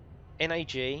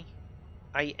 Naganjin.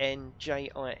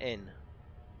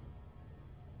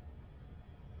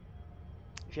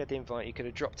 If you had the invite, you could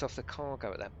have dropped off the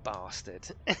cargo at that bastard.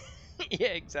 Yeah,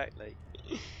 exactly.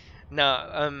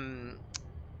 No,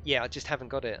 yeah, I just haven't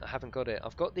got it. I haven't got it.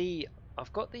 I've got the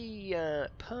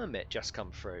permit just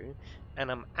come through,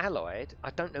 and I'm allied.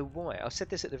 I don't know why. I said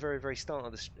this at the very start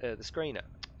of the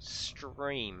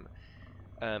stream.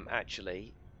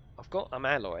 Actually, I'm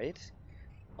allied.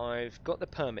 I've got the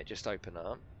permit just open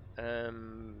up.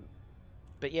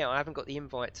 But yeah, I haven't got the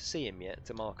invite to see him yet,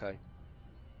 to Marco.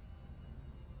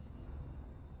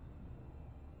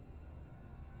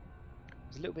 I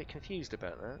was a little bit confused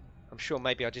about that. I'm sure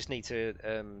maybe I just need to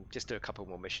just do a couple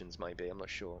more missions, maybe. I'm not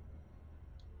sure.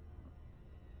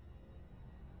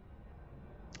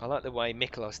 I like the way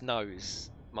Miklos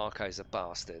knows Marco's a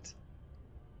bastard.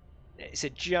 It's a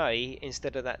J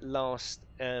instead of that last.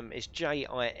 It's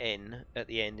J-I-N at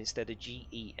the end instead of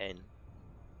G-E-N.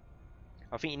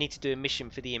 I think you need to do a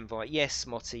mission for the invite. Yes,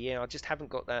 Motty. Yeah, I just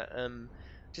haven't got that.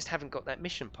 Just haven't got that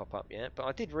mission pop up yet. But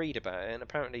I did read about it, and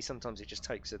apparently sometimes it just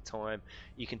takes a time.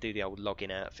 You can do the old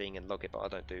logging out thing and log it, but I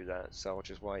don't do that, so I'll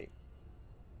just wait.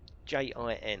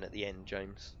 J-I-N at the end,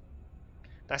 James.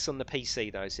 That's on the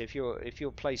PC though. So if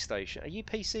you're PlayStation, are you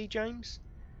PC, James?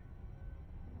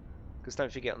 Because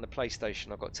don't forget, on the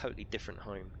PlayStation I've got a totally different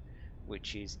home,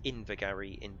 which is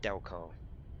Invagary in Delcar.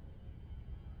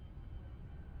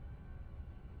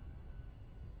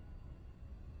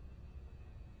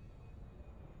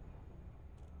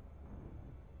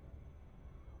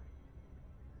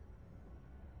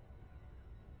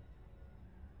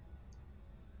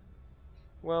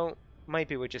 Well,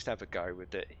 maybe we'll just have a go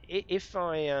with it. If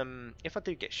I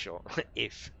do get shot,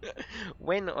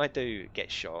 when I do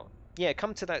get shot, yeah,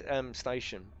 come to that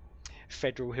station.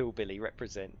 Federal Hillbilly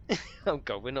represent. Oh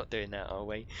god, we're not doing that, are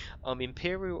we? I'm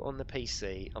Imperial on the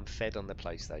PC. I'm Fed on the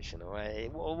PlayStation. All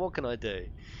right. What can I do?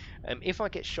 If I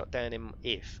get shot down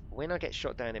when I get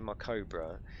shot down in my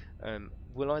Cobra, I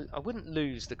wouldn't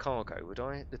lose the cargo, would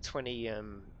I? The 20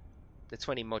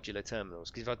 modular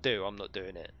terminals. Because if I do, I'm not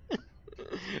doing it.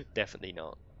 Definitely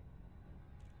not.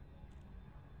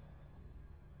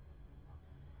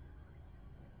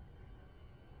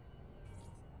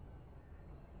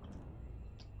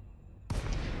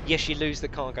 Yes, you lose the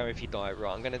cargo if you die.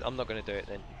 Right, I'm not gonna do it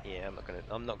then. Yeah,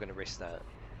 I'm not gonna risk that.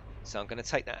 So I'm gonna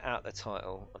take that out of the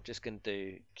title. I'm just gonna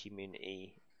do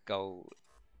community goal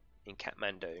in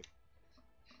Kathmandu.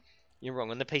 You're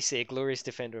wrong. On the PC, a glorious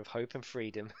defender of hope and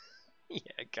freedom. Yeah,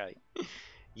 okay.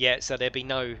 Yeah, so there'll be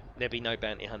no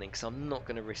bounty hunting because I'm not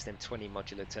gonna risk them 20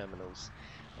 modular terminals.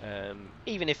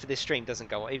 Even if this stream doesn't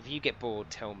go on, if you get bored,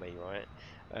 tell me, right?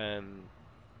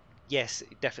 Yes,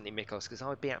 definitely Miklos, because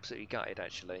I'd be absolutely gutted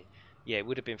actually. Yeah, it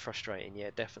would have been frustrating. Yeah,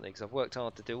 definitely, because I've worked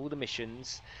hard to do all the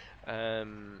missions.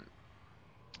 Kathmandu,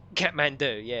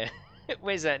 yeah.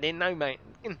 Where's that in? No, mate.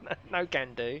 No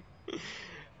can do.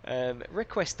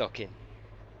 Request docking.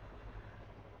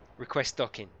 Request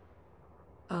docking.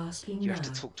 Asking You now. have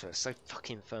to talk to her so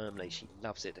fucking firmly. She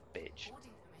loves it, the bitch.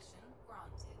 Boarding permission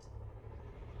granted.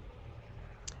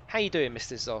 How you doing,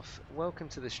 Mr. Zoff? Welcome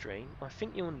to the stream. I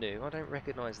think you're new. I don't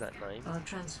recognise that name. I'll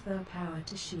transfer power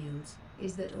to shields.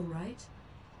 Is that all right?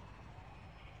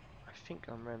 I think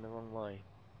I'm round the wrong way.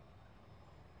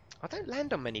 I don't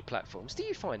land on many platforms. Do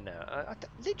you find that? I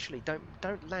literally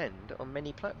don't land on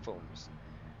many platforms.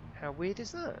 How weird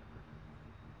is that?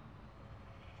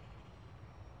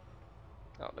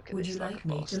 Oh, look at Would this, you like like a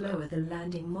me boss. to lower the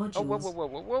landing modules? Oh,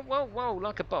 whoa,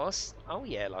 like a boss. Oh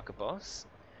yeah, like a boss.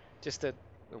 Just a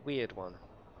weird one.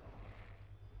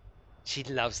 She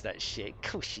loves that shit. Of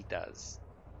course she does.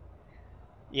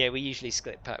 Yeah, we usually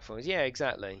split platforms. Yeah,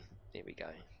 exactly. Here we go.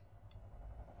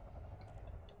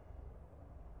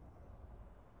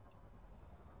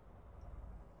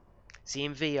 See,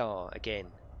 in VR, again,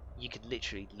 you could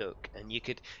literally look, and you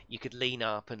could lean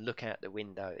up and look out the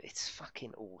window. It's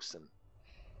fucking awesome.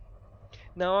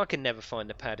 No, I can never find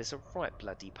the pad. It's a right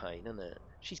bloody pain, isn't it?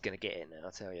 She's gonna get it now,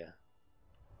 I tell you.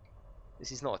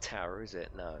 This is not a tower, is it?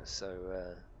 No.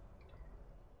 So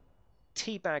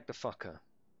teabag the fucker.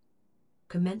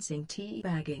 Commencing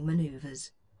teabagging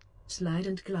maneuvers. Slide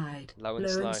and glide. Low and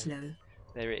Low slow. and slow.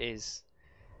 There it is.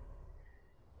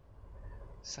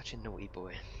 Such a naughty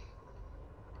boy.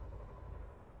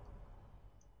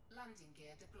 Landing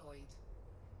gear deployed.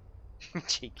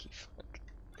 Cheeky fuck.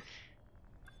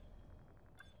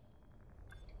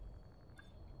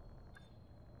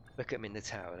 Look at him in the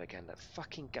tower again. That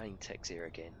fucking GameTech's here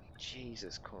again.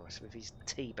 Jesus Christ, with his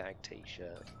teabag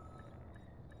t-shirt.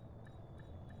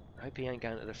 I hope he ain't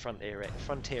going to the Frontier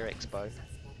Expo.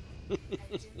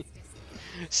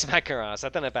 Smack her ass. I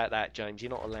don't know about that, James. You're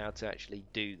not allowed to actually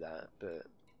do that, but...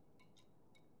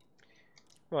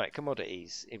 Right,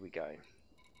 commodities. Here we go.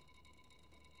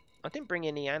 I didn't bring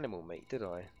any animal meat, did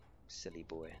I? Silly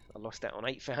boy. I lost out on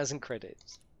 8,000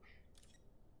 credits.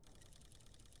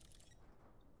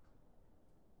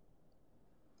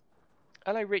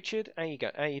 Hello, Richard. How you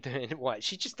go? How you doing? Right,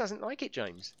 she just doesn't like it,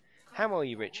 James. How are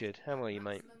you, Richard? How are you,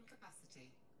 mate?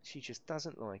 She just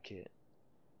doesn't like it.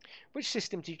 Which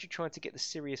system did you try to get the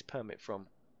Sirius permit from?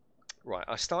 Right,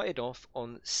 I started off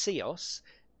on CEOS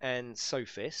and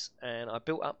Sophis, and I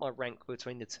built up my rank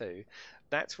between the two.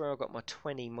 That's where I got my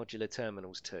 20 modular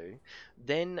terminals to.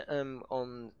 Then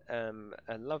on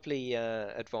a lovely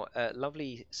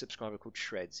lovely subscriber called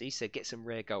Shreds, he said get some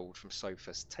rare gold from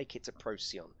Sophis, take it to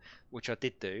Procyon, which I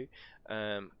did do.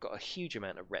 Got a huge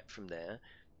amount of rep from there.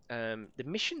 The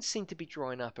missions seem to be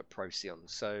drying up at Procyon,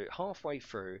 so halfway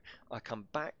through I come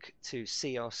back to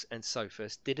Ceos and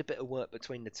Sophis, did a bit of work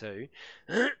between the two,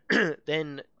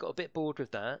 then got a bit bored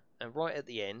with that, and right at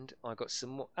the end I got some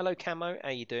more. Hello Camo, how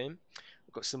you doing?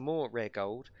 I got some more rare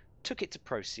gold, took it to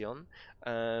Procyon,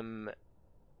 got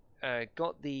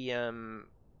the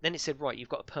then it said right, you've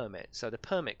got a permit. So the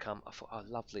permit come, I thought, oh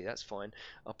lovely, that's fine,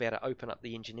 I'll be able to open up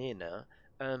the engineer now.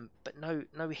 But no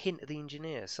hint of the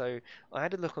engineer. So I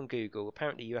had a look on Google.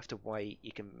 Apparently you have to wait.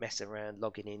 You can mess around,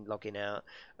 logging in, logging out,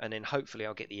 and then hopefully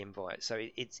I'll get the invite. So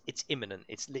it's imminent.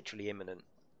 It's literally imminent.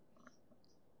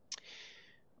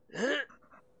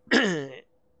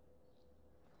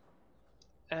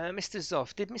 Mr.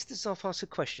 Zoff, did Mr. Zoff ask a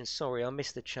question? Sorry, I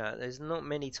missed the chat. There's not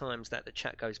many times that the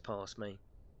chat goes past me.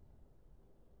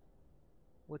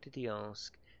 What did he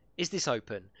ask? Is this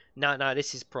open? No,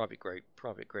 this is private group.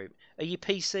 Private group. Are you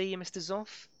PC, Mr.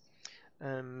 Zoff?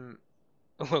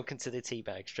 Welcome to the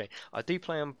Teabag stream. I do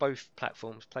play on both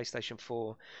platforms, PlayStation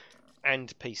 4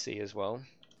 and PC as well.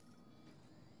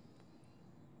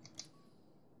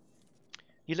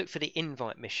 You look for the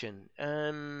invite mission.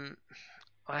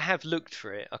 I have looked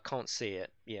for it. I can't see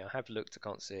it. Yeah, I have looked. I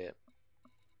can't see it.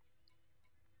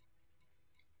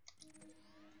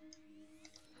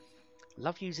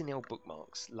 Love using the old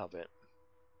bookmarks. Love it.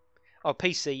 Oh,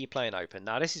 PC, you're playing open.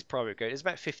 Now, this is private group. There's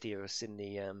about 50 of us in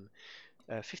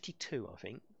the 52, I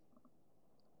think.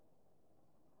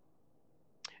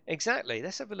 Exactly.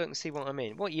 Let's have a look and see what I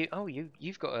mean. What you? Oh,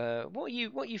 you've got a. What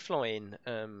are you flying,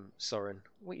 Soren?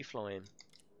 What are you flying?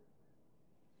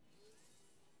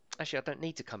 Actually, I don't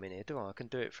need to come in here, do I? I can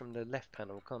do it from the left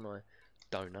panel, can't I?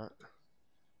 Donut.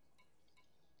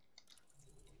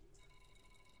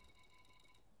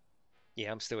 Yeah,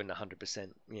 I'm still in the 100%.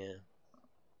 Yeah.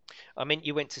 I mean,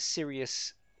 you went to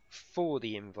Sirius for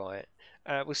the invite.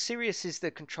 Well, Sirius is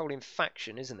the controlling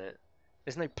faction, isn't it?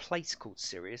 There's no place called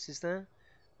Sirius, is there?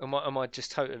 Am I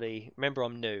just totally... Remember,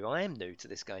 I'm new. I am new to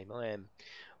this game. I am.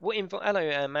 What invite? Hello,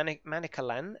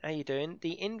 Manikalan. How you doing?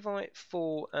 The invite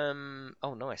for...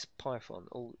 Oh, nice. Python.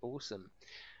 Awesome.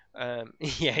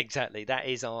 Yeah, exactly. That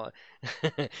is our...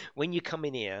 When you come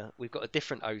in here, we've got a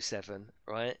different 07,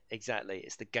 right? Exactly.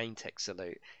 It's the GameTech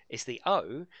salute. It's the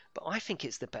O, but I think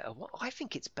it's the better one. I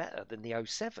think it's better than the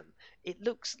 07. It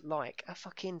looks like a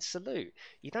fucking salute.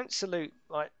 You don't salute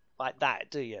like that,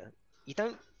 do you? You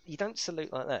don't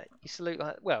salute like that. You salute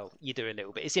like... Well, you do a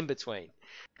little bit. It's in between.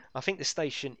 I think the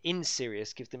station in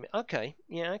Sirius gives them... Okay,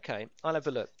 yeah, okay. I'll have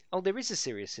a look. Oh, there is a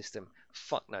Sirius system.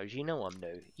 Fuck knows. You know I'm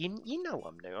new. You know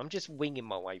I'm new. I'm just winging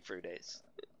my way through this.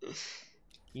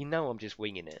 You know I'm just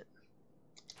winging it.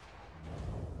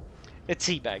 A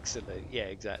teabag salute. Yeah,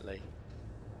 exactly.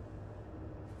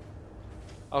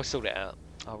 I'll sort it out.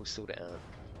 I will sort it out.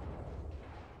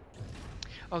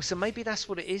 Oh, so maybe that's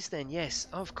what it is then. Yes.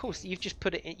 Oh, of course. You've just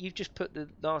put it in, you've just put the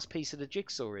last piece of the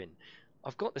jigsaw in.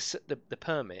 I've got the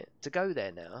permit to go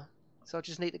there now, so I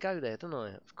just need to go there, don't I?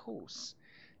 Of course.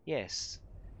 Yes.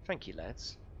 Thank you,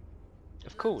 lads.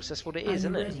 Of course, that's what it Are is, you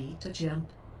isn't it? ready to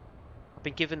jump? I've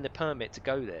been given the permit to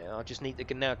go there. I just need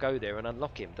to now go there and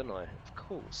unlock him, don't I? Of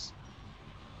course.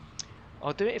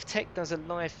 I'll do it if Tech does a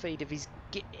live feed of his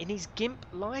in his GIMP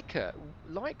Lycra.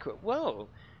 Well,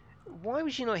 why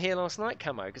was you not here last night,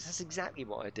 Camo? Because that's exactly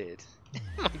what I did.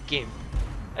 My GIMP.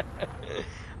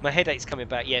 My headache's coming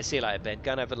back. Yeah, see you later, Ben.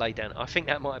 Go and have a lay down. I think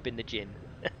that might have been the gin.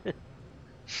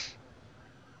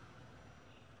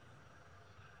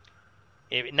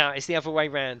 No, it's the other way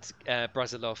round,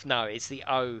 Brazilov. No, it's the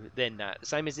O, then that.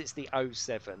 Same as it's the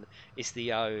 07, it's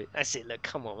the O. That's it, look,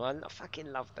 come on. I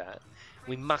fucking love that.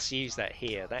 We must use that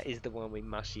here. That is the one we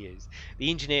must use. The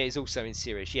engineer is also in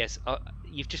Sirius. Yes,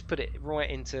 you've just put it right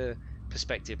into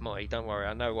perspective, Marty. Don't worry,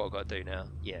 I know what I've got to do now.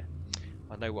 Yeah,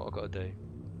 I know what I've got to do.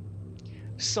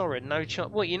 Soren, no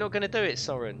chance. What, you're not going to do it,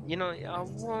 Soren? You know, I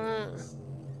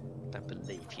don't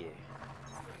believe you.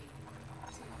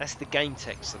 That's the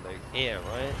GameTech salute. Yeah,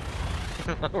 right?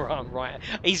 Right.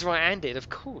 He's right-handed, of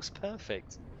course.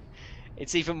 Perfect.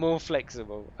 It's even more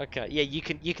flexible. Okay. Yeah, you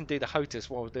can do the HOTUS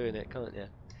while doing it, can't you?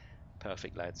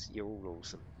 Perfect, lads. You're all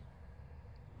awesome.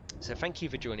 So thank you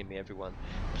for joining me, everyone.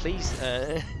 Please.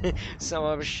 So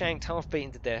I was shanked, half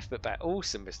beaten to death, but back.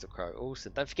 Awesome, Mr. Crow.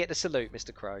 Awesome. Don't forget to salute,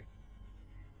 Mr. Crow.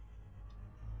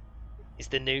 It's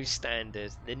the new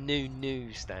standard. The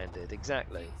new standard.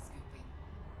 Exactly.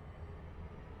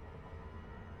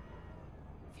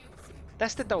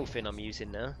 That's the dolphin I'm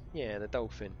using now. Yeah, the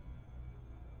dolphin.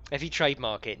 Have you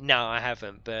trademarked it? No, I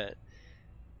haven't, but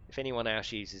if anyone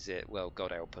else uses it, well,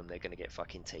 God help them, they're going to get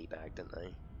fucking teabagged, aren't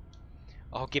they?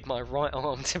 I'll give my right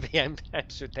arm to be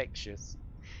ambidextrous.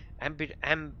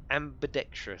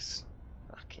 Ambidextrous.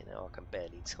 Fucking hell, I can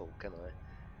barely talk, can I?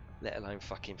 Let alone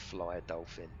fucking fly a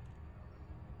dolphin.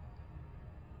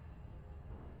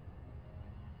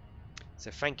 So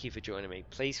thank you for joining me.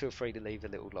 Please feel free to leave a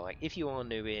little like. If you are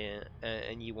new here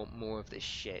and you want more of this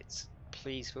shit,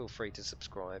 please feel free to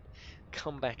subscribe.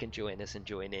 Come back and join us and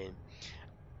join in.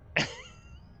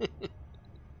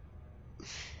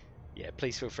 Yeah,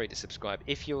 please feel free to subscribe.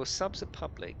 If your subs are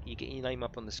public, you get your name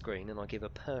up on the screen and I'll give a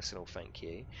personal thank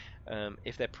you.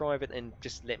 If they're private, then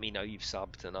just let me know you've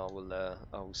subbed and I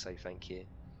will say thank you.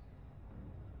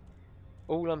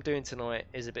 All I'm doing tonight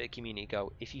is a bit of community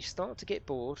goal. If you start to get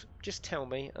bored, just tell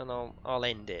me and I'll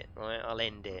end it, right? I'll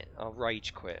end it. I'll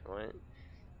rage quit, right?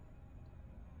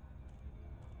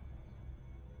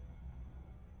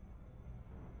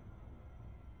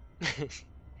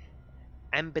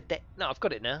 No, I've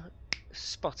got it now.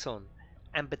 Spot on.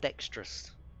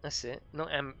 Ambidextrous. That's it. Not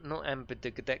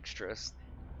ambidextrous.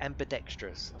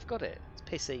 Ambidextrous. I've got it. It's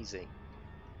piss easy.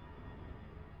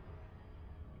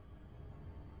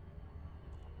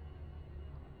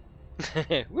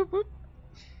 Whoop whoop.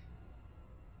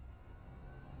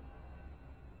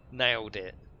 Nailed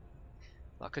it.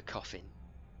 Like a coffin.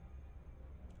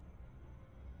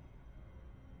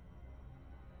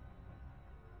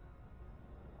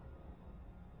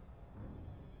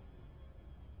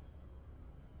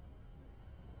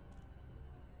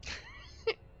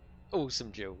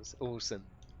 Awesome, Jules. Awesome.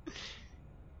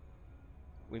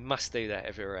 We must do that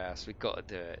everywhere else. We've got to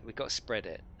do it. We've got to spread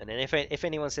it. And then if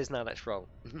anyone says, no, that's wrong.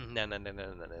 No.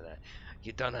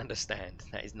 You don't understand.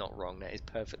 That is not wrong. That is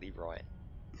perfectly right.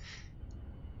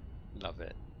 Love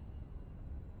it.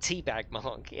 Teabag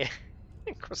mark, yeah.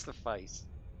 Across the face.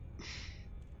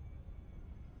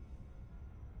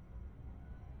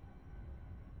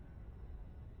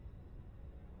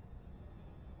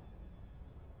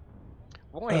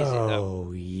 Why is it though?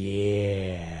 Oh,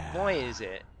 yeah. Why is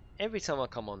it? Every time I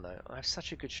come on though, I have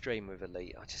such a good stream with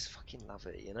Elite. I just fucking love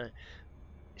it, you know.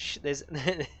 There's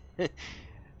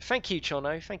Thank you,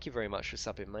 Chono. Thank you very much for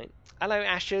subbing, mate. Hello,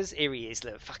 Ashers. Here he is.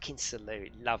 Look, fucking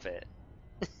salute. Love it.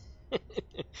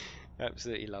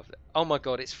 Absolutely love it. Oh my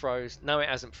god, it's froze. No, it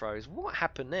hasn't froze. What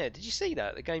happened there? Did you see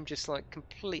that? The game just like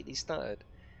completely stuttered.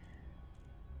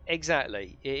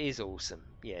 Exactly. It is awesome.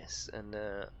 Yes, and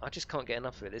I just can't get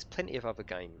enough of it. There's plenty of other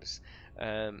games.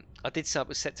 I did sub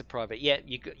was set to private. Yeah,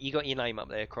 you got your name up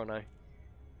there, Chrono.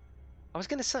 I was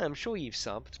going to say I'm sure you've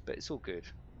subbed, but it's all good.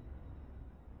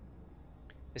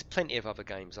 There's plenty of other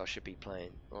games I should be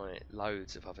playing, right?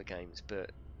 Loads of other games,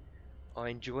 but I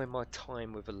enjoy my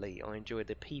time with Elite. I enjoy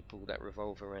the people that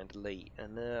revolve around Elite,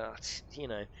 and you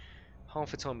know,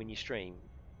 half the time when you stream,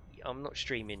 I'm not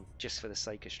streaming just for the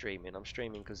sake of streaming. I'm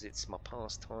streaming because it's my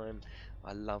pastime.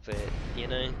 I love it, you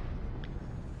know.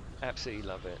 Absolutely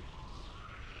love it.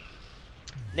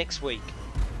 Next week,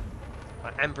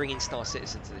 I am bringing Star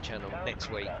Citizen to the channel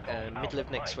next week. Middle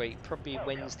of next week, probably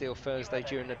Wednesday or Thursday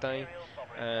during the day.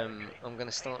 I'm going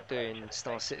to start doing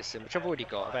Star Citizen, which I've already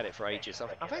got. I've had it for ages.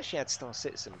 I've actually had Star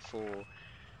Citizen for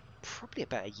probably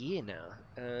about a year now,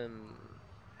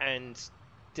 and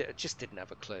just didn't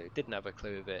have a clue. Didn't have a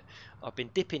clue of it. I've been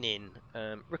dipping in,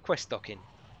 request docking.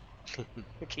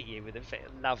 Look at you with the fit.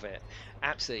 Love it.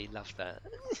 Absolutely love that.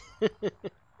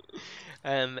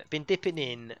 Been dipping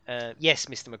in. Yes,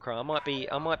 Mr. McCraw.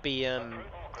 I might be.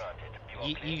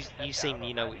 You seem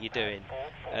you know what you're doing.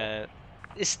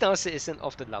 This Star Citizen,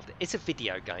 often loved it. It's a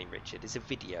video game, Richard. It's a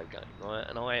video game, right?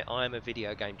 And I am a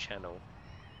video game channel.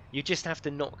 You just have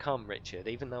to not come, Richard.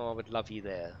 Even though I would love you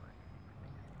there.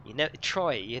 You never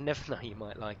try it. You never know. You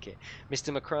might like it.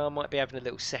 Mr. McCraw might be having a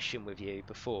little session with you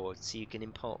before, so you can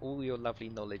impart all your lovely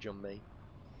knowledge on me.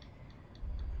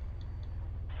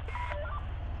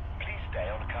 Please stay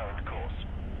on current course.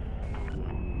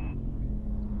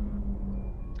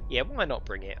 Yeah, why not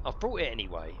bring it? I've brought it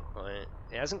anyway, right?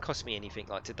 It hasn't cost me anything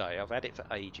like today. I've had it for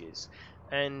ages,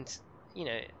 and you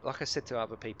know, like I said to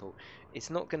other people, it's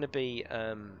not going to be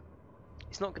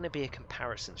a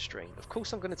comparison stream. Of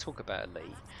course, I'm going to talk about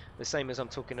Elite, the same as I'm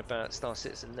talking about Star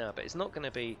Citizen now, but it's not going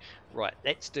to be right.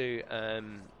 Let's do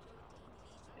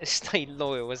stay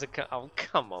loyal as a. Oh,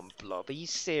 come on, Blob. Are you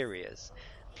serious?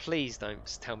 Please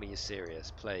don't tell me you're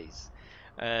serious, please.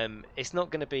 It's not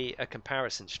going to be a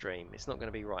comparison stream. It's not going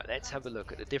to be right. Let's have a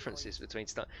look at the differences between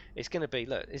stuff. It's going to be,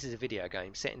 look, this is a video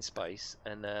game set in space,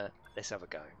 and let's have a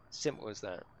go. Simple as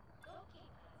that.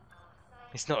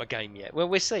 It's not a game yet. Well,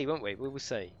 we'll see, won't we? We will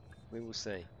see. We will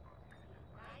see.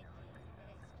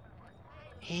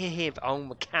 Here,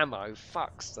 oh, camo.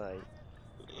 Fuck's sake.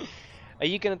 Are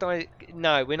you going to die?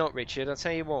 No, we're not, Richard. I'll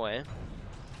tell you why.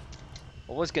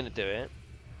 I was going to do it.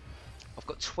 I've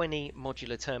got 20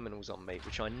 modular terminals on me,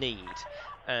 which I need,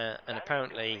 and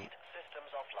apparently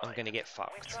I'm going to get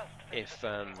fucked if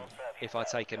I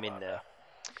take them in there.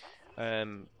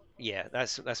 Yeah,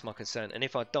 that's my concern. And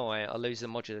if I die, I lose the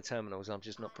modular terminals. I'm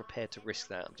just not prepared to risk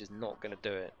that. I'm just not going to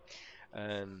do it.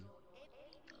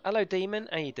 Hello, Demon.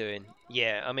 How you doing?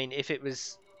 Yeah, I mean, if it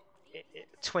was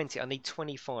 20, I need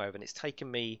 25, and it's taken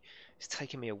me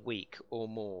a week or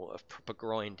more of proper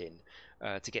grinding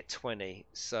to get 20.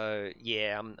 So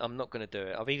yeah, I'm not going to do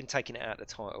it. I've even taken it out of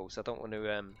the title, so I don't want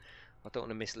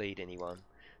to mislead anyone.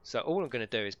 So all I'm going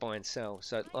to do is buy and sell.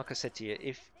 So like I said to you,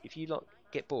 if you lot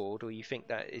get bored or you think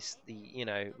that is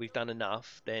we've done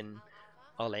enough, then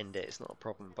I'll end it. It's not a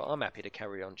problem. But I'm happy to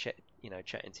carry on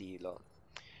chatting to you lot.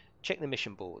 Check the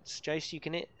mission boards, Jace. You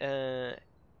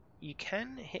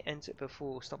can hit enter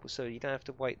before Starport, so you don't have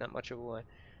to wait that much of a while.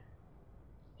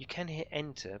 You can hit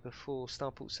enter before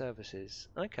Starport services.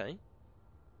 Okay.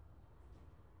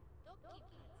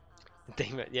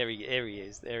 There he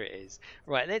is. There it is.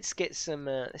 Right, let's get some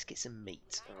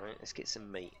meat. All right, let's get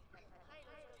some meat.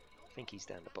 I think he's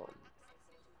down the bottom.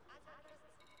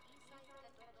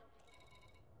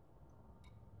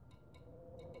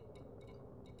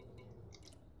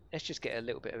 Let's just get a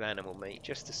little bit of animal meat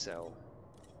just to sell.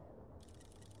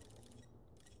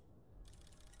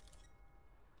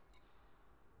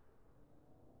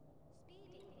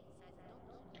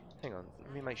 Hang on,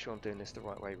 let me make sure I'm doing this the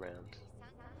right way round.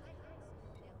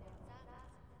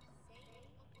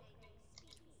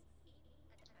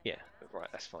 Yeah, right,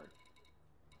 that's fine.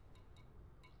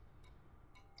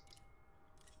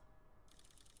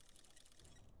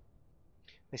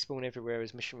 They spawn everywhere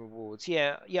as mission rewards.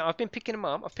 Yeah, I've been picking them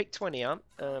up. I've picked 20 up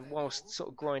whilst sort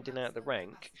of grinding out the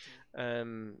rank.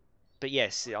 But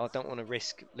yes, I don't want to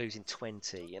risk losing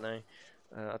 20, you know.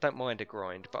 I don't mind a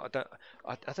grind, but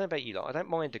I don't know about you lot. I don't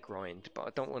mind a grind, but I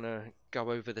don't want to go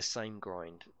over the same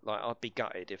grind. Like, I'd be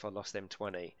gutted if I lost them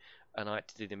 20 and I had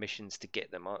to do the missions to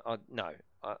get them.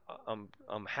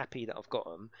 I'm happy that I've got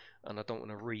them, and I don't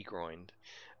want to re-grind.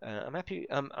 I'm happy.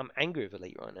 I'm angry with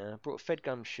Elite right now. I brought a Fed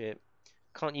gun ship.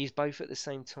 Can't use both at the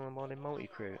same time while in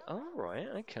multi-crew. Oh, right,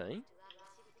 okay.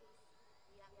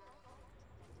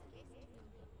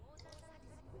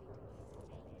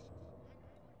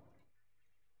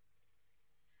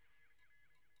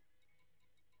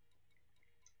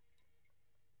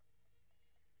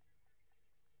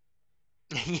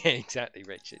 Yeah, exactly,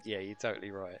 Richard. Yeah, you're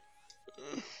totally right.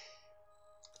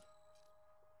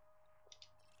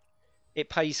 It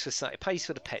pays for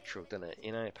the petrol, doesn't it?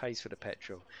 You know, it pays for the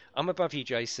petrol. I'm above you,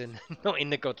 Jason. Not in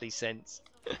the godly sense.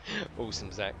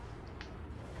 Awesome, Zach.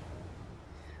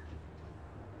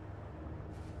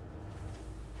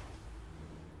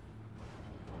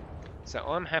 So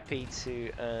I'm happy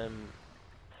to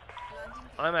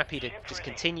just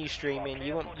continue streaming.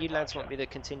 You lads want me to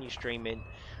continue streaming.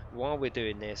 while we're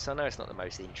doing this, I know it's not the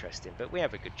most interesting, but we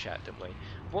have a good chat, don't we?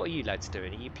 What are you lads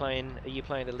doing? Are you playing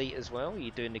Elite as well? Are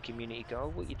you doing the community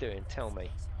goal? What are you doing? Tell me.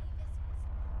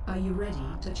 Are you ready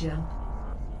to jump?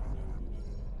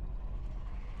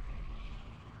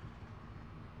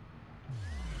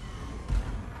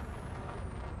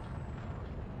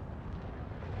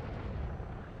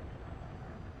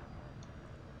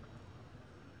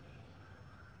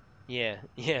 Yeah,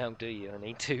 yeah, I'll do you. I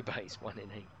need 2 bays, 1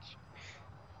 in each.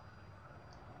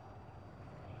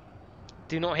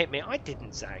 Do not hit me. I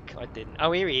didn't, Zach. I didn't.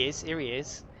 Oh, here he is. Here he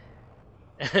is.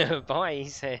 Bye, he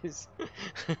says.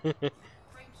 Frameshift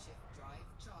drive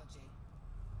charging.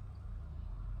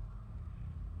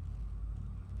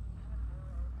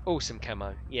 Awesome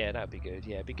camo. Yeah, that'd be good.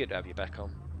 Yeah, it'd be good to have you back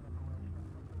on.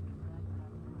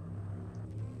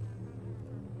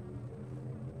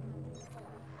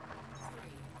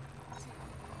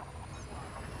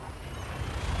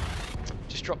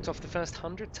 Just dropped off the first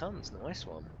 100 tons. Nice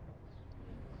one.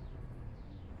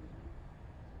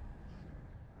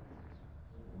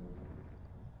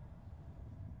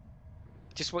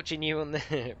 Just watching you on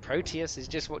the Proteus is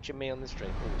just watching me on the stream.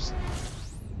 Awesome.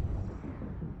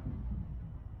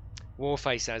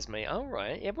 Warface has me. All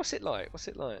right. Yeah. What's it like? What's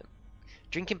it like?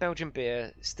 Drinking Belgian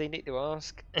beer. Still need to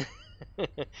ask.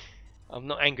 I'm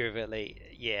not angry with Elite.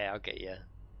 Yeah, I'll get you.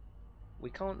 We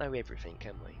can't know everything,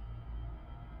 can we?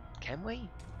 Can we?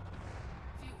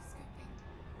 Fuel scooping.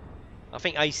 I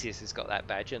think Asius has got that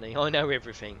badge, hasn't he? I know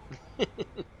everything.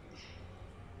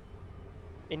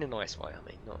 In a nice way, I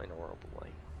mean, not in a horrible way.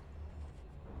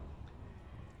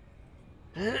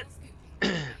 Fuel scooping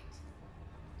complete.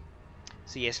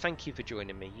 So yes, thank you for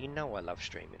joining me. You know I love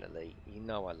streaming Elite. You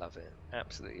know I love it.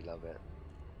 Absolutely love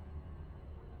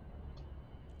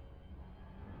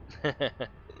it.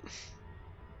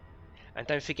 And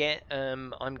don't forget,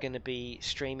 I'm going to be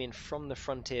streaming from the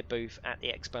Frontier booth at the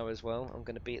Expo as well. I'm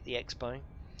going to be at the Expo.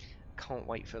 Can't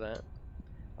wait for that.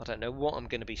 I don't know what I'm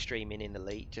going to be streaming in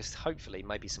Elite. Just hopefully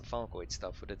maybe some Fargoid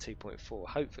stuff with a 2.4.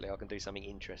 Hopefully I can do something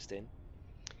interesting.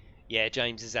 Yeah,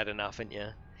 James has had enough, haven't you?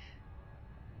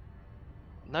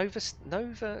 Nova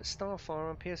Starfire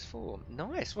on PS4.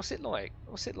 Nice. What's it like?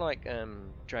 What's it like,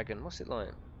 Dragon? What's it like?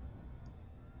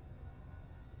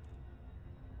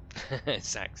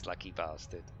 Zach's lucky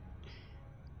bastard.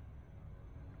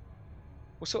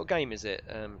 What sort of game is it,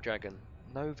 Dragon?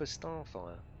 Nova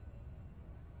Starfire.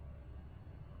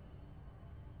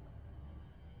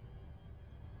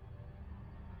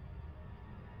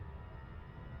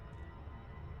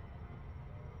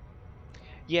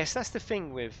 Yes, that's the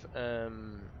thing with.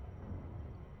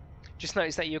 Just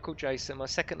noticed that you're called Jason. My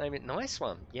second name is nice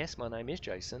one. Yes, my name is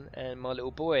Jason, and my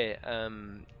little boy,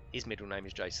 his middle name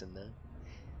is Jason. There.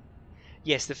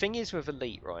 Yes, the thing is with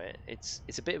Elite, right? It's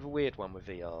a bit of a weird one with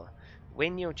VR.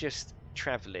 When you're just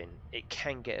traveling, it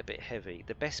can get a bit heavy.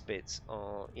 The best bits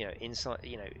are, inside,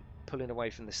 pulling away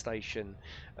from the station,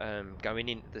 going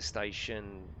into the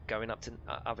station, going up to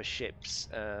other ships,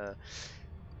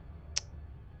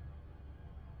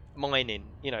 mining,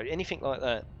 anything like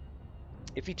that.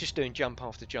 If you're just doing jump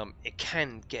after jump, it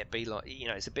can be like,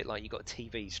 it's a bit like you've got a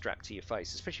TV strapped to your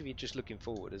face, especially if you're just looking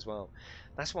forward as well.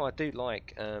 That's why I do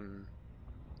like,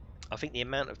 I think the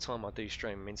amount of time I do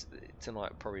stream means tonight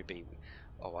will probably be,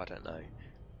 I don't know,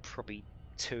 probably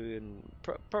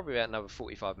probably about another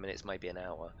 45 minutes, maybe an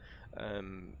hour.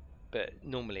 But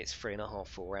normally it's 3.5,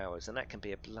 4 hours, and that can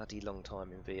be a bloody long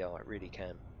time in VR. It really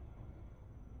can.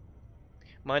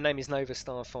 My name is Nova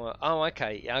Starfire. Oh,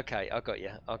 okay, I got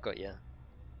you.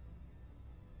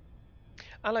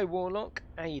 Hello, Warlock.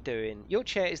 How you doing? Your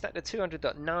chair, is that the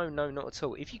 200? No, not at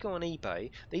all. If you go on eBay,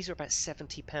 these are about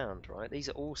 £70, right? These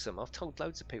are awesome. I've told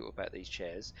loads of people about these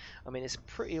chairs. I mean, it's a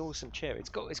pretty awesome chair. It's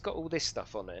got all this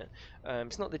stuff on it.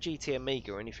 It's not the GT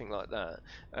Amiga or anything like that.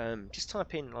 Just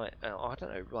type in like I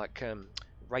don't know, like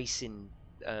racing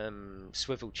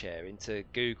swivel chair into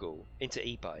Google, into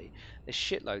eBay. There's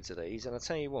shitloads of these, and I'll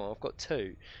tell you what, I've got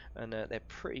 2, and they're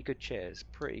pretty good chairs.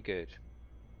 Pretty good.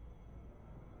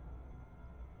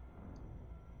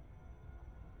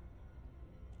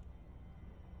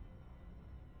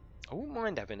 I wouldn't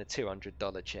mind having a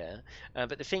 $200 chair,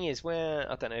 but the thing is,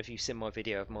 I don't know if you've seen my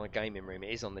video of my gaming room,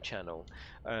 it is on the channel.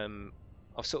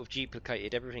 I've sort of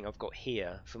duplicated everything I've got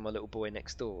here for my little boy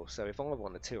next door. So if I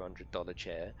want a $200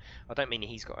 chair, I don't mean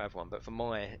he's got to have one, but for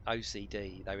my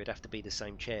OCD, they would have to be the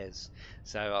same chairs.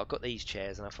 So I've got these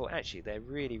chairs, and I thought actually they're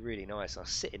really, really nice. I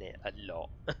sit in it a lot.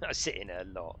 I sit in it a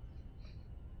lot.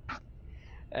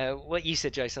 What you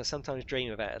said, Jason, I sometimes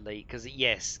dream about Elite, because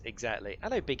yes, exactly.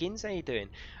 Hello, Biggins, how you doing?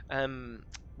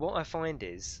 What I find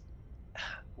is,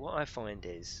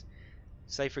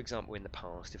 say for example in the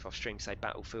past, if I've streamed say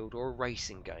Battlefield or a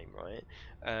racing game, right?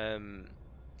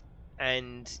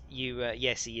 And you,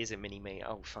 yes, he is a mini-me.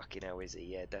 Oh, fucking hell, is he?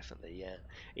 Yeah, definitely, yeah.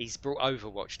 He's brought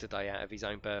Overwatch today out of his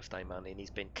own birthday money, and he's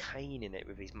been caning it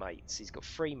with his mates. He's got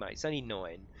 3 mates, only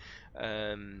 9.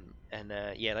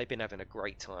 Yeah, they've been having a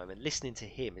great time. And listening to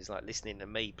him is like listening to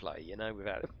me play, you know,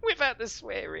 without the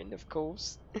swearing, of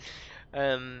course.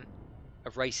 A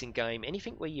racing game,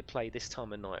 anything where you play this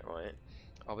time of night, right?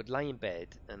 I would lay in bed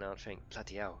and I'd think,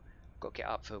 bloody hell, got to get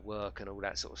up for work and all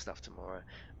that sort of stuff tomorrow.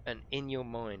 And in your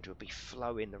mind would be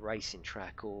flowing the racing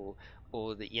track or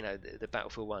the, you know, the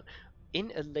Battlefield 1. In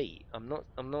Elite, I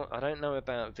don't know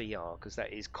about VR because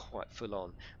that is quite full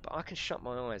on, but I can shut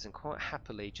my eyes and quite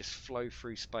happily just flow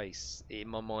through space in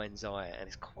my mind's eye, and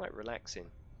it's quite relaxing.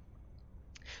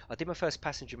 I did my first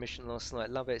passenger mission last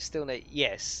night. Love it. Still,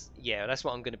 yes, yeah, that's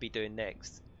what I'm going to be doing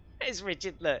next. It's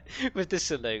Richard, look, with the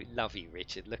salute. Love you,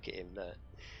 Richard. Look at him, look.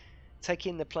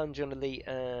 Taking the plunge on Elite,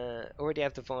 already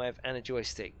have the Vive and a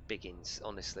joystick. Biggins,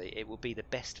 honestly, it will be the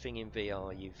best thing in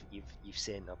VR you've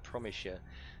seen. I promise you.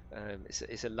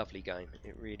 It's a lovely game.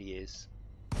 It really is.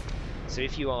 So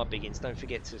if you are Biggins, don't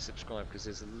forget to subscribe because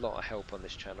there's a lot of help on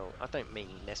this channel. I don't mean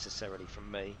necessarily from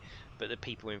me, but the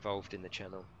people involved in the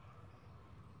channel.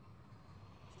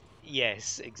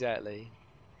 Yes, exactly.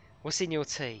 What's in your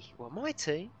tea? Well, my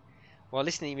tea. While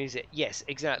listening to music, yes,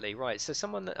 exactly, right. So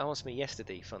someone that asked me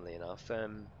yesterday, funnily enough,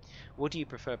 what do you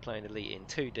prefer playing Elite in,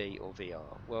 2D or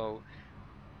VR? Well,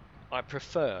 I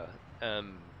prefer,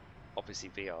 obviously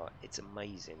VR, it's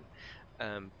amazing.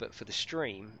 But for the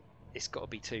stream, it's got to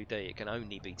be 2D. It can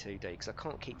only be 2D because I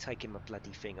can't keep taking my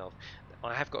bloody thing off.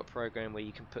 I have got a program where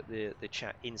you can put the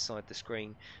chat inside the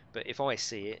screen, but if I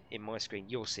see it in my screen,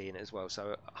 you're seeing it as well.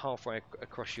 So halfway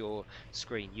across your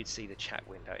screen, you'd see the chat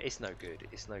window. It's no good.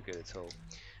 It's no good at all.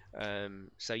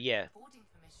 So yeah, Boarding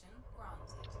permission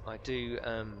granted. I do.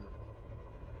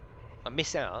 I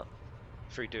miss out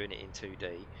through doing it in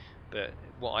 2D, but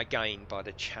what I gain by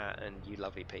the chat and you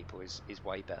lovely people is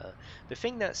way better. The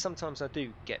thing that sometimes I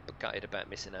do get gutted about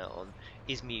missing out on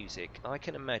is music. I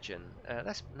can imagine,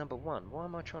 that's number 1, why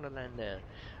am I trying to land there?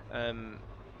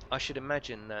 I should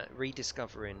imagine that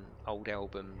rediscovering old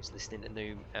albums, listening to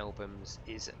new albums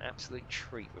is an absolute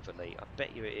treat with Elite. I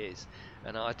bet you it is,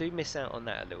 and I do miss out on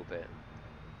that a little bit.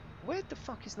 Where the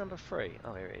fuck is number 3?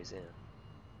 Oh, here it is, here.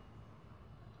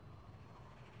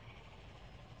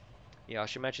 Yeah, I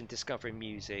should imagine discovering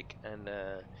music and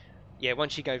yeah,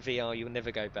 once you go VR, you'll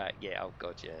never go back. Yeah, oh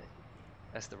god, yeah.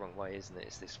 That's the wrong way, isn't it?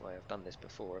 It's this way. I've done this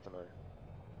before, haven't I?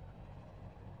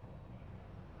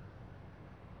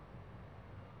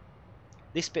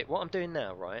 This bit, what I'm doing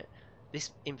now, right?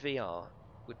 This in VR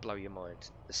would blow your mind.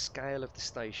 The scale of the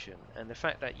station and the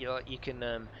fact that you can.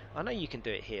 I know you can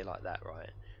do it here like that, right?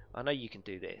 I know you can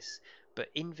do this, but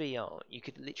in VR, you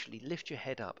could literally lift your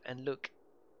head up and look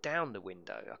down the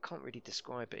window. I can't really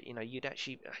describe it. You know, you'd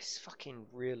actually. It's fucking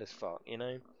real as fuck. You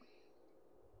know.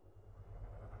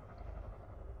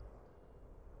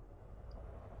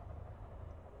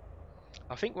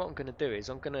 I think what I'm going to do is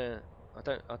I'm going to. I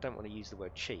don't want to use the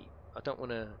word cheat. I don't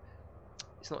want to.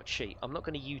 It's not cheat. I'm not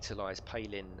going to utilise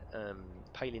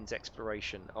Palin's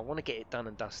exploration. I want to get it done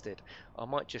and dusted. I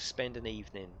might just spend an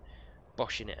evening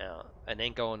boshing it out and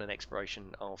then go on an exploration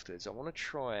afterwards. I want to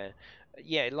try,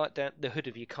 yeah, like the hood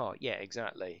of your car. Yeah,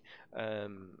 exactly. I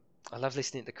love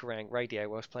listening to Kerrang radio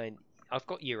whilst playing. I've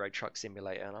got Euro Truck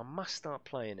Simulator and I must start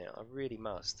playing it. I really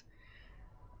must.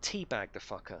 Teabag the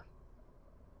fucker.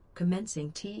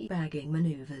 Commencing teabagging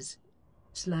maneuvers.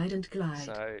 Slide and glide,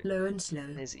 So, low and slow.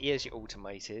 Here's your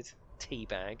automated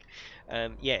teabag.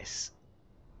 Yes.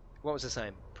 What was I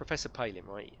saying? Professor Palin,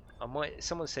 right?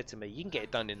 Someone said to me, you can get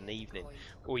it done in an evening,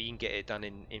 or you can get it done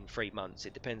in 3 months.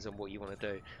 It depends on what you want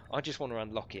to do. I just want to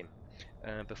unlock him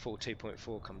before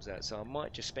 2.4 comes out, so I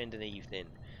might just spend an evening,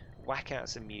 whack out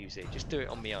some music, just do it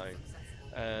on my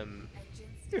own.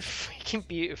 Freaking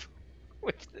beautiful.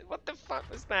 What the fuck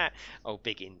was that? Oh,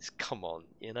 Biggins, come on,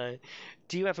 you know.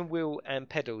 Do you have a wheel and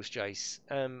pedals, Jace?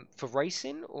 For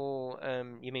racing, or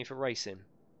you mean for racing?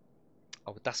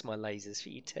 Oh, that's my lasers for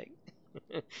you, Tech.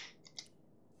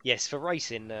 Yes, for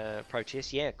racing,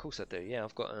 Proteus. Yeah, of course I do. Yeah,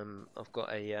 I've got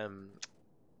a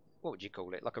what would you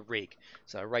call it? Like a rig.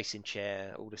 So a racing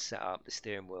chair, all the setup, the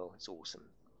steering wheel. It's awesome.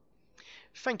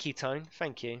 Thank you, Tone.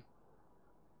 Thank you.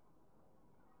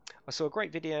 I saw a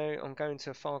great video on going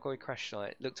to a Fargoid crash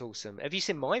site. Looked awesome. Have you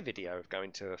seen my video of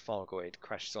going to a Fargoid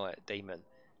crash site, Demon?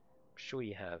 I'm sure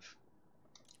you have.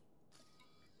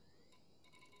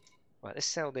 Right, let's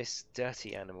sell this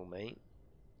dirty animal meat.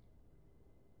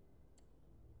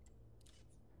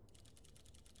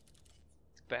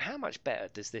 But how much better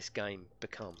does this game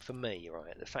become for me,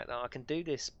 right? The fact that I can do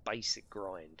this basic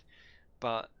grind,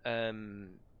 but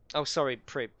oh, sorry,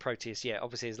 Proteus. Yeah,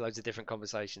 obviously there's loads of different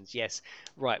conversations. Yes,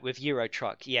 right, with Euro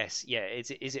Truck. Yes, yeah.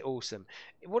 Is it awesome?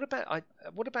 What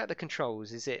about the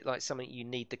controls? Is it like something you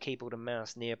need the keyboard and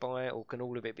mouse nearby, or can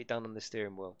all of it be done on the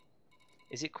steering wheel?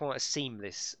 Is it quite a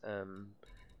seamless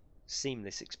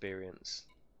experience?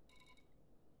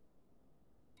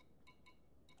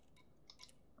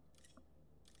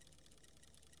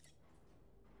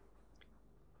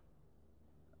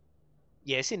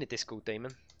 Yeah, it's in the Discord,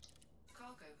 Demon.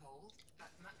 Cargo hold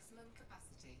at maximum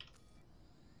capacity.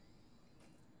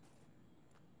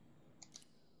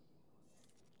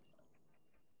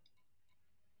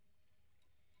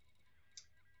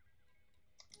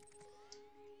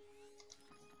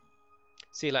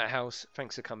 See you later, House.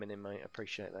 Thanks for coming in, mate.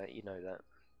 Appreciate that. You know that.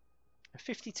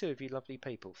 52 of you lovely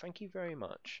people. Thank you very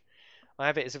much. I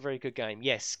have it as a very good game.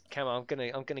 Yes, Cam, I'm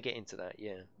gonna get into that.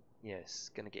 Yeah, yes,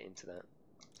 gonna get into that.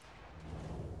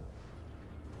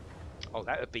 Oh,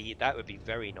 that would be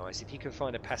very nice if you could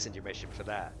find a passenger mission for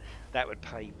that. That would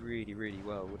pay really, really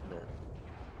well, wouldn't it?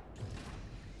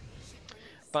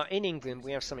 But in England,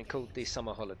 we have something called the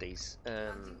summer holidays.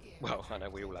 Well, I know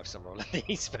we all have summer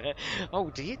holidays, but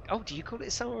do you call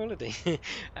it summer holiday?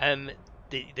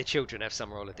 The children have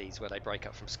summer holidays where they break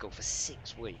up from school for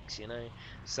 6 weeks, you know.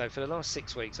 So for the last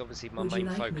 6 weeks, obviously my main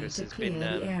focus has been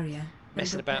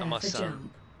messing about with my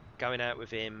son, going out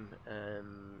with him,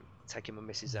 taking my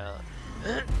missus out,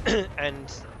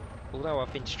 and although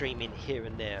I've been streaming here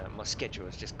and there, my schedule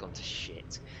has just gone to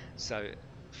shit. So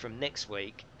from next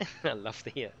week, I love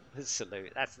the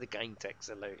salute. That's the Game Tech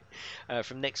salute.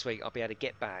 From next week, I'll be able to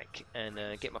get back and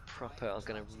get my proper. I'm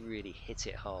gonna really hit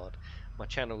it hard. My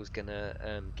channel is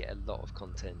gonna get a lot of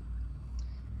content.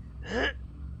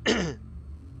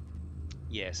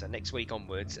 Yeah, so next week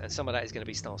onwards, and some of that is going to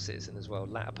be Star Citizen as well.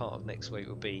 Latter part of next week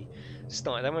will be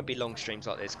starting. There won't be long streams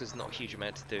like this because there's not a huge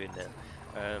amount to do in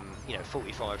there. You know,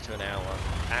 45 to an hour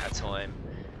at a time,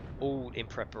 all in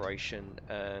preparation.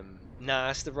 Nah,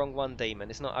 that's the wrong one, Demon.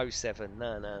 It's not 07.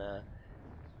 No.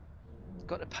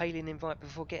 Got the Palin invite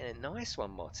before getting it. Nice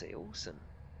one, Motti. Awesome.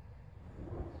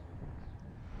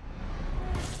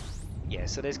 Yeah,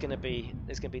 so there's gonna be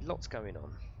lots going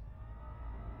on.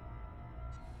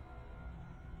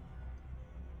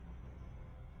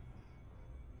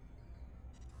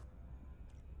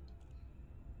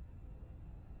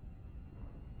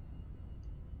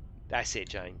 That's it,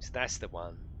 James. That's the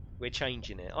one. We're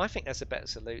changing it. I think that's a better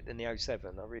salute than the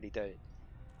 07. I really do.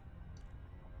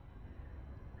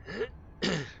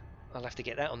 I'll have to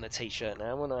get that on the t-shirt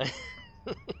now, won't I?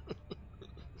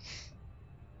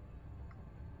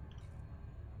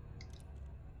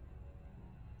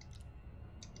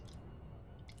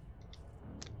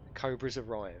 Cobra's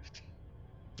arrived.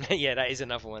 Yeah, that is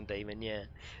another one, Demon, yeah.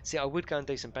 See, I would go and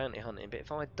do some bounty hunting, but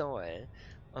if I die,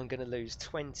 I'm going to lose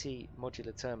 20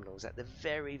 modular terminals at the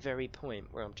very, very point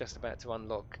where I'm just about to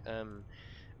unlock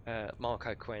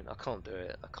Marco Quinn. I can't do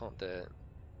it. I can't do it.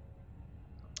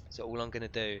 So all I'm going to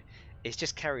do is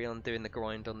just carry on doing the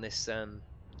grind on this,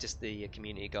 just the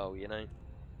community goal, you know?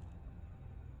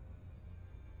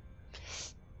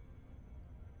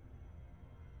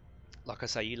 Like I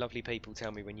say, you lovely people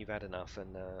tell me when you've had enough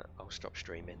and I'll stop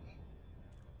streaming.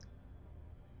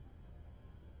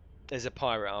 There's a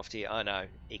pirate after you. I know.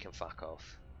 He can fuck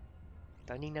off.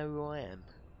 Don't he know who I am?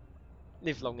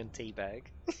 Live long and teabag.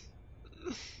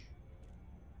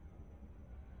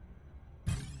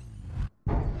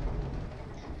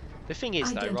 The thing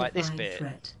is, though, right? This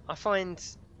bit, I find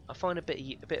a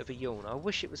bit of a yawn. I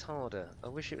wish it was harder. I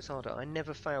wish it was harder. I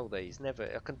never fail these. Never.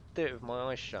 I can do it with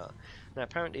my eyes shut. Now,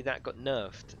 apparently that got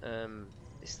nerfed.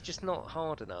 It's just not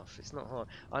hard enough. It's not hard.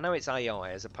 I know it's AI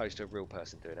as opposed to a real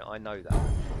person doing it. I know that.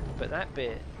 But that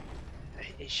bit,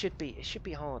 it should be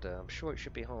harder. I'm sure it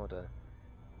should be harder.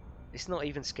 It's not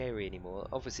even scary anymore.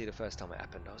 Obviously, the first time it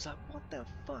happened, I was like, "What the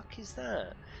fuck is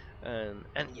that?" And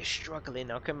you're struggling.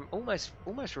 I can almost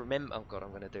remember. Oh god, I'm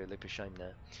going to do a loop of shame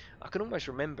now. I can almost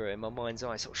remember it in my mind's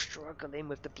eye, sort of struggling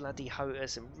with the bloody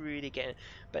HOTUS and really getting.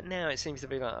 But now it seems to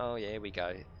be like, oh yeah, here we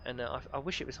go. And I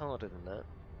wish it was harder than that.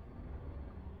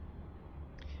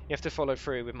 You have to follow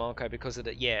through with Marco because of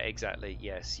the. Yeah, exactly.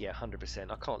 Yes, yeah,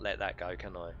 100%. I can't let that go,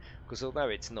 can I? Because although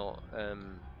it's not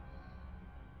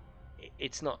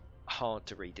hard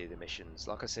to redo the missions.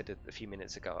 Like I said a few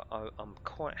minutes ago, I'm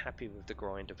quite happy with the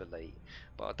grind of Elite,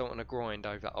 but I don't want to grind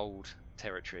over old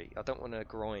territory. I don't want to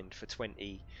grind for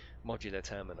 20 modular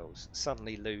terminals,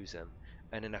 suddenly lose them,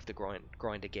 and then have to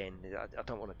grind again. I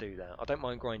don't want to do that. I don't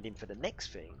mind grinding for the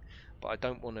next thing, but I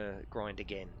don't want to grind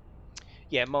again.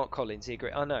 Yeah, Mark Collins, he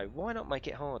agreed. I know. Why not make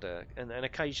it harder? And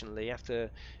occasionally have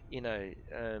to, you know,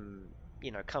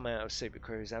 come out of Super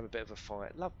Cruise, have a bit of a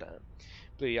fight. Love that.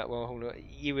 But yeah, well, hold on.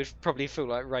 You would probably feel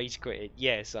like rage quitting.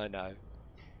 Yes, I know.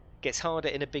 Gets harder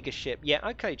in a bigger ship. Yeah,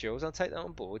 okay, Jules, I'll take that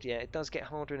on board. Yeah, it does get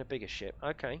harder in a bigger ship.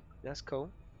 Okay, that's cool.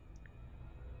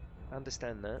 I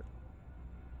understand that.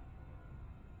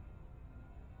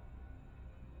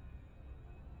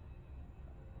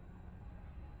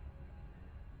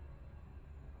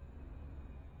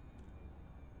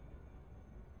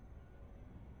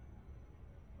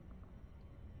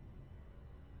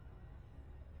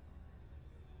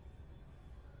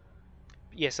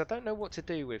 Yes, I don't know what to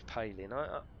do with Palin.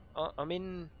 I'm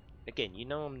in... Again, you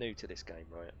know I'm new to this game,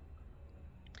 right?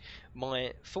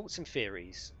 My thoughts and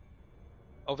theories...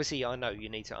 Obviously, I know you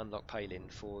need to unlock Palin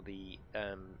for the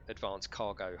advanced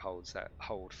cargo holds that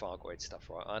hold Fargoid stuff,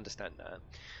 right? I understand that.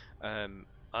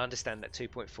 I understand that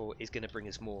 2.4 is going to bring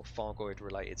us more Fargoid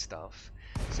related stuff.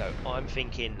 So I'm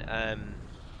thinking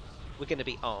we're going to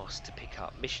be asked to pick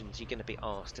up missions. You're going to be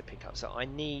asked to pick up. So I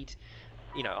need,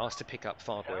 asked to pick up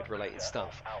Fargoid related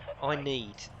stuff. I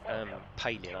need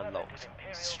Palin unlocked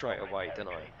straight away, don't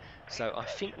I? So I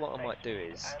think what I might do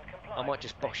is I might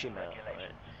just bosh him out,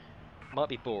 right? Might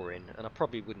be boring, and I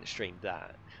probably wouldn't stream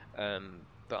that,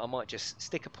 but I might just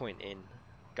stick a point in,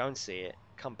 go and see it,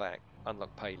 come back,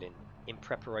 unlock Palin in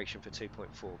preparation for 2.4.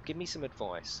 Give me some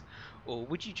advice, or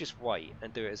would you just wait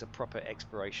and do it as a proper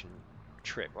exploration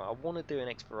trip? Right, I want to do an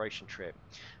exploration trip,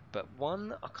 but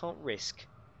one, I can't risk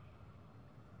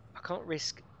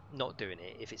not doing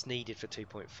it if it's needed for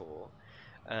 2.4.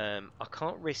 I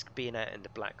can't risk being out in the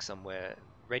black somewhere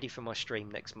ready for my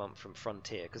stream next month from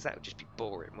Frontier, because that would just be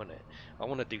boring, wouldn't it? I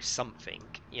want to do something,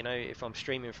 if I'm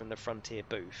streaming from the Frontier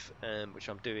booth, which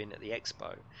I'm doing at the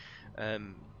expo, I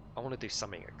want to do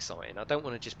something exciting. I don't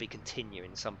want to just be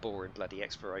continuing some boring bloody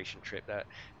exploration trip that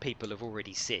people have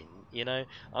already seen,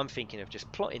 I'm thinking of just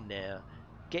plotting there,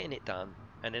 getting it done,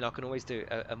 and then I can always do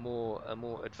a more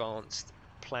advanced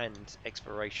planned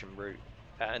exploration route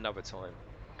at another time.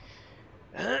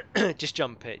 Just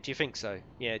jump it. Do you think so?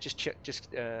 Yeah, just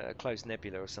close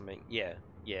Nebula or something. Yeah,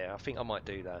 I think I might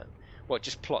do that. What,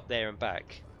 just plot there and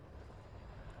back?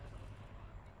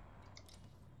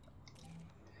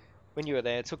 When you were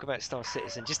there, talk about Star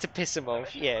Citizen just to piss them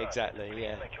off. Yeah, exactly.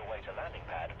 Yeah.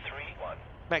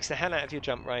 Max the hell out of your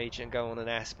jump rage and go on an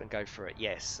asp and go for it.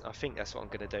 Yes, I think that's what I'm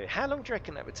going to do. How long do you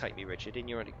reckon that would take me, Richard? In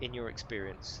your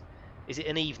experience, is it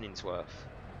an evening's worth?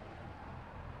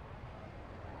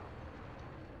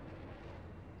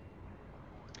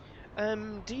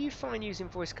 Do you find using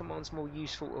voice commands more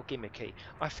useful or gimmicky?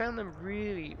 I found them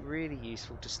really, really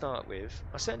useful to start with.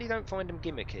 I certainly don't find them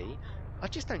gimmicky. I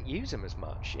just don't use them as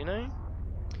much,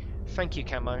 Thank you,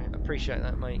 Camo. Appreciate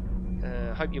that, mate.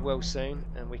 Hope you're well soon,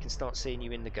 and we can start seeing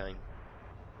you in the game.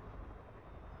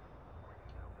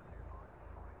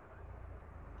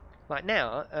 Like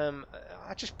now,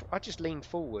 I just lean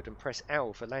forward and press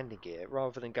L for landing gear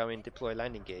rather than go in deploy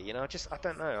landing gear. I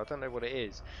don't know what it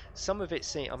is. Some of it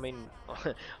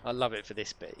I love it for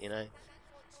this bit.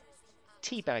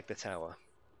 Teabag the tower.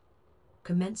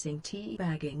 Commencing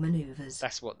teabagging maneuvers.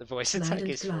 That's what the voice Slide attack and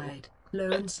is glide, for.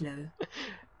 low and slow.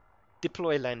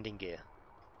 Deploy landing gear.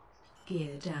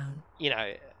 Gear down.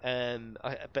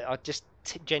 But I just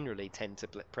generally tend to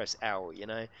press L.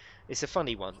 It's a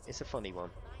funny one.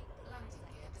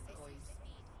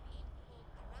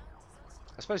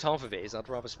 I suppose half of it is I'd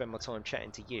rather spend my time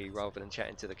chatting to you rather than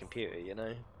chatting to the computer,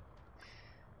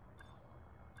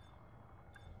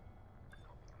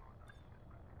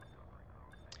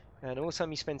 And the more time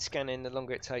you spend scanning, the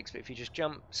longer it takes. But if you just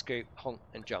jump, scoop, honk,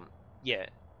 and jump. Yeah.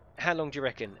 How long do you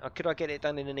reckon? Could I get it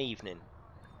done in an evening?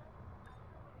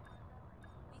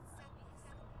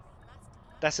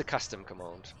 That's a custom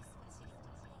command.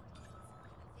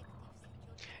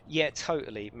 Yeah,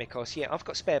 totally, Mikos. Yeah, I've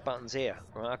got spare buttons here.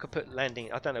 Right, I could put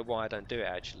landing. I don't know why I don't do it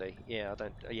actually. Yeah, I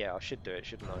don't. Yeah, I should do it,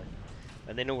 shouldn't I?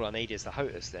 And then all I need is the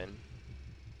HOTAS then.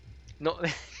 Not,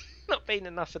 not being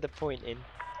enough of the pointing.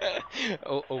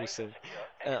 Awesome.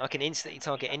 I can instantly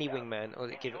target any wingman or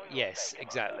give. Yes,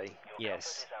 exactly.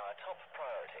 Yes.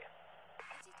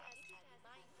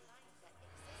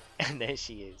 And there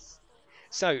she is.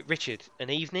 So, Richard, an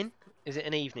evening? Is it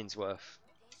an evening's worth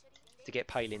to get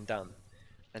Palin done?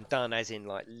 And done as in,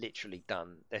 like, literally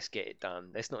done. Let's get it done.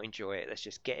 Let's not enjoy it. Let's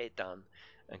just get it done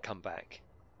and come back.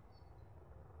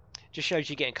 Just shows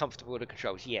you getting comfortable with the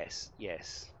controls. Yes,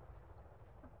 yes.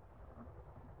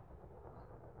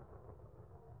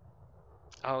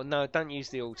 Oh, no, don't use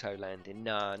the auto landing.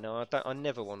 No, I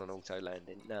never want an auto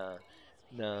landing.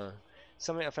 No.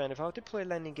 Something I found: if I deploy a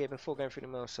landing gear before going through the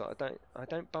mile site, I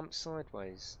don't bump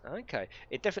sideways. Okay,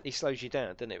 it definitely slows you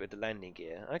down, doesn't it, with the landing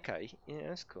gear? Okay, yeah,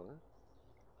 that's cool.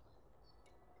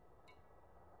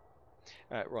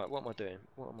 Right, what am I doing?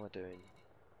 What am I doing?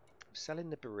 I'm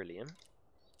selling the beryllium.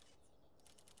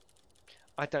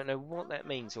 I don't know what that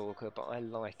means, Orca, but I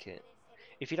like it.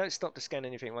 If you don't stop to scan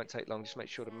anything, it won't take long. Just make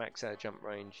sure to max out jump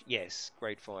range. Yes,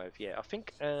 grade 5. Yeah, I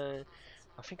think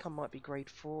I might be grade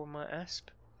 4 on my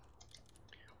ASP.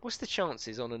 What's the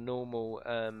chances on a normal?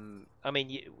 I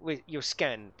mean, you'll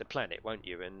scan the planet, won't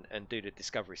you, and do the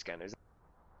discovery scanners.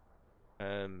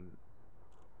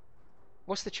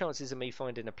 What's the chances of me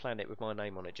finding a planet with my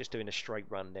name on it, just doing a straight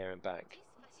run there and back?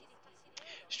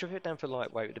 Strip it down for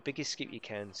lightweight with the biggest scoop you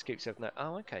can. Scoop yourself. No.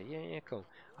 Oh, okay. Yeah, cool.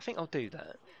 I think I'll do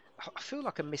that. I feel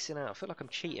like I'm missing out. I feel like I'm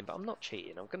cheating, but I'm not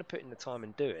cheating. I'm going to put in the time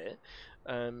and do it.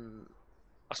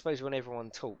 I suppose when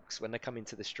everyone talks, when they come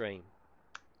into the stream,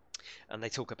 and they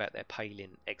talk about their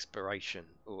Palin exploration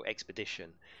or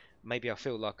expedition, maybe I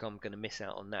feel like I'm going to miss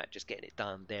out on that, just getting it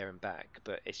done there and back.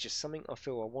 But it's just something I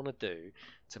feel I want to do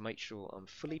to make sure I'm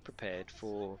fully prepared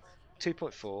for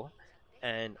 2.4.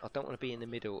 And I don't want to be in the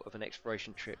middle of an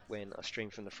exploration trip when I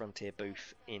stream from the Frontier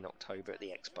booth in October at the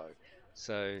Expo.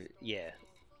 So yeah,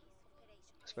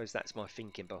 I suppose that's my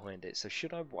thinking behind it. So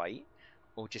should I wait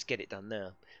or just get it done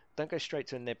now? Don't go straight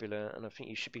to a nebula, and I think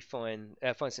you should be fine.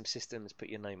 Find some systems, put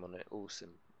your name on it.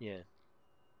 Awesome. Yeah.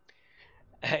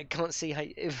 Can't see how.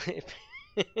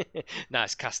 No,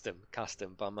 it's custom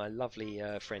by my lovely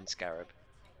friend Scarab.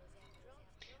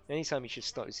 Anytime you should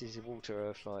stop is water,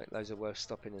 earth, like those are worth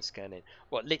stopping and scanning.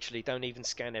 What, literally don't even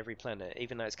scan every planet,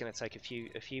 even though it's going to take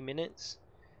a few minutes?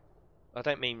 I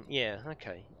don't mean, yeah,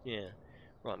 okay, yeah.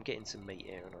 Right, I'm getting some meat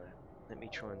here, and let me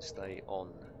try and stay on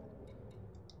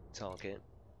target.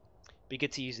 Be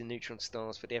good to use the neutron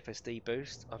stars for the FSD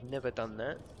boost. I've never done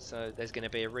that, so there's going to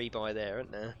be a rebuy there,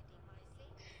 isn't there?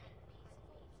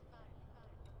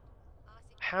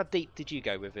 How deep did you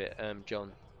go with it,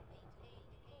 John?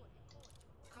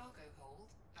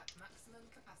 Maximum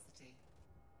capacity.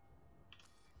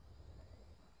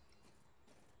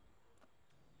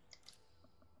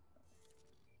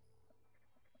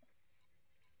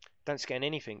 Don't scan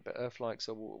anything but Earth likes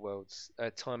or water worlds.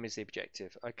 Time is the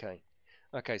objective. Okay.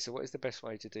 Okay, so what is the best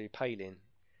way to do Palin?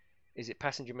 Is it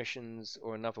passenger missions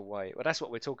or another way? Well, that's what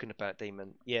we're talking about,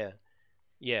 Demon. Yeah.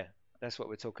 Yeah, that's what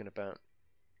we're talking about.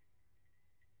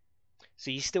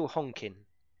 So you're still honking.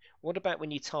 What about when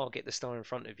you target the star in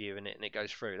front of you and it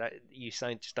goes through? That you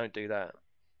saying just don't do that.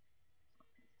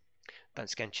 Don't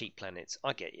scan cheap planets.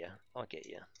 I get you. I get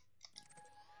you.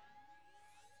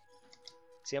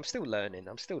 See, I'm still learning.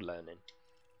 I'm still learning.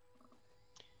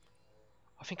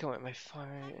 I think I went my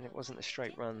fire and it wasn't a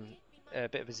straight run. A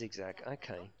bit of a zigzag.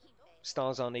 Okay.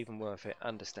 Stars aren't even worth it.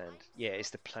 Understand. Yeah, it's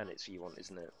the planets you want,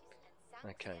 isn't it?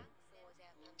 Okay.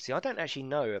 See, I don't actually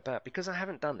know about, because I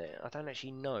haven't done it, I don't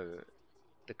actually know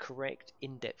the correct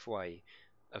in-depth way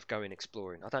of going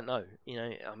exploring. I don't know. You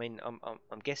know, I mean,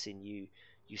 I'm guessing you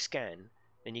scan,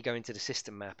 then you go into the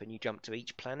system map and you jump to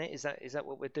each planet. Is that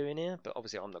what we're doing here? But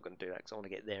obviously I'm not going to do that because I want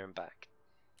to get there and back.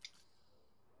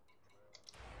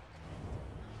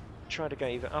 Try to go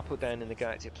either up or down in the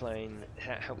galactic plane.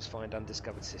 Helps find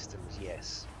undiscovered systems.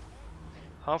 Yes.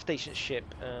 Half decent ship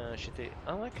should do.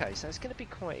 Oh, okay. So it's going to be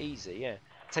quite easy. Yeah.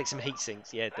 Take some heat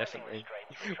sinks. Yeah, definitely.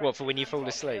 What, for when you fall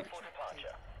asleep?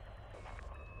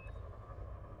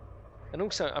 And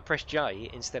also, I press J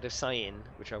instead of saying,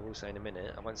 which I will say in a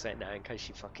minute. I won't say it now in case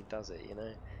she fucking does it. You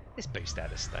know. Let's boost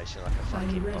out of station like a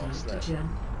fucking boss. Look.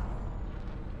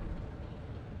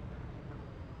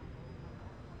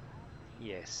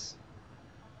 Yes.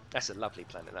 That's a lovely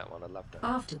planet, that one. I love that.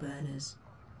 Afterburners.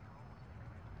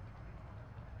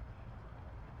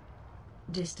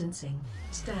 Distancing.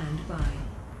 Stand by.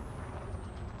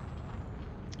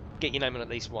 Get your name on at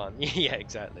least one. Yeah,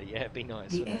 exactly. Yeah, it'd be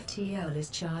nice. The FTL is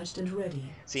charged and ready.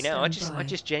 See, now I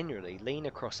just generally lean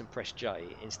across and press J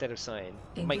instead of saying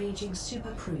engaging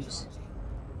super cruise.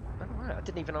 Oh, right. I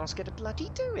didn't even ask her to bloody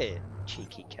do it.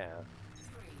 Cheeky cow.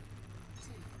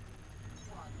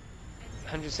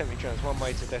 170 trams, one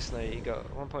way to destination. You got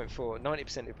 1.4,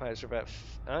 90% of players are about.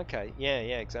 Okay, yeah,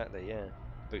 exactly, yeah.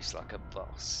 Boost like a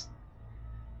boss.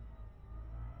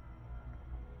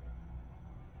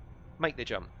 Make the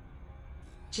jump.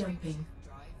 Jumping.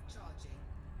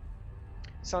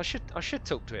 So I should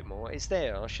talk to it more. It's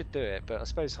there. I should do it, but I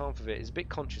suppose half of it is a bit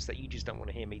conscious that you just don't want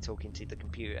to hear me talking to the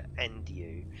computer and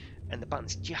you, and the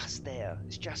button's just there.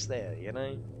 It's just there, you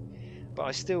know. But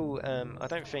I still, I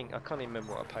don't think, I can't even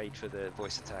remember what I paid for the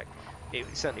voice attack. It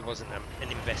certainly wasn't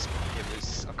an investment. It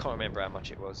was, I can't remember how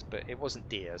much it was, but it wasn't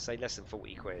dear, say less than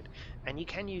 40 quid. And you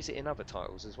can use it in other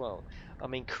titles as well. I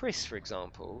mean, Chris, for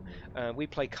example, we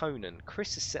play Conan.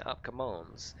 Chris has set up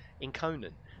commands in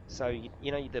Conan. So,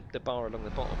 you know, the bar along the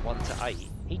bottom, 1 to 8,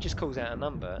 he just calls out a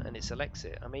number and it selects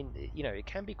it. I mean, you know, it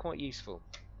can be quite useful.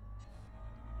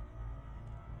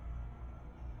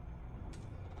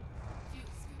 Fuel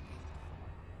scooping.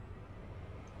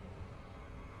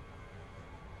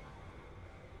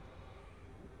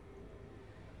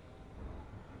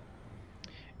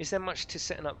 Is there much to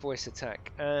setting up voice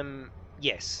attack?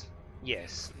 Yes,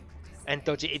 and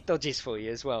it dodges for you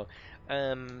as well.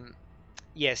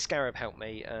 Yeah, Scarab helped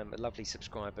me, a lovely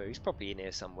subscriber. He's probably in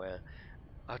here somewhere.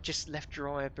 I just left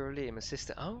dry beryllium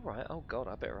assistant. Oh right, oh god,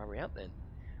 I better hurry up then.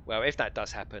 Well, if that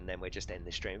does happen, then we'll just end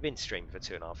the stream. We've been streaming for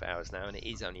 2.5 hours now, and it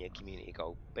is only a community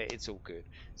goal, but it's all good.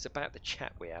 It's about the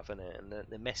chat we have, isn't it? And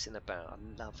the messing about.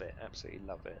 I love it, absolutely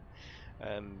love it.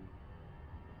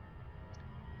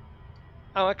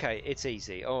 Oh, okay, it's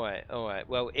easy. Alright, alright.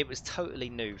 Well, it was totally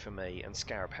new for me, and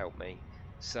Scarab helped me.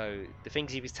 So, the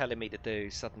things he was telling me to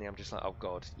do, suddenly I'm just like, oh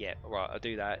god, yeah, right, I'll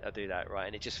do that, right,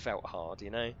 and it just felt hard,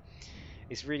 you know?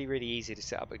 It's really, really easy to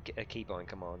set up a keybind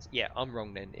commands. Yeah, I'm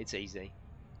wrong then, it's easy.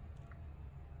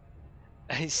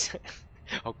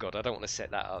 Oh god, I don't want to set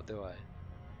that up, do I?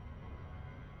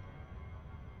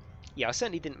 Yeah, I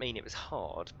certainly didn't mean it was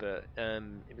hard, but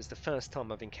it was the first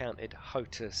time I've encountered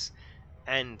HOTUS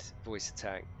and voice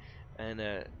attack, and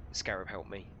Scarab helped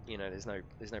me. You know, there's no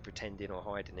pretending or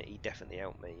hiding it. He definitely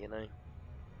helped me. You know.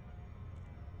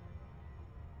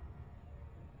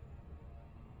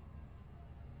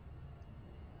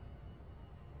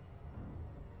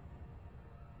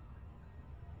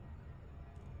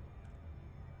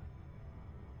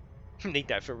 Need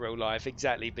that for real life.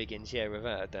 Exactly, Biggins. Yeah,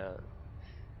 without a doubt.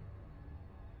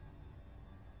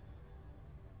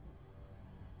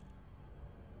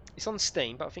 It's on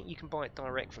Steam, but I think you can buy it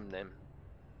direct from them.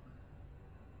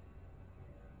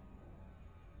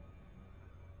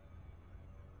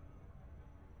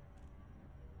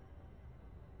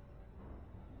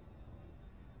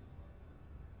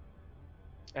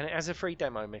 And it has a free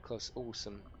demo, Miklos.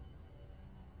 Awesome.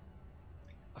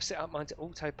 I've set up mine to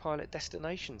autopilot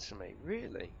destinations for me.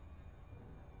 Really?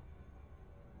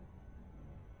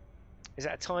 Is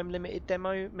that a time limited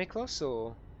demo, Miklos,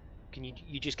 or can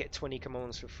you just get 20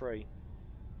 commands for free?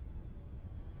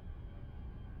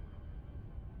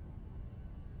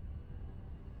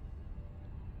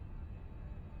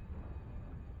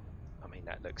 I mean,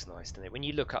 that looks nice, doesn't it? When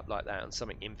you look up like that on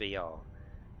something in VR,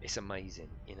 it's amazing.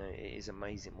 You know, it is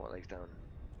amazing what they've done.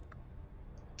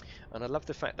 And I love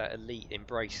the fact that Elite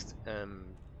embraced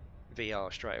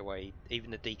VR straight away.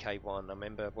 Even the DK1. I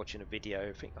remember watching a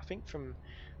video. I think from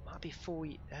might be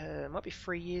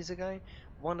 3 years ago.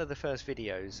 One of the first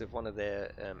videos of one of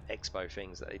their expo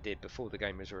things that they did before the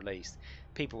game was released.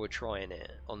 People were trying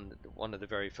it on one of the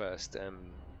very first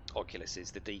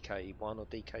Oculuses, the DK1 or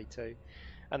DK2.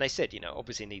 And they said, you know,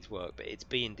 obviously it needs work, but it's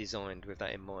being designed with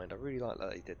that in mind. I really like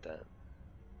that they did that.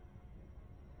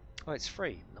 Oh, it's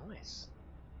free. Nice.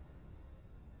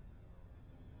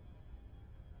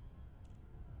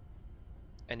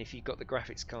 And if you've got the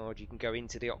graphics card, you can go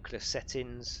into the Oculus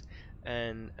settings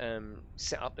and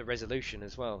set up the resolution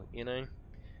as well, you know,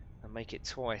 and make it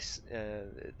twice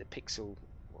the pixel.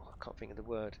 Well, I can't think of the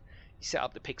word. You set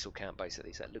up the pixel count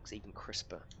basically, so it looks even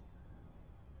crisper.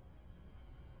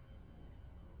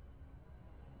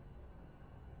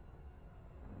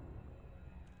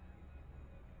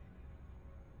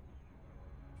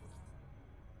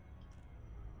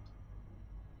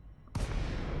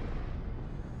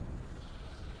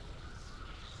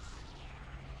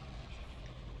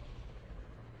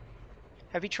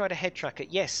 Have you tried a head tracker?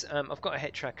 Yes, I've got a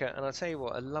head tracker, and I'll tell you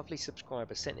what, a lovely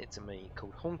subscriber sent it to me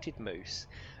called Haunted Moose.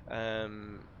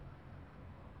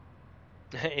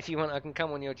 If you want, I can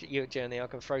come on your journey. I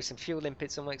can throw some fuel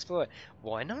limpets on my Explorer.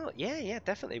 Why not? Yeah,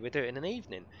 definitely. We'll do it in an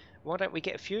evening. Why don't we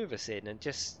get a few of us in and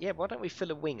just, yeah, why don't we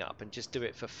fill a wing up and just do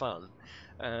it for fun?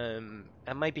 And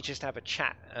maybe just have a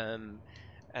chat.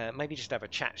 Maybe just have a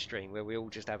chat stream where we all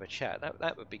just have a chat.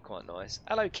 That would be quite nice.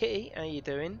 Hello, Kitty. How you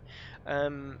doing?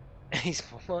 He's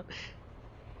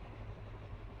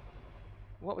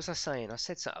what was I saying? I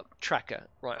said something. Tracker.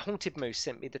 Right, Haunted Moose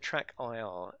sent me the track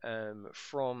IR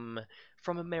from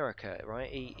from America, right?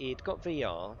 He'd got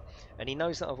VR, and he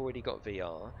knows that I've already got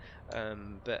VR.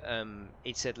 But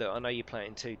he said, "Look, I know you play it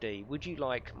in 2D. Would you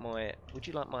like my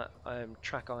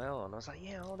track IR?" And I was like,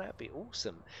 "Yeah, oh, that'd be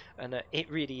awesome." And it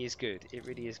really is good. It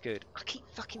really is good. I keep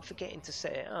fucking forgetting to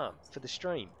set it up for the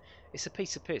stream. It's a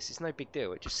piece of piss. It's no big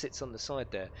deal. It just sits on the side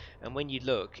there, and when you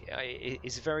look,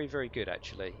 it's very, very good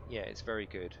actually. Yeah, it's very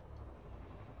good.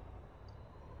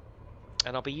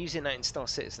 And I'll be using that in Star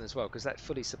Citizen as well, because that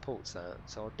fully supports that.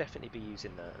 So I'll definitely be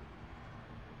using that.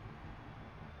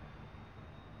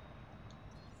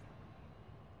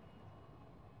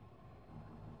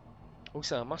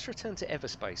 Also, I must return to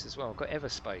Everspace as well. I've got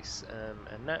Everspace,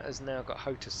 and that has now got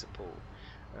HOTAS support.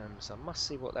 So I must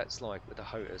see what that's like with the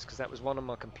HOTAS, because that was one of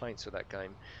my complaints with that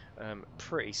game.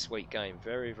 Pretty sweet game,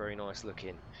 very, very nice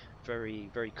looking,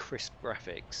 very, very crisp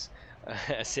graphics.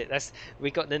 That's it. We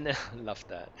got the love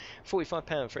that.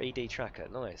 £45 for ED tracker,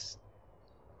 nice.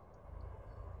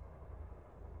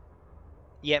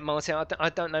 Yeah, Martin, I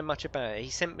don't know much about it.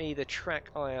 He sent me the Track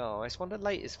IR. It's one of the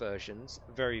latest versions.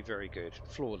 Very, very good.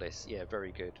 Flawless. Yeah,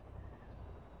 very good.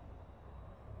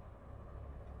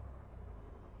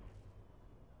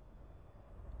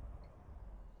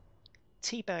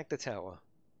 Teabag the tower.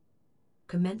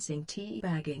 Commencing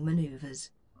teabagging maneuvers.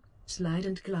 Slide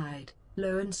and glide,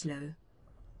 low and slow.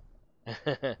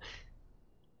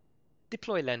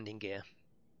 Deploy landing gear.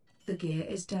 The gear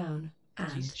is down.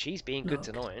 And She's being good locked.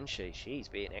 tonight, isn't she? She's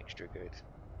being extra good.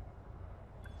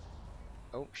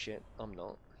 Oh shit, I'm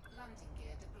not. Landing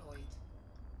gear deployed.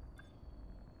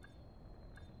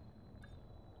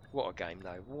 What a game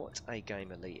though. What a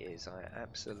game Elite is. I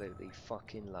absolutely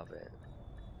fucking love it.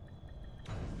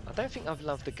 I don't think I've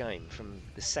loved the game from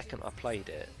the second I played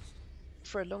it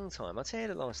for a long time. I'll tell you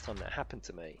the last time that happened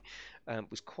to me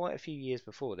was quite a few years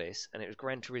before this, and it was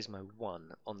Gran Turismo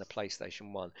 1 on the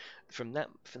PlayStation 1. From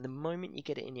the moment you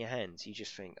get it in your hands, you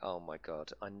just think, oh my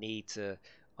god, I need to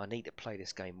play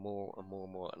this game more and more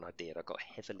and more, and I did. I got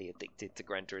heavily addicted to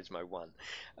Gran Turismo 1.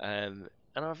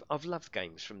 And I've loved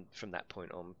games from that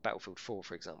point on. Battlefield 4,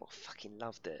 for example, I fucking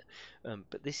loved it.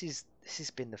 But this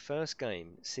has been the first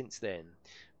game since then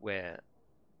where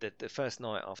the first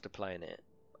night after playing it,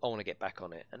 I want to get back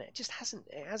on it, and it just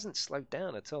hasn't slowed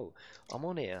down at all. I'm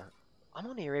on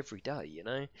here every day, you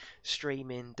know,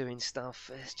 streaming, doing stuff.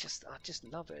 I just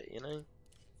love it, you know.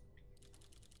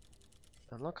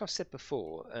 And like I've said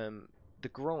before, the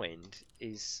grind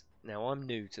is, now I'm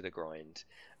new to the grind.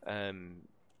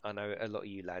 I know a lot of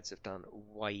you lads have done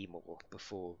way more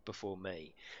before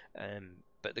me,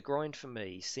 but the grind for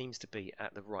me seems to be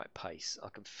at the right pace. I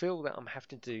can feel that I'm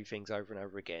having to do things over and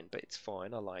over again, but it's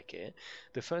fine. I like it.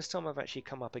 The first time I've actually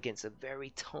come up against a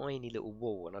very tiny little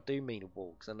wall, and I do mean a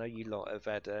wall, because I know you lot have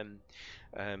had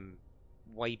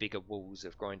way bigger walls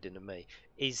of grinding than me,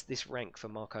 is this rank for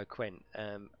Marco Quent.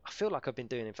 I feel like I've been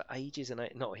doing him for ages, and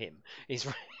not him. I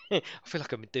feel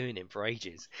like I've been doing him for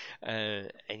ages,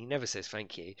 and he never says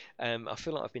thank you. I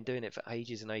feel like I've been doing it for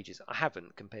ages and ages. I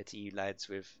haven't, compared to you lads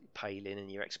with Palin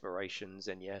and your explorations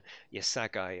and your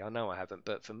Sagae. I know I haven't,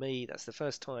 but for me, that's the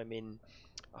first time in,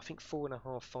 I think,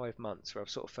 4.5, 5 months where I've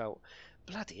sort of felt,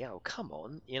 bloody hell, come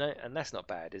on, you know, and that's not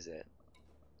bad, is it?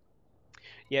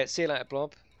 Yeah, see you later,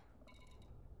 Blob.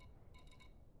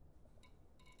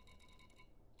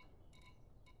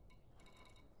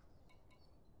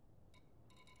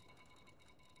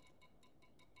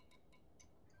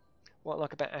 What I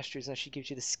like about Astra is now she gives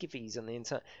you the skivvies on the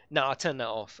inside. No, I turned that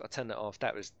off.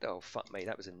 That was, oh fuck me,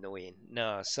 that was annoying.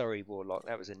 No, sorry Warlock,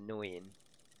 that was annoying.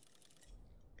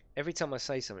 Every time I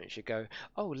say something, it should go,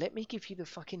 oh, let me give you the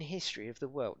fucking history of the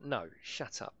world. No,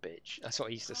 shut up, bitch. That's what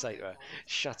I used to say to her.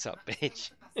 Shut up, bitch.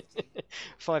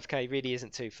 5k really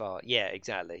isn't too far. Yeah,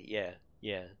 exactly.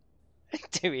 Yeah.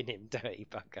 Doing him dirty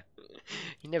bugger.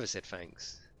 He never said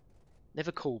thanks.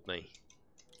 Never called me.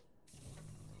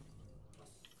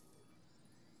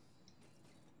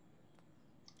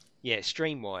 Yeah,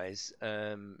 stream-wise,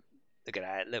 look at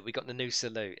that. Look, we got the new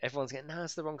salute. Everyone's going, no,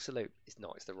 it's the wrong salute. It's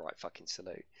not. It's the right fucking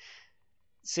salute.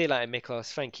 See you later,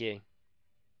 Miklos. Thank you.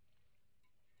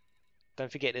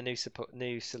 Don't forget the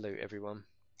new salute, everyone.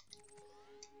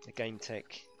 The GameTech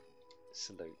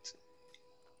salute.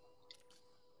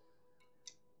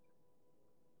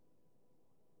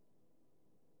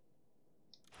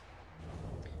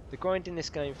 The grind in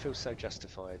this game feels so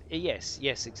justified. Yes,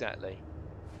 exactly.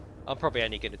 I'm probably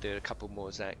only going to do a couple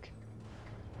more, Zach.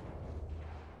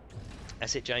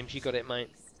 That's it, James. You got it,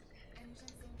 mate.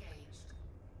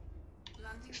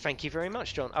 Thank you very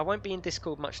much, John. I won't be in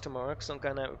Discord much tomorrow because I'm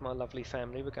going out with my lovely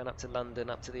family. We're going up to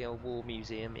London, up to the old War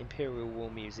Museum, Imperial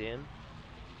War Museum.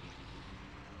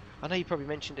 I know you probably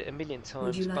mentioned it a million Would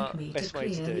times, you like but me to best way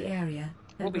to clear do the it. area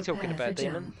What are and we talking prepare about, for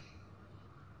Demon? jump?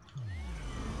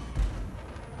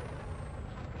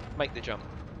 Make the jump.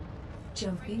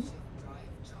 Jumping. Drive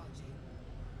charging.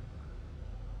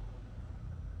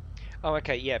 Oh,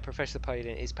 okay, yeah, Professor paid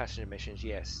in his passenger missions,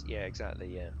 yes. Yeah,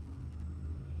 exactly, yeah.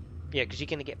 Yeah, because you're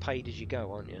going to get paid as you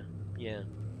go, aren't you? Yeah.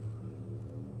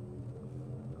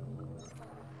 4, 3, 2, 1.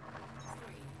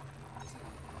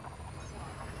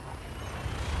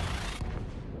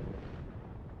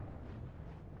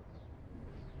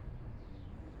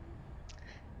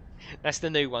 That's the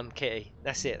new one, Kitty.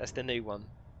 That's it, that's the new one.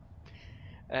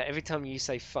 Every time you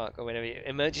say fuck or whenever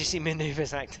emergency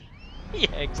maneuvers act.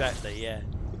 Yeah, exactly, yeah.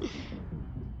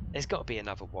 There's got to be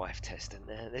another wife test in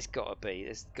there. There's got to be.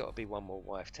 There's got to be one more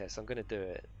wife test. I'm going to do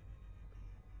it.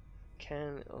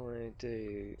 Can I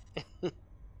do...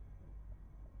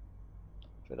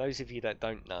 For those of you that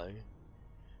don't know,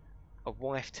 a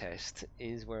wife test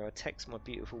is where I text my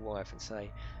beautiful wife and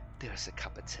say, do us a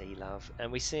cup of tea, love.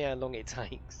 And we see how long it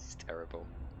takes. It's terrible.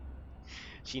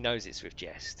 She knows it's with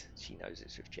jest. She knows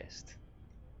it's with jest.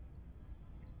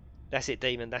 That's it,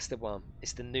 Demon. That's the one.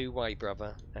 It's the new way,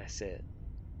 brother. That's it.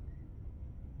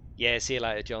 Yeah, see you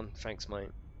later, John. Thanks, mate.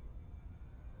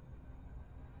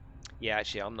 Yeah,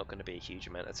 actually, I'm not going to be a huge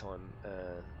amount of time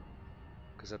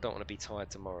because I don't want to be tired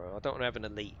tomorrow. I don't want to have an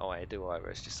elite eye, do I?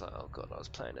 Where it's just like, oh god, I was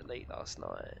playing elite last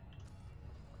night.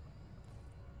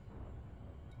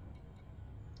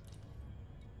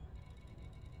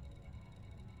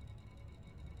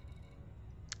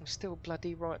 I'm still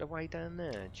bloody right away down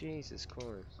there. Jesus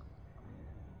Christ.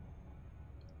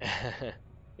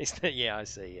 It's the, yeah, I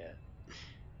see. Yeah.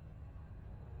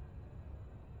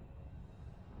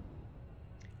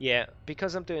 Yeah,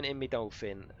 because I'm doing it in my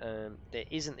dolphin, there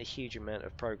isn't a huge amount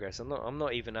of progress. I'm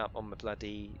not even up on my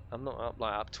bloody. I'm not up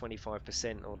like up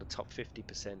 25% or the top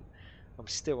 50%. I'm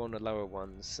still on the lower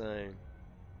ones. So,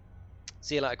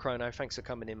 see you later, Chrono. Thanks for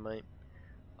coming in, mate.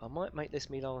 I might make this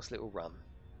my last little run.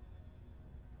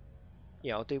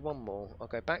 Yeah, I'll do one more. I'll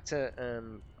go back to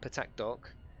Patak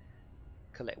Dock,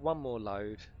 collect one more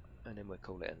load, and then we'll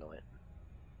call it a night.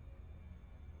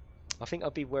 I think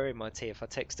I'll be wearing my tea if I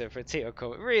text her for a tea or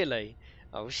call. Really?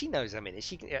 Oh, well, she knows I'm in it.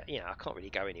 She can, you know, I can't really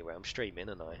go anywhere. I'm streaming,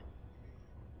 aren't I?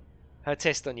 Her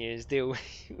test on you is deal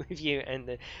with you,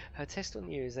 and her test on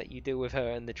you is that you deal with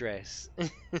her and the dress.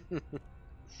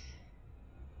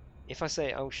 If I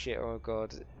say, oh shit, oh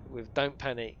god, with don't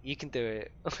panic, you can do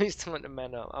it. It's time to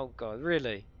man up. Oh god,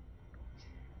 really?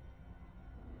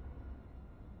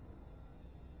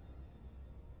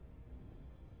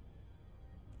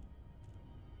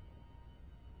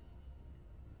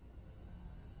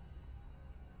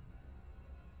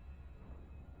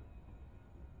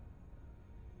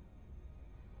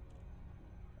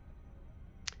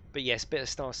 But yes, bit of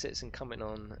Star Citizen coming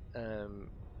on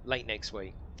late next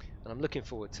week, and I'm looking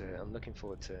forward to it. I'm looking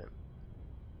forward to it.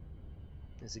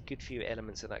 There's a good few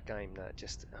elements of that game that are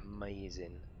just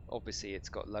amazing. Obviously, it's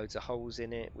got loads of holes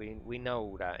in it. We know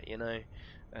all that, you know,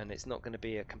 and it's not going to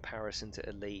be a comparison to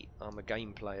Elite. I'm a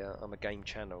game player. I'm a game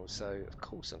channel, so of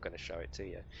course I'm going to show it to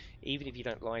you, even if you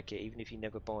don't like it, even if you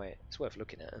never buy it. It's worth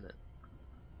looking at, isn't it?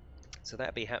 So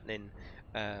that'll be happening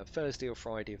Thursday or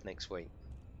Friday of next week.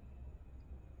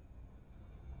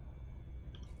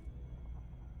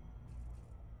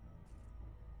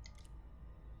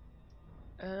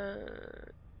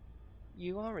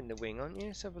 You are in the wing, aren't you?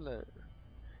 Let's have a look.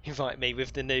 Invite me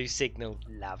with the new signal.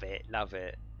 Love it, love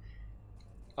it.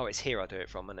 Oh, it's here I do it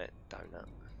from, isn't it? Donut.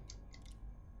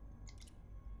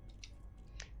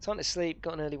 Time to sleep.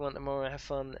 Got an early one tomorrow. Have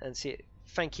fun and see it.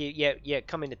 Thank you. Yeah, yeah.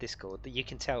 Come into Discord. You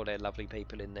can tell they're lovely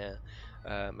people in there,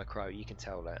 Macro. You can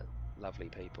tell that lovely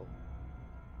people.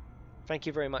 Thank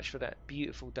you very much for that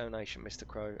beautiful donation, Mr.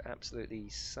 Crow. Absolutely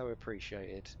so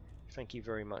appreciated. Thank you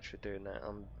very much for doing that.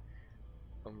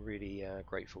 I'm really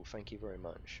grateful. Thank you very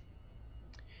much.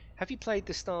 Have you played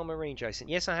the Star Marine, Jason?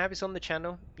 Yes, I have. It's on the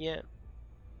channel. Yeah.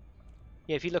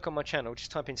 Yeah, if you look on my channel, just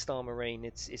type in Star Marine.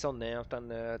 It's on there. I've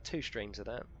done 2 streams of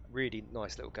that. Really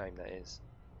nice little game that is.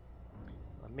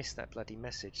 I missed that bloody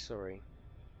message. Sorry.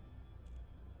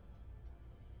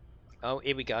 Oh,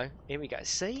 here we go. Here we go.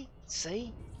 See?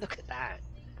 See? Look at that.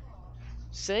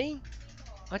 See?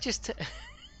 I just...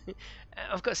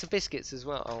 I've got some biscuits as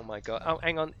well. Oh my god. Oh,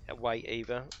 hang on. Wait,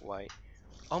 Eva. Wait.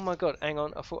 Oh my god. Hang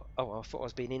on. I thought I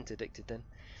was being interdicted then.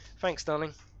 Thanks,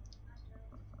 darling.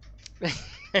 Look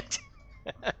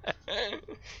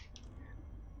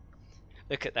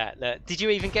at that. Look. Did you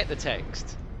even get the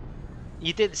text?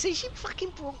 You did. See, she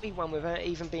fucking brought me one without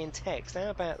even being text.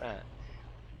 How about that?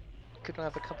 Could I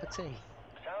have a cup of tea?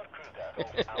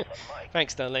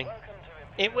 Thanks, darling.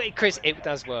 Chris, it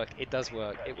does work. It does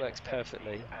work. It works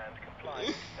perfectly. And comply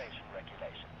with station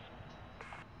regulations.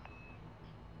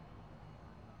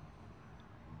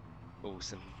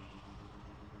 Awesome.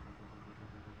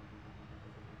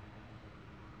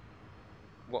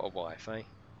 What a wife, eh?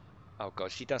 Oh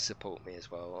god, she does support me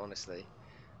as well, honestly.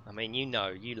 I mean, you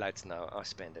lads know, I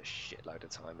spend a shitload of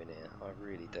time in here. I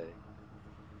really do.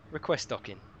 Request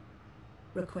docking.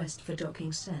 Request for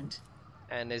docking sent.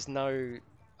 And there's no...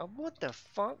 Oh, what the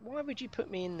fuck? Why would you put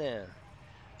me in there?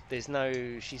 There's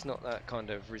no... She's not that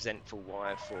kind of resentful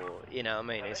wife or... You know what I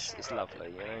mean? It's lovely,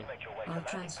 you know? Make your way I'll to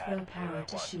landing transfer zone power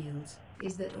to 01. shields.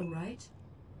 Is that alright?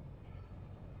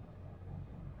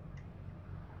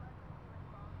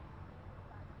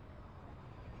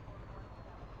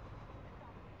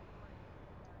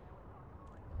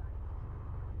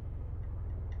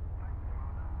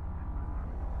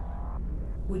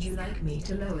 Would you like me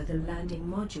to lower the landing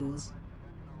modules?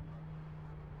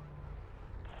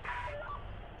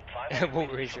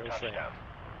 Water is your friend.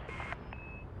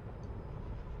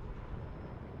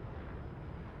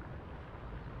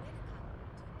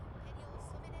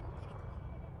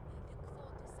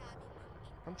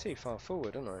 I'm too far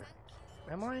forward, aren't I?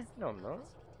 Am I? No, I'm not.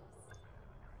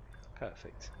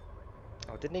 Perfect.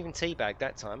 Oh, I didn't even teabag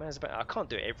that time. I can't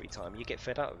do it every time. You get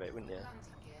fed up of it, wouldn't you? Landing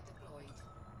gear deployed.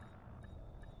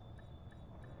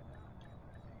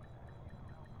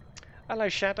 Hello,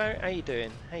 Shadow. How you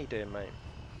doing? How you doing, mate?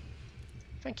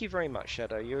 Thank you very much,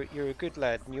 Shadow. You're a good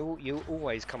lad, and you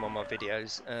always come on my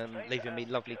videos, leaving me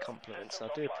lovely compliments. I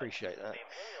do appreciate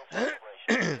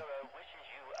that.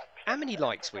 How many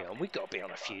likes we on? We've got to be on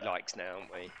a few likes now,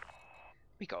 haven't we?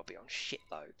 We got to be on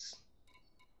shitloads.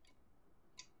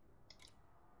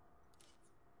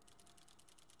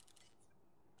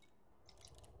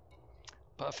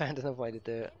 But I found another way to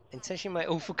do it. Intention make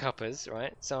awful cuppers,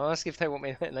 right? So I ask if they want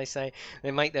me, and they say they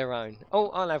make their own. Oh,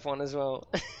 I'll have one as well.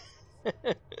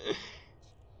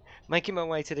 Making my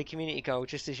way to the community goal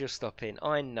just as you're stopping.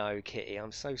 I know, Kitty.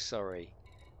 I'm so sorry.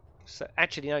 So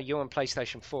actually, no, you're on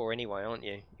PlayStation 4 anyway, aren't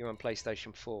you? You're on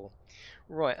PlayStation 4.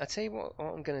 Right. I tell you what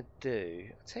I'm gonna do.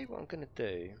 I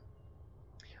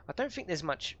don't think there's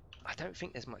much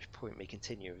point me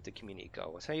continuing with the community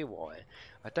goal. I'll tell you why.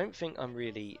 I don't think I'm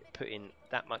really putting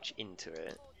that much into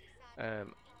it.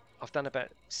 I've done about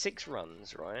 6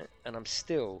 runs, right? And I'm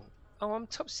still... Oh, I'm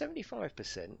top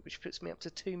 75%, which puts me up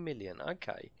to 2 million.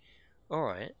 Okay.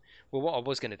 Alright. Well, what I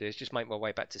was going to do is just make my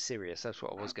way back to Sirius. That's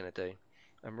what I was going to do.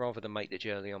 And rather than make the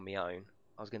journey on my own,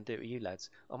 I was going to do it with you lads.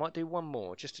 I might do one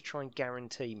more, just to try and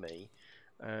guarantee me...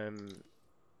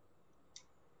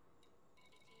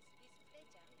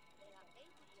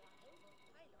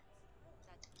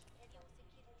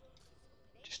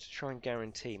 just to try and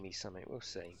guarantee me something. We'll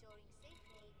see.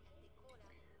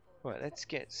 Right, let's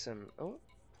get some... Oh,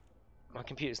 my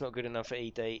computer's not good enough for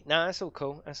ED. No, that's all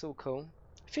cool. That's all cool.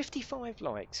 55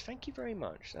 likes. Thank you very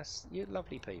much. You're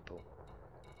lovely people.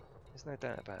 There's no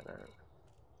doubt about that.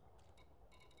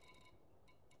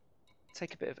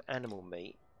 Take a bit of animal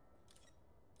meat.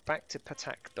 Back to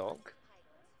Patak Dog.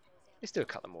 Let's do a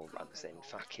couple more runs then.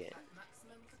 Fuck it.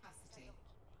 Maximum capacity.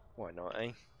 Why not,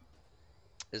 eh?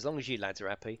 As long as you lads are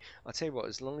happy. I'll tell you what,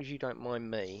 as long as you don't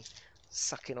mind me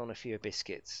sucking on a few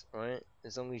biscuits, right?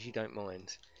 As long as you don't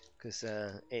mind. Because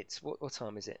it's... What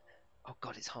time is it? Oh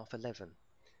god, it's 11:30.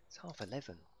 It's 11:30.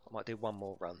 I might do one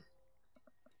more run.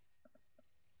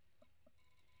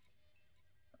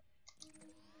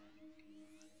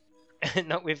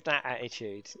 Not with that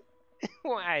attitude.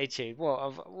 What attitude?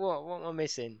 What am I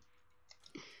missing?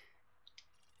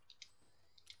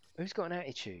 Who's got an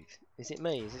attitude? Is it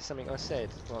me? Is it something I said?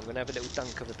 Well, I'm going to have a little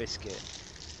dunk of a biscuit.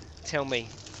 Tell me,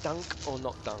 dunk or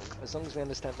not dunk? As long as we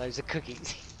understand those are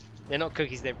cookies. They're not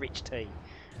cookies, they're rich tea.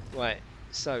 Right,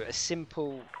 so a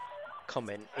simple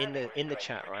comment in the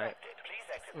chat, right? Please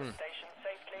exit the station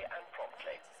safely and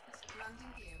promptly.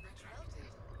 Landing gear retracted.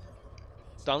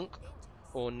 Dunk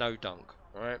or no dunk,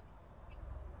 alright?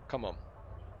 Come on.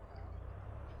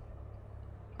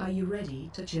 Are you ready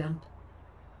to jump?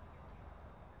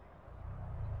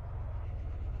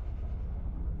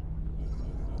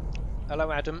 Hello,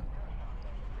 Adam.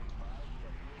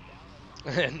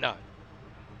 No.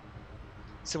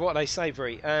 So what are they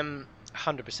savoury?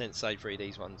 100% savoury,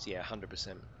 these ones. Yeah,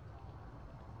 100%.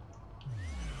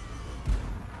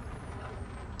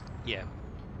 Yeah.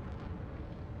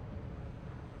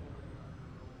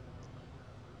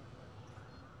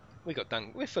 We got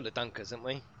dunk. We're full of dunkers, aren't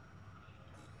we?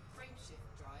 Frame shift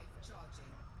drive charging.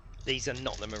 These are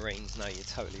not the Marines. No, you're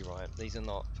totally right. These are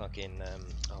not fucking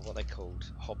what are they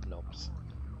called? Hobnobs.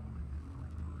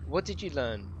 What did you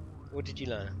learn? What did you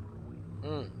learn?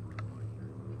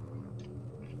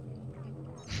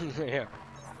 Yeah.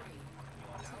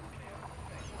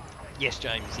 Yes,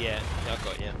 James. Yeah, I've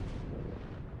got you.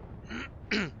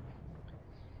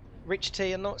 Rich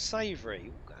tea and not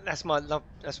savoury. That's my love.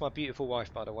 That's my beautiful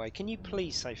wife, by the way. Can you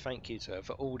please say thank you to her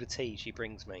for all the tea she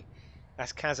brings me?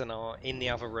 That's Kazana in the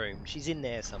other room. She's in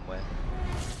there somewhere.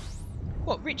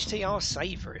 What, rich tea are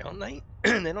savoury, aren't they?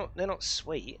 They're not. They're not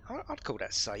sweet. I'd call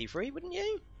that savoury, wouldn't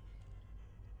you?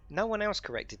 No one else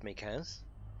corrected me, Kaz.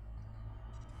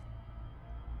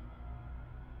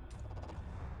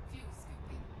 Fuel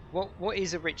scooping. What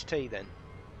is a rich tea then?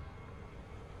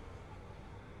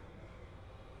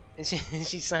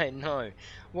 She's saying no.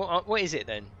 What is it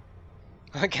then?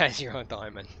 Okay, you're on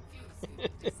diamond. Fuel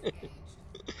scoop disengaged.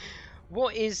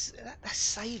 What is that's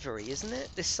savoury, isn't it?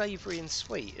 This savoury and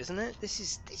sweet, isn't it? This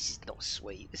is not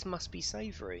sweet. This must be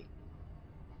savoury.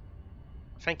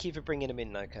 Thank you for bringing them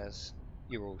in, though, Kaz.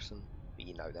 You're awesome, but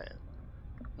you know that.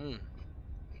 Mm.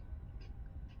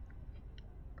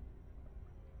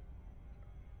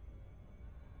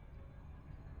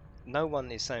 No one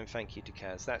is saying thank you to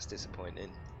Kaz. That's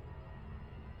disappointing.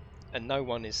 And no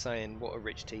one is saying what a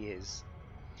rich tea is.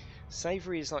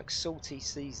 Savoury is like salty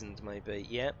seasoned, maybe.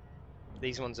 Yeah.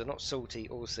 These ones are not salty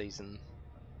or seasoned.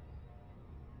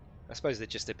 I suppose they're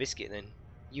just a biscuit then.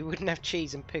 You wouldn't have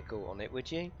cheese and pickle on it,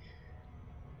 would you?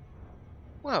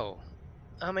 Well,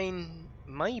 I mean,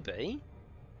 maybe.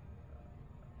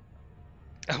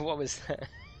 What was that?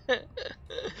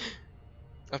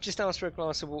 I've just asked for a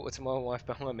glass of water to my wife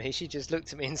behind me. She just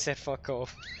looked at me and said, "Fuck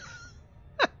off."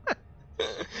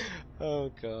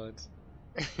 Oh God.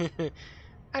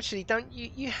 Actually, don't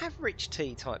you have rich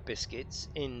tea type biscuits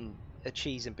in a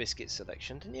cheese and biscuit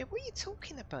selection, didn't you? What are you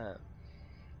talking about?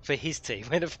 For his tea,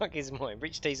 where the fuck is mine?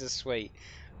 Rich teas are sweet.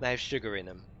 They have sugar in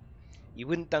them. You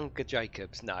wouldn't dunk a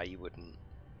Jacobs. No, you wouldn't.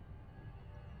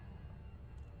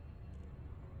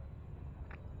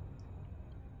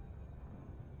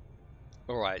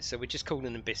 Alright, so we're just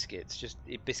calling them biscuits. Just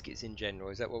biscuits in general.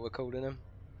 Is that what we're calling them?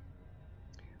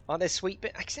 Are they sweet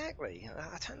bit? Exactly.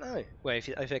 I don't know. Well,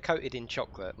 if they're coated in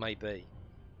chocolate, maybe.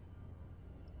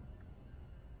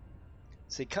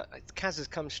 See, Kaz has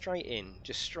come straight in,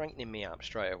 just straightening me up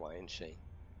straight away, isn't she?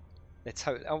 They're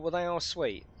oh, well, they are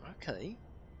sweet. Okay.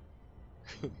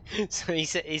 So he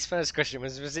said his first question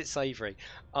was it savoury?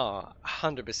 Ah,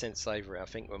 100% savoury. I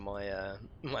think were my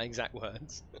my exact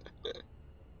words.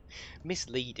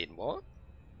 Misleading. What?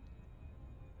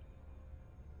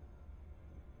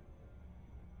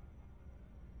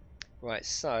 Right.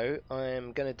 So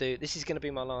I'm gonna do. This is gonna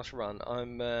be my last run. I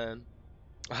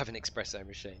have an espresso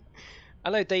machine.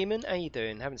 Hello, Demon. How you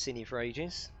doing? Haven't seen you for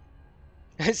ages.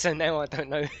 So now I don't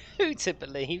know who to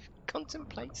believe.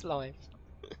 Contemplates life.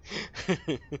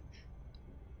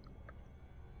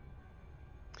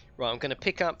 Right, I'm gonna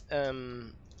pick up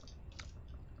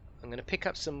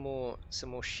some more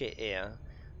shit here.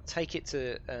 Take it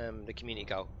to the community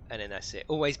goal, and then that's it.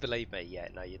 Always believe me. Yeah,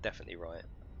 no, you're definitely right.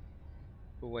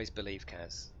 Always believe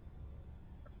Kaz.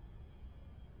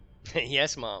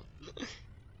 Yes, Mom.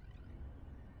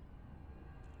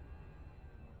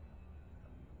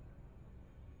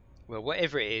 Well,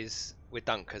 whatever it is, we're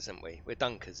dunkers, aren't we? We're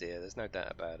dunkers here. There's no doubt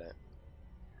about it.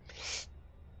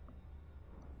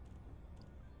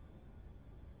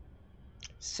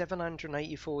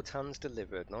 784 tons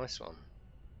delivered. Nice one.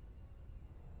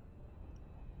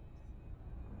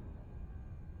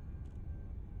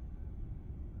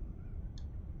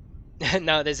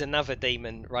 No, there's another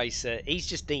demon racer. He's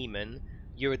just demon.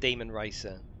 You're a demon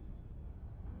racer.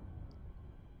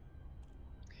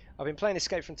 I've been playing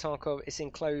Escape from Tarkov. It's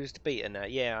in closed beta now.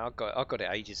 Yeah, I got it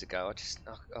ages ago.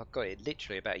 I got it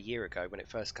literally about a year ago when it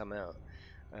first came out.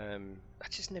 I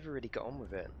just never really got on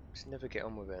with it. Just never get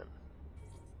on with it.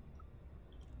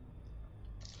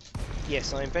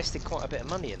 Yes, I invested quite a bit of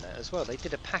money in that as well. They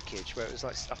did a package where it was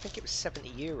like, I think it was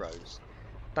 €70.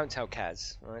 Don't tell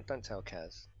Kaz, alright? Don't tell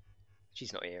Kaz.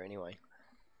 She's not here anyway.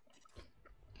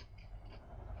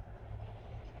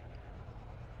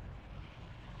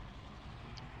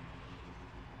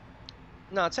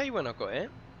 No, I'll tell you when I got it.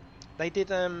 They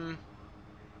did a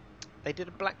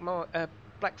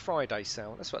Black Friday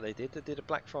sale. That's what they did. They did a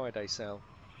Black Friday sale.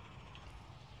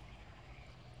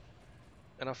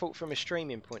 And I thought from a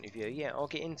streaming point of view, yeah, I'll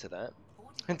get into that.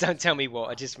 Don't tell me what,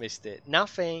 I just missed it.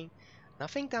 Nothing.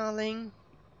 Nothing, darling.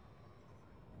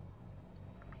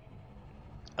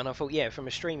 And I thought, yeah, from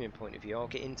a streaming point of view, I'll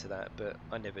get into that, but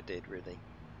I never did, really.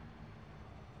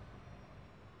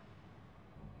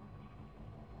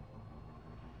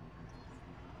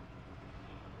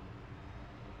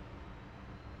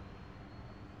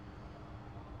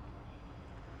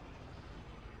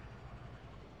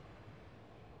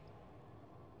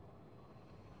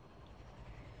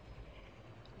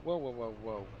 Whoa, whoa, whoa,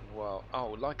 whoa, whoa.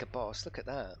 Oh, like a boss. Look at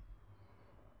that.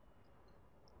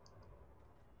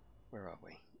 Where are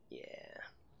we? Yeah.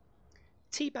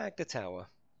 Teabag the tower.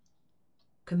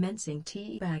 Commencing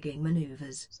teabagging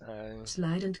maneuvers. So,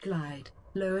 Slide and glide.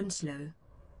 Low and slow.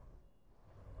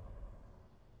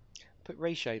 put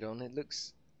reshade on. It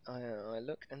looks... I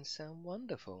look and sound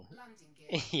wonderful. Landing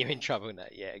gear. You're in trouble now.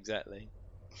 Yeah, exactly.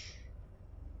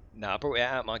 No, I brought it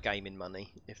out my gaming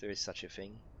money, if there is such a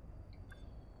thing.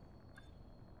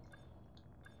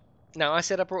 No, I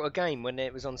said I brought a game when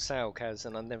it was on sale, Kaz,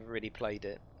 and I never really played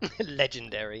it.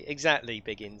 Legendary. Exactly,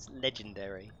 Biggins.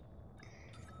 Legendary.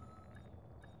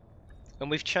 And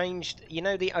we've changed, you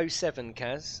know the 07,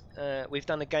 Kaz? We've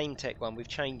done a GameTech one, we've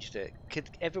changed it.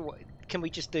 Can we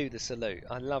just do the salute?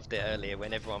 I loved it earlier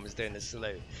when everyone was doing the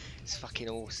salute. It's fucking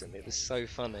awesome, it was so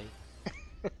funny.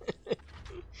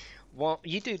 Well,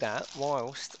 you do that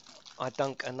whilst I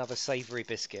dunk another savoury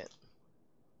biscuit.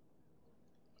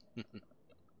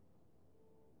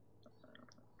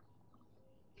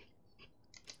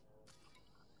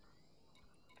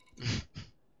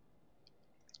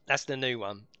 That's the new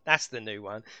one. That's the new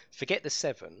one. Forget the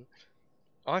 7.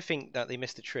 I think that they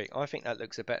missed a trick. I think that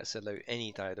looks a better salute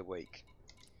any day of the week.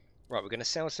 Right, we're going to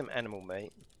sell some animal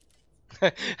meat.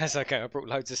 That's okay, I brought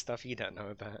loads of stuff you don't know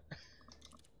about.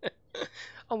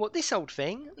 Oh, what, this old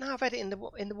thing? No, I've had it in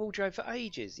the wardrobe for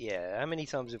ages. Yeah, how many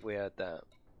times have we heard that?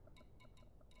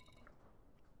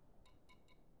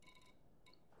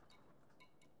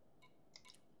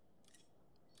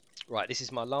 Right, this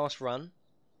is my last run.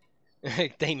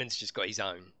 Demon's just got his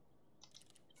own.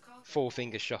 Cargo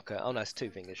 4-finger shocker. Oh no, it's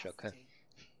 2-finger shocker.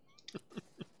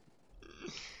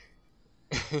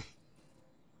 capacity.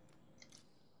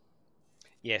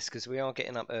 Yes, because we are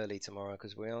getting up early tomorrow,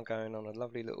 because we are going on a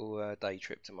lovely little day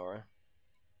trip tomorrow.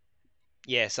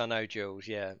 Yes, I know, Jules,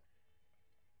 yeah.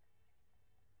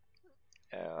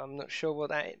 I'm not sure what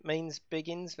that means,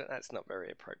 Biggins, but that's not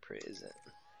very appropriate, is it?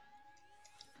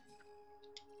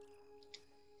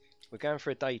 We're going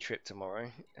for a day trip tomorrow.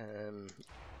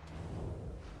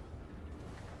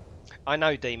 I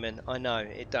know, Demon, I know,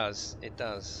 it does, it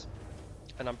does.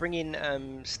 And I'm bringing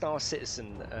Star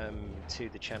Citizen to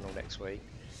the channel next week,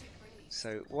 Ship release.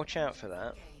 so watch out for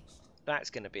that. Engaged. That's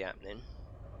going to be happening.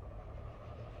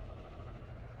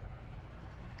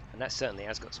 And that certainly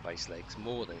has got space legs,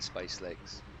 more than space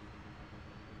legs.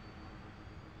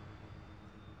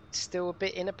 Still a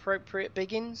bit inappropriate,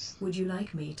 Biggins? Would you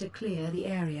like me to clear the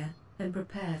area and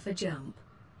prepare for jump?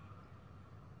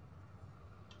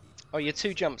 Oh, you're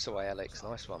 2 jumps away, Alex.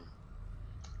 Nice one.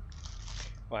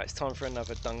 Right, it's time for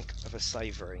another dunk of a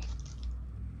savoury.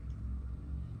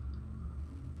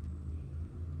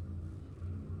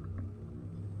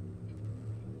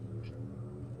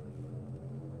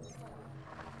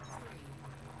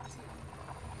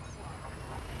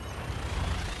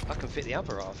 I can fit the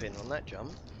other half in on that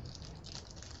jump.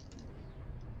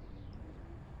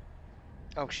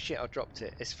 Oh shit, I dropped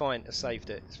it. It's fine, I saved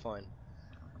it, it's fine.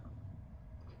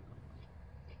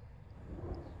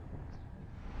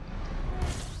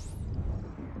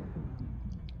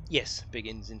 Yes,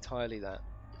 Biggins, entirely that.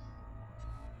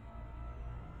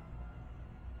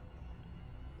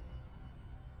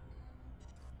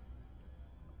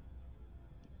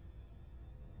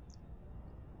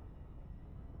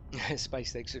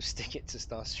 Space legs of stick it to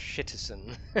Star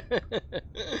Citizen.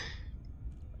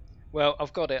 Well,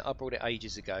 I've got it. I brought it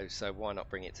ages ago, so why not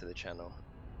bring it to the channel?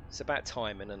 It's about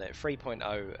time, isn't it?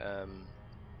 3.0.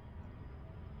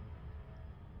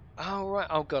 Oh right.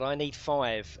 Oh god, I need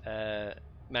 5.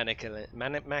 Mac.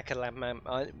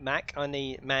 I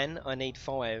need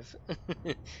 5.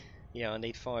 Yeah, I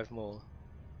need 5 more.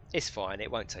 It's fine. It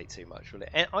won't take too much, will it?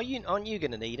 And aren't you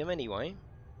going to need them anyway?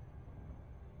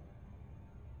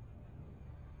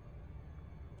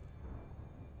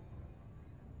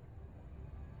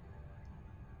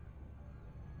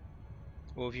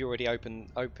 Or have you already opened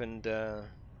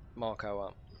Marco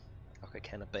up like a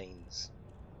can of beans?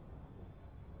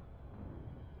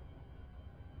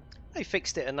 They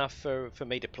fixed it enough for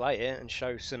me to play it and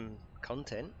show some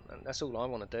content, and that's all I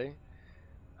want to do.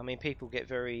 I mean, people get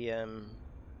very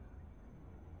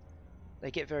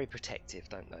they get very protective,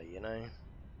 don't they? You know,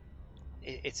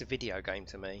 it's a video game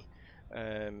to me.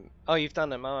 Oh, you've done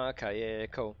them. Oh, okay, yeah,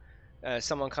 cool.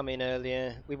 Someone come in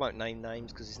earlier, we won't name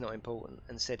names because it's not important,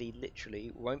 and said he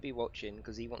literally won't be watching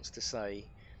because he wants to say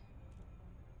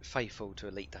faithful to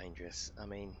Elite Dangerous. I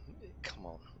mean, come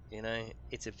on, you know,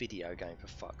 it's a video game, for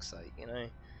fuck's sake, you know.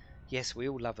 Yes, we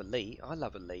all love Elite, I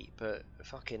love Elite, but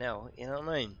fucking hell, you know what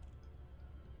I mean?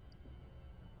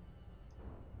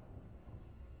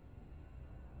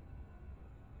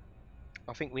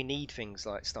 I think we need things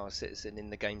like Star Citizen in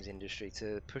the games industry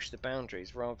to push the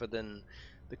boundaries, rather than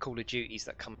the Call of Duties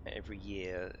that come out every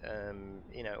year.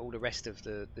 You know, all the rest of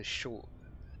the short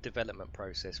development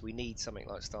process. We need something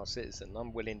like Star Citizen.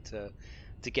 I'm willing to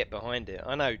get behind it.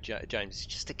 I know, James, it's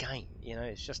just a game. You know,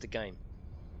 it's just a game.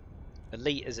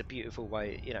 Elite is a beautiful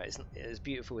way. You know, it's as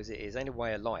beautiful as it is. Ain't a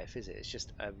way of life, is it? It's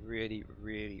just a really,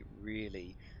 really,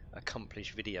 really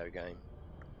accomplished video game.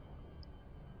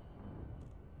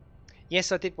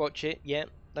 Yes, I did watch it. Yeah,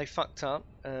 they fucked up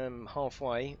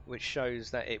halfway, which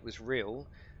shows that it was real.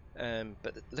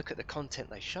 But look at the content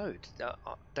they showed.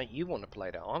 Don't you want to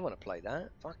play that? I want to play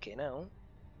that. Fucking hell,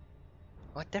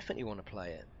 I definitely want to play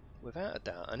it, without a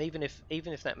doubt. And even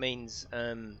if that means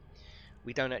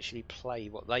we don't actually play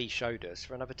what they showed us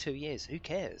for another 2 years, who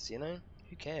cares? You know,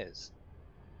 who cares?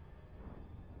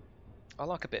 I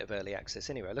like a bit of early access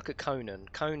anyway. Look at Conan.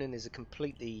 Conan is a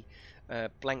completely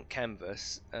blank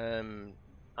canvas,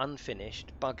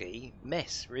 unfinished, buggy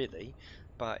mess, really,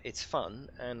 but it's fun,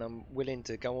 and I'm willing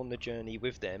to go on the journey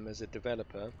with them as a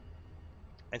developer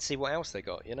and see what else they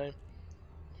got. You know,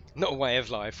 not a way of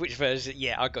life. Which version?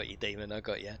 Yeah, I got you, Demon. I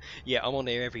got you. Yeah, I'm on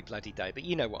here every bloody day, but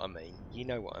you know what I mean. You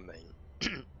know what I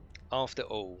mean. After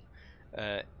all,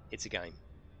 it's a game.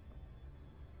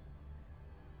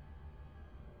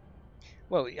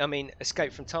 Well, I mean,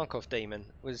 Escape from Tarkov Demon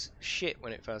was shit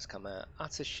when it first came out.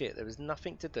 Utter shit. There was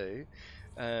nothing to do.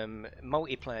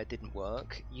 Multiplayer didn't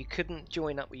work. You couldn't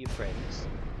join up with your friends.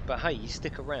 But hey, you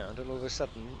stick around and all of a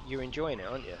sudden you're enjoying it,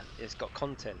 aren't you? It's got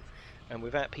content. And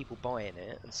without people buying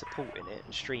it and supporting it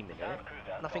and streaming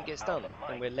it, nothing gets done.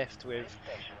 And we're left with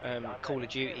Call of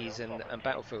Duties and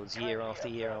Battlefields year after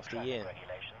year after year.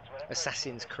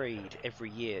 Assassin's Creed every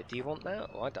year. Do you want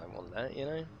that? Well, I don't want that, you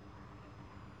know?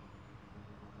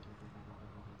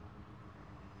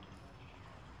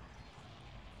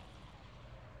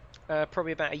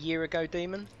 Probably about a year ago,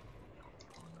 Demon.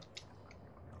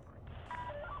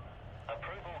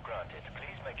 Approval granted.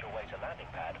 Please make your way to landing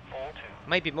pad 42.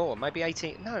 Maybe more, maybe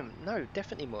 18. No,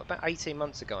 definitely more. About 18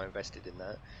 months ago, I invested in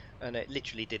that, and it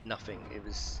literally did nothing. It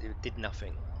did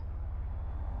nothing.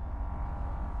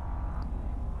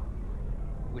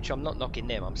 Which I'm not knocking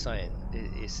them. I'm saying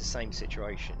it's the same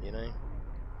situation, you know.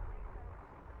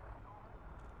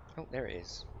 Oh, there it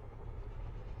is.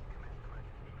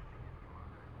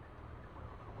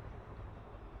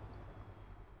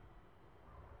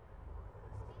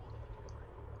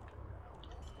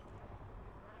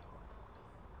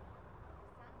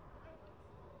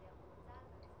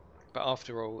 But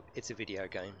after all, it's a video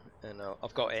game, and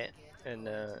I've got it, and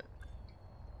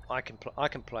I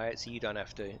can play it, so you don't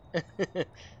have to.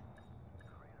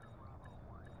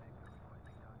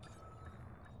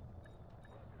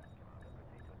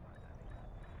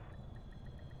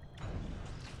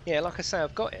 Yeah, like I say,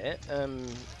 I've got it,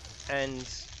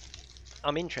 and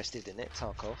I'm interested in it.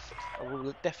 Tarkov. I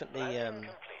will definitely,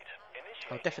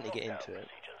 I'll definitely get into it.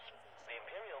 The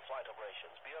Imperial Flight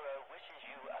Operations Bureau wishes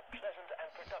you a pleasant and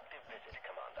productive visit,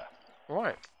 Commander.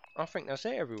 Right, I think that's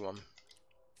it, everyone.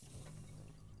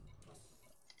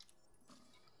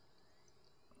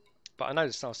 But I know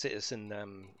the Star Citizen,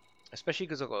 especially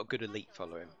because I've got a good elite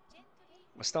following,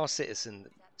 my Star Citizen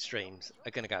streams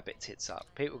are going to go a bit tits up.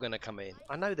 People are going to come in.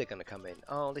 I know they're going to come in.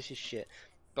 Oh, this is shit.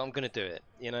 But I'm going to do it,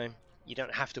 you know. You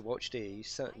don't have to watch, do you? You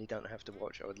certainly don't have to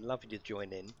watch. I would love you to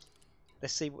join in.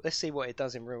 Let's see what it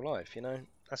does in real life, you know.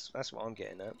 That's what I'm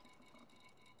getting at.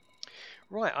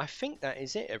 Right, I think that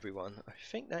is it, everyone. I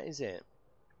think that is it.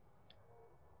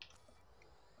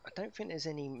 I don't think there's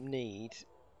any need.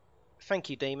 Thank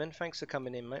you, Demon. Thanks for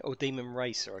coming in, mate. Or Demon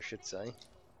Racer, I should say.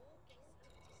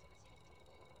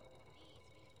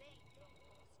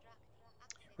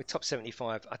 With top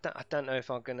 75, I don't know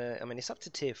if I'm gonna. I mean, it's up to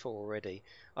tier 4 already.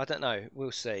 I don't know.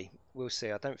 We'll see. We'll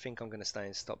see. I don't think I'm gonna stay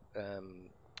in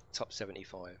top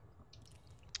 75.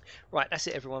 Right, that's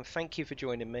it, everyone. Thank you for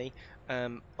joining me.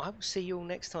 I will see you all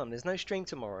next time. There's no stream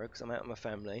tomorrow because I'm out with my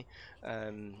family.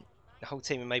 The whole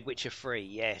team have made Witcher 3.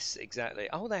 Yes, exactly.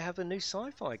 Oh, they have a new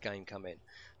sci-fi game coming.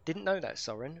 Didn't know that,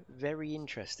 Soren. Very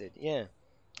interested. Yeah.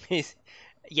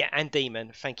 Yeah, and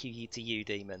Demon. Thank you to you,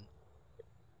 Demon.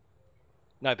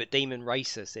 No, but Demon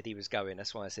Racer said he was going.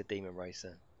 That's why I said Demon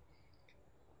Racer.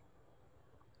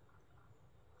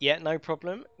 Yeah, no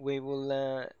problem. We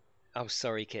will... Oh,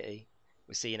 sorry, Kitty.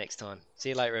 We'll see you next time. See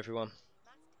you later, everyone.